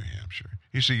governor in New Hampshire.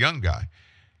 He's a young guy.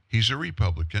 He's a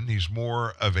Republican. He's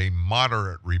more of a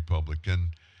moderate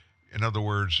Republican. In other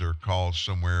words, they're called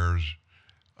somewheres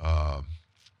the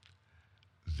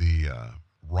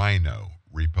Rhino,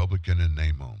 Republican in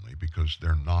name only, because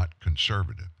they're not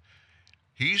conservative.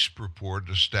 He's purported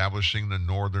establishing the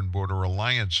Northern Border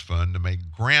Alliance Fund to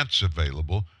make grants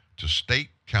available to state,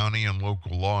 county, and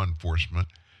local law enforcement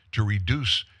to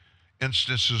reduce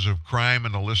instances of crime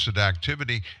and illicit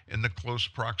activity in the close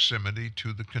proximity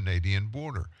to the Canadian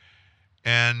border.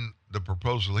 And the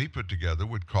proposal he put together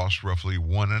would cost roughly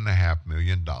 $1.5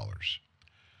 million.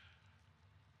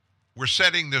 We're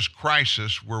setting this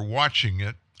crisis, we're watching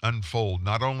it unfold,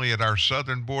 not only at our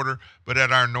southern border, but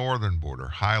at our northern border,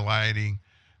 highlighting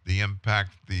the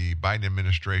impact the Biden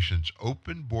administration's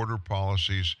open border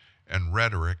policies and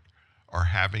rhetoric are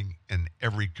having in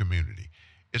every community.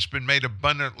 It's been made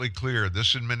abundantly clear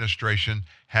this administration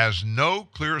has no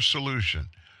clear solution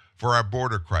for our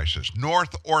border crisis,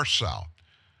 north or south.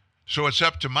 So it's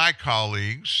up to my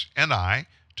colleagues and I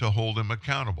to hold them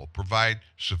accountable, provide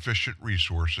sufficient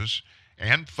resources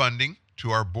and funding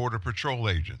to our Border Patrol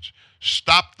agents,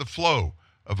 stop the flow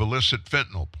of illicit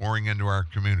fentanyl pouring into our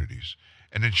communities,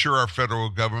 and ensure our federal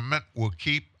government will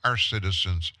keep our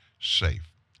citizens safe.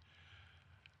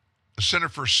 The Center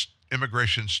for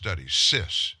Immigration Studies,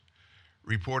 CIS,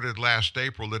 reported last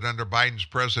April that under Biden's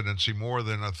presidency, more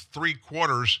than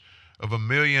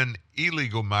 750,000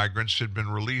 illegal migrants had been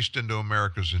released into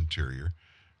America's interior,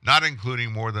 not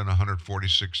including more than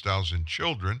 146,000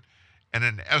 children and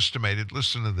an estimated,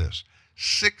 listen to this,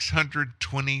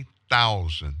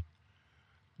 620,000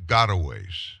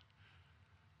 gotaways.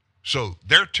 So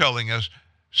they're telling us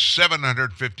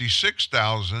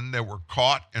 756,000 that were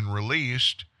caught and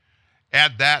released.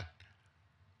 Add that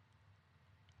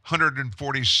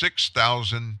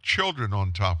 146,000 children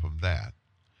on top of that.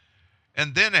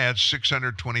 And then add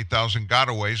 620,000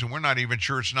 gotaways, and we're not even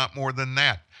sure it's not more than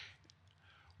that.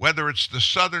 Whether it's the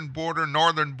southern border,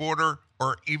 northern border,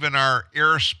 or even our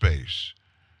airspace.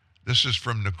 This is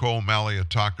from Nicole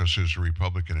Maliotakis, who's a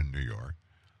Republican in New York.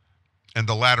 And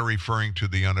the latter referring to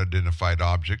the unidentified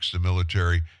objects the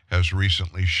military has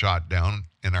recently shot down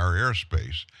in our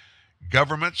airspace.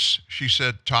 Government's, she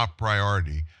said, top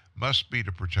priority must be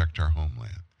to protect our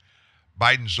homeland.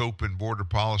 Biden's open border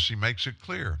policy makes it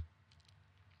clear.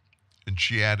 And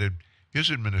she added,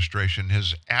 his administration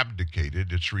has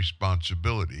abdicated its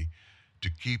responsibility to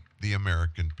keep the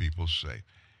American people safe.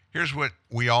 Here's what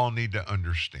we all need to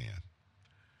understand.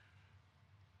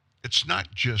 It's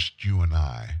not just you and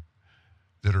I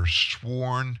that are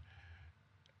sworn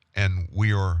and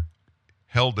we are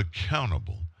held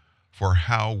accountable for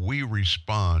how we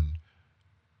respond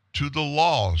to the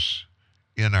laws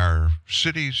in our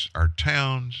cities, our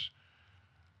towns,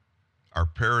 our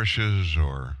parishes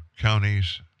or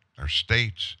counties, our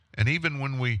states, and even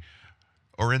when we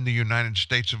are in the United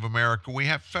States of America, we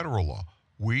have federal law.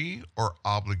 We are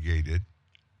obligated,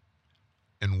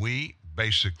 and we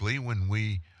basically, when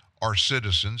we are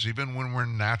citizens, even when we're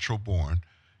natural born,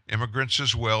 immigrants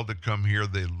as well that come here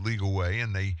the legal way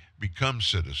and they become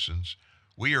citizens,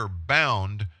 we are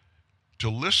bound to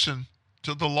listen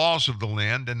to the laws of the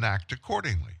land and act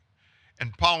accordingly.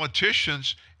 And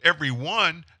politicians, every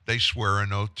one, they swear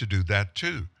an oath to do that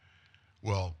too.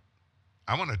 Well,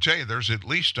 I want to tell you, there's at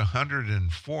least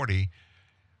 140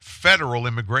 federal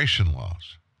immigration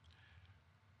laws.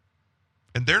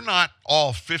 And they're not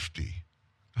all 50,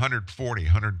 140,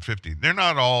 150. They're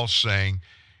not all saying,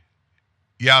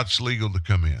 yeah, it's legal to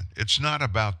come in. It's not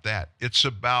about that. It's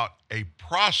about a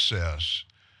process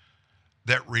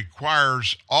that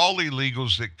requires all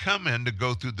illegals that come in to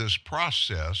go through this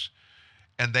process,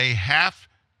 and they have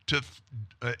to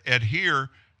adhere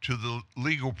to the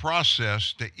legal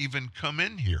process to even come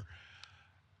in here.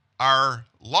 Our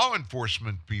law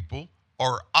enforcement people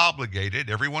are obligated,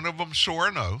 every one of them swore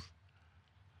an oath,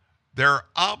 they're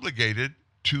obligated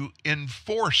to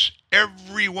enforce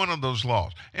every one of those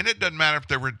laws. And it doesn't matter if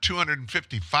there were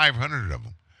 250, 500 of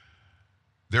them.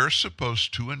 They're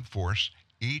supposed to enforce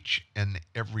each and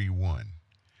every one.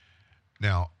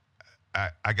 Now,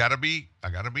 I gotta be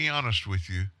honest with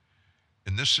you.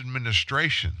 In this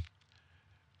administration,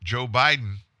 Joe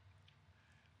Biden,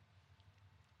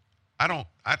 I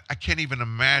can't even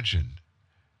imagine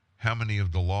how many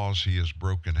of the laws he has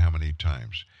broken, how many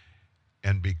times.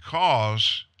 And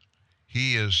because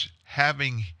he is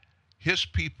having his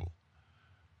people,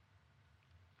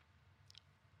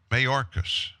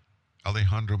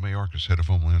 Alejandro Mayorkas, head of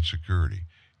Homeland Security,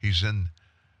 he's the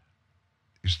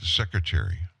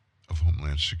Secretary of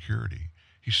Homeland Security.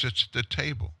 He sits at the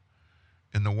table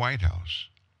in the White House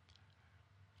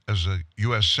as a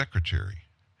U.S. Secretary.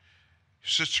 He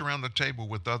sits around the table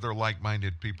with other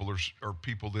like-minded people or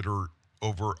people that are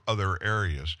over other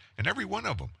areas, and every one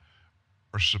of them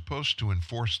are supposed to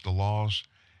enforce the laws,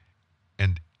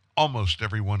 and almost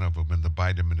every one of them in the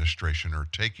Biden administration are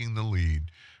taking the lead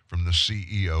from the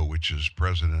CEO, which is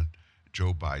President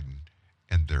Joe Biden,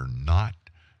 and they're not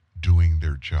doing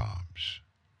their jobs.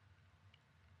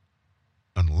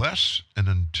 Unless and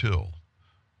until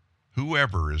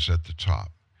whoever is at the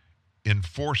top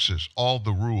enforces all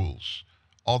the rules,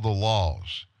 all the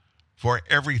laws for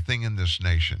everything in this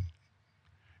nation,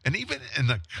 and even in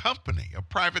a company, a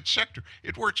private sector,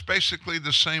 it works basically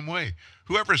the same way.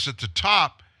 Whoever's at the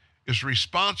top is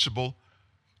responsible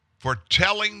for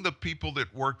telling the people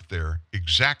that work there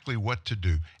exactly what to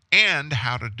do and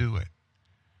how to do it.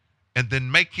 and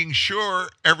then making sure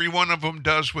every one of them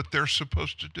does what they're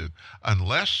supposed to do.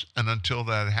 Unless and until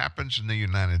that happens in the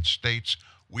United States,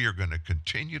 we are going to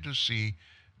continue to see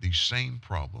these same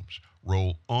problems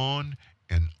roll on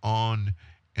and on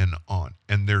and on.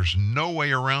 And there's no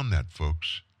way around that,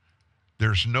 folks.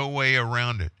 There's no way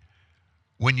around it.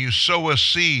 When you sow a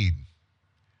seed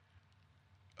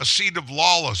of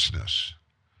lawlessness,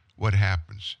 what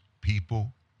happens?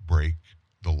 People break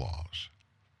the laws.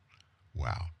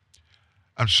 Wow.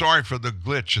 I'm sorry for the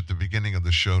glitch at the beginning of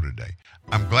the show today.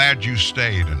 I'm glad you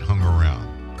stayed and hung around.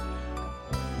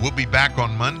 We'll be back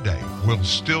on Monday. We'll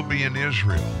still be in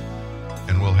Israel,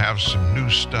 and we'll have some new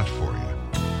stuff for you.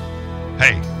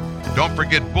 Hey, don't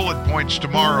forget bullet points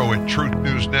tomorrow at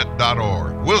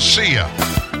truthnewsnet.org. We'll see ya.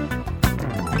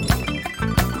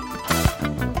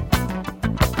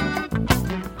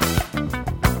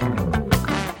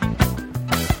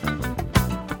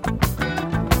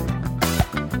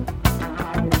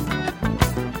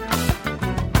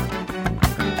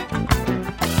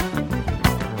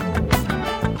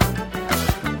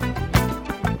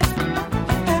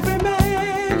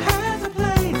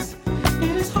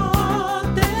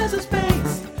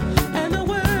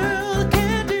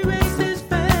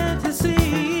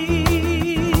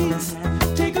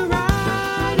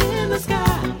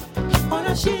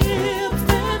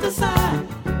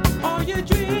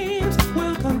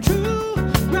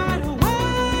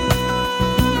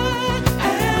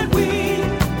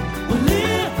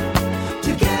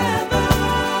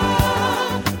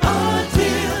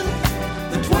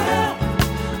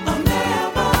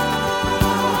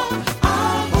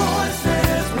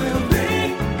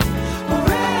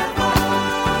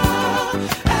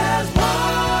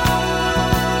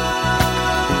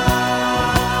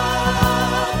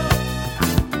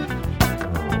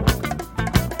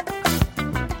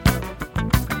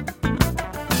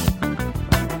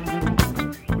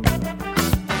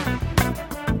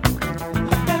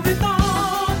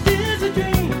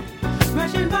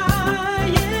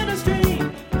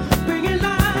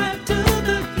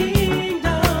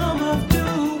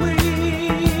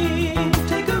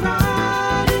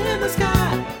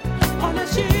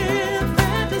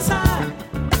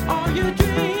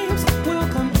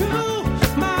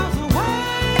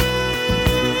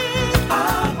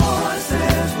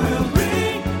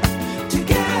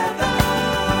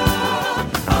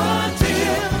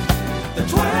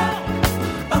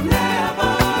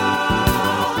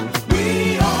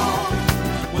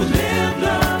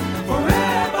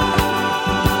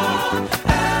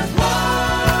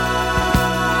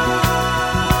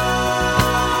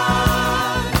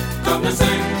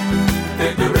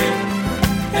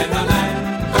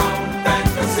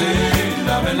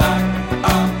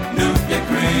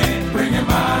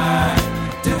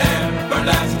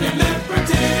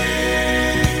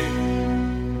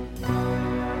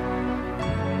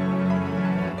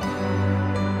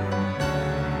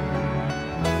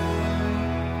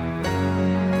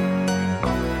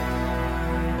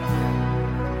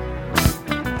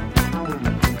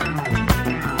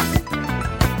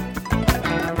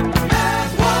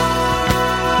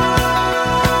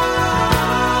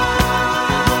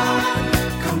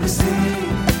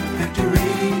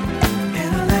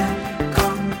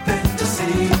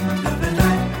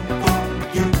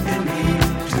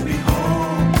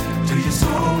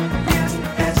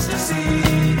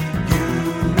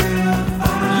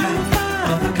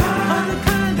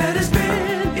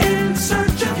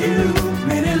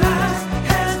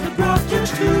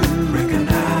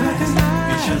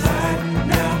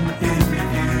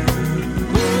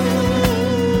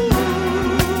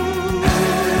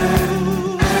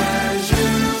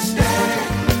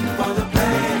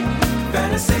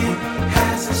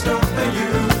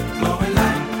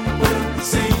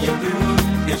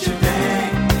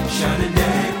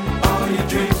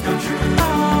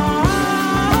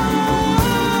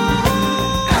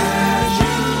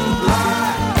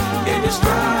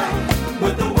 Strike.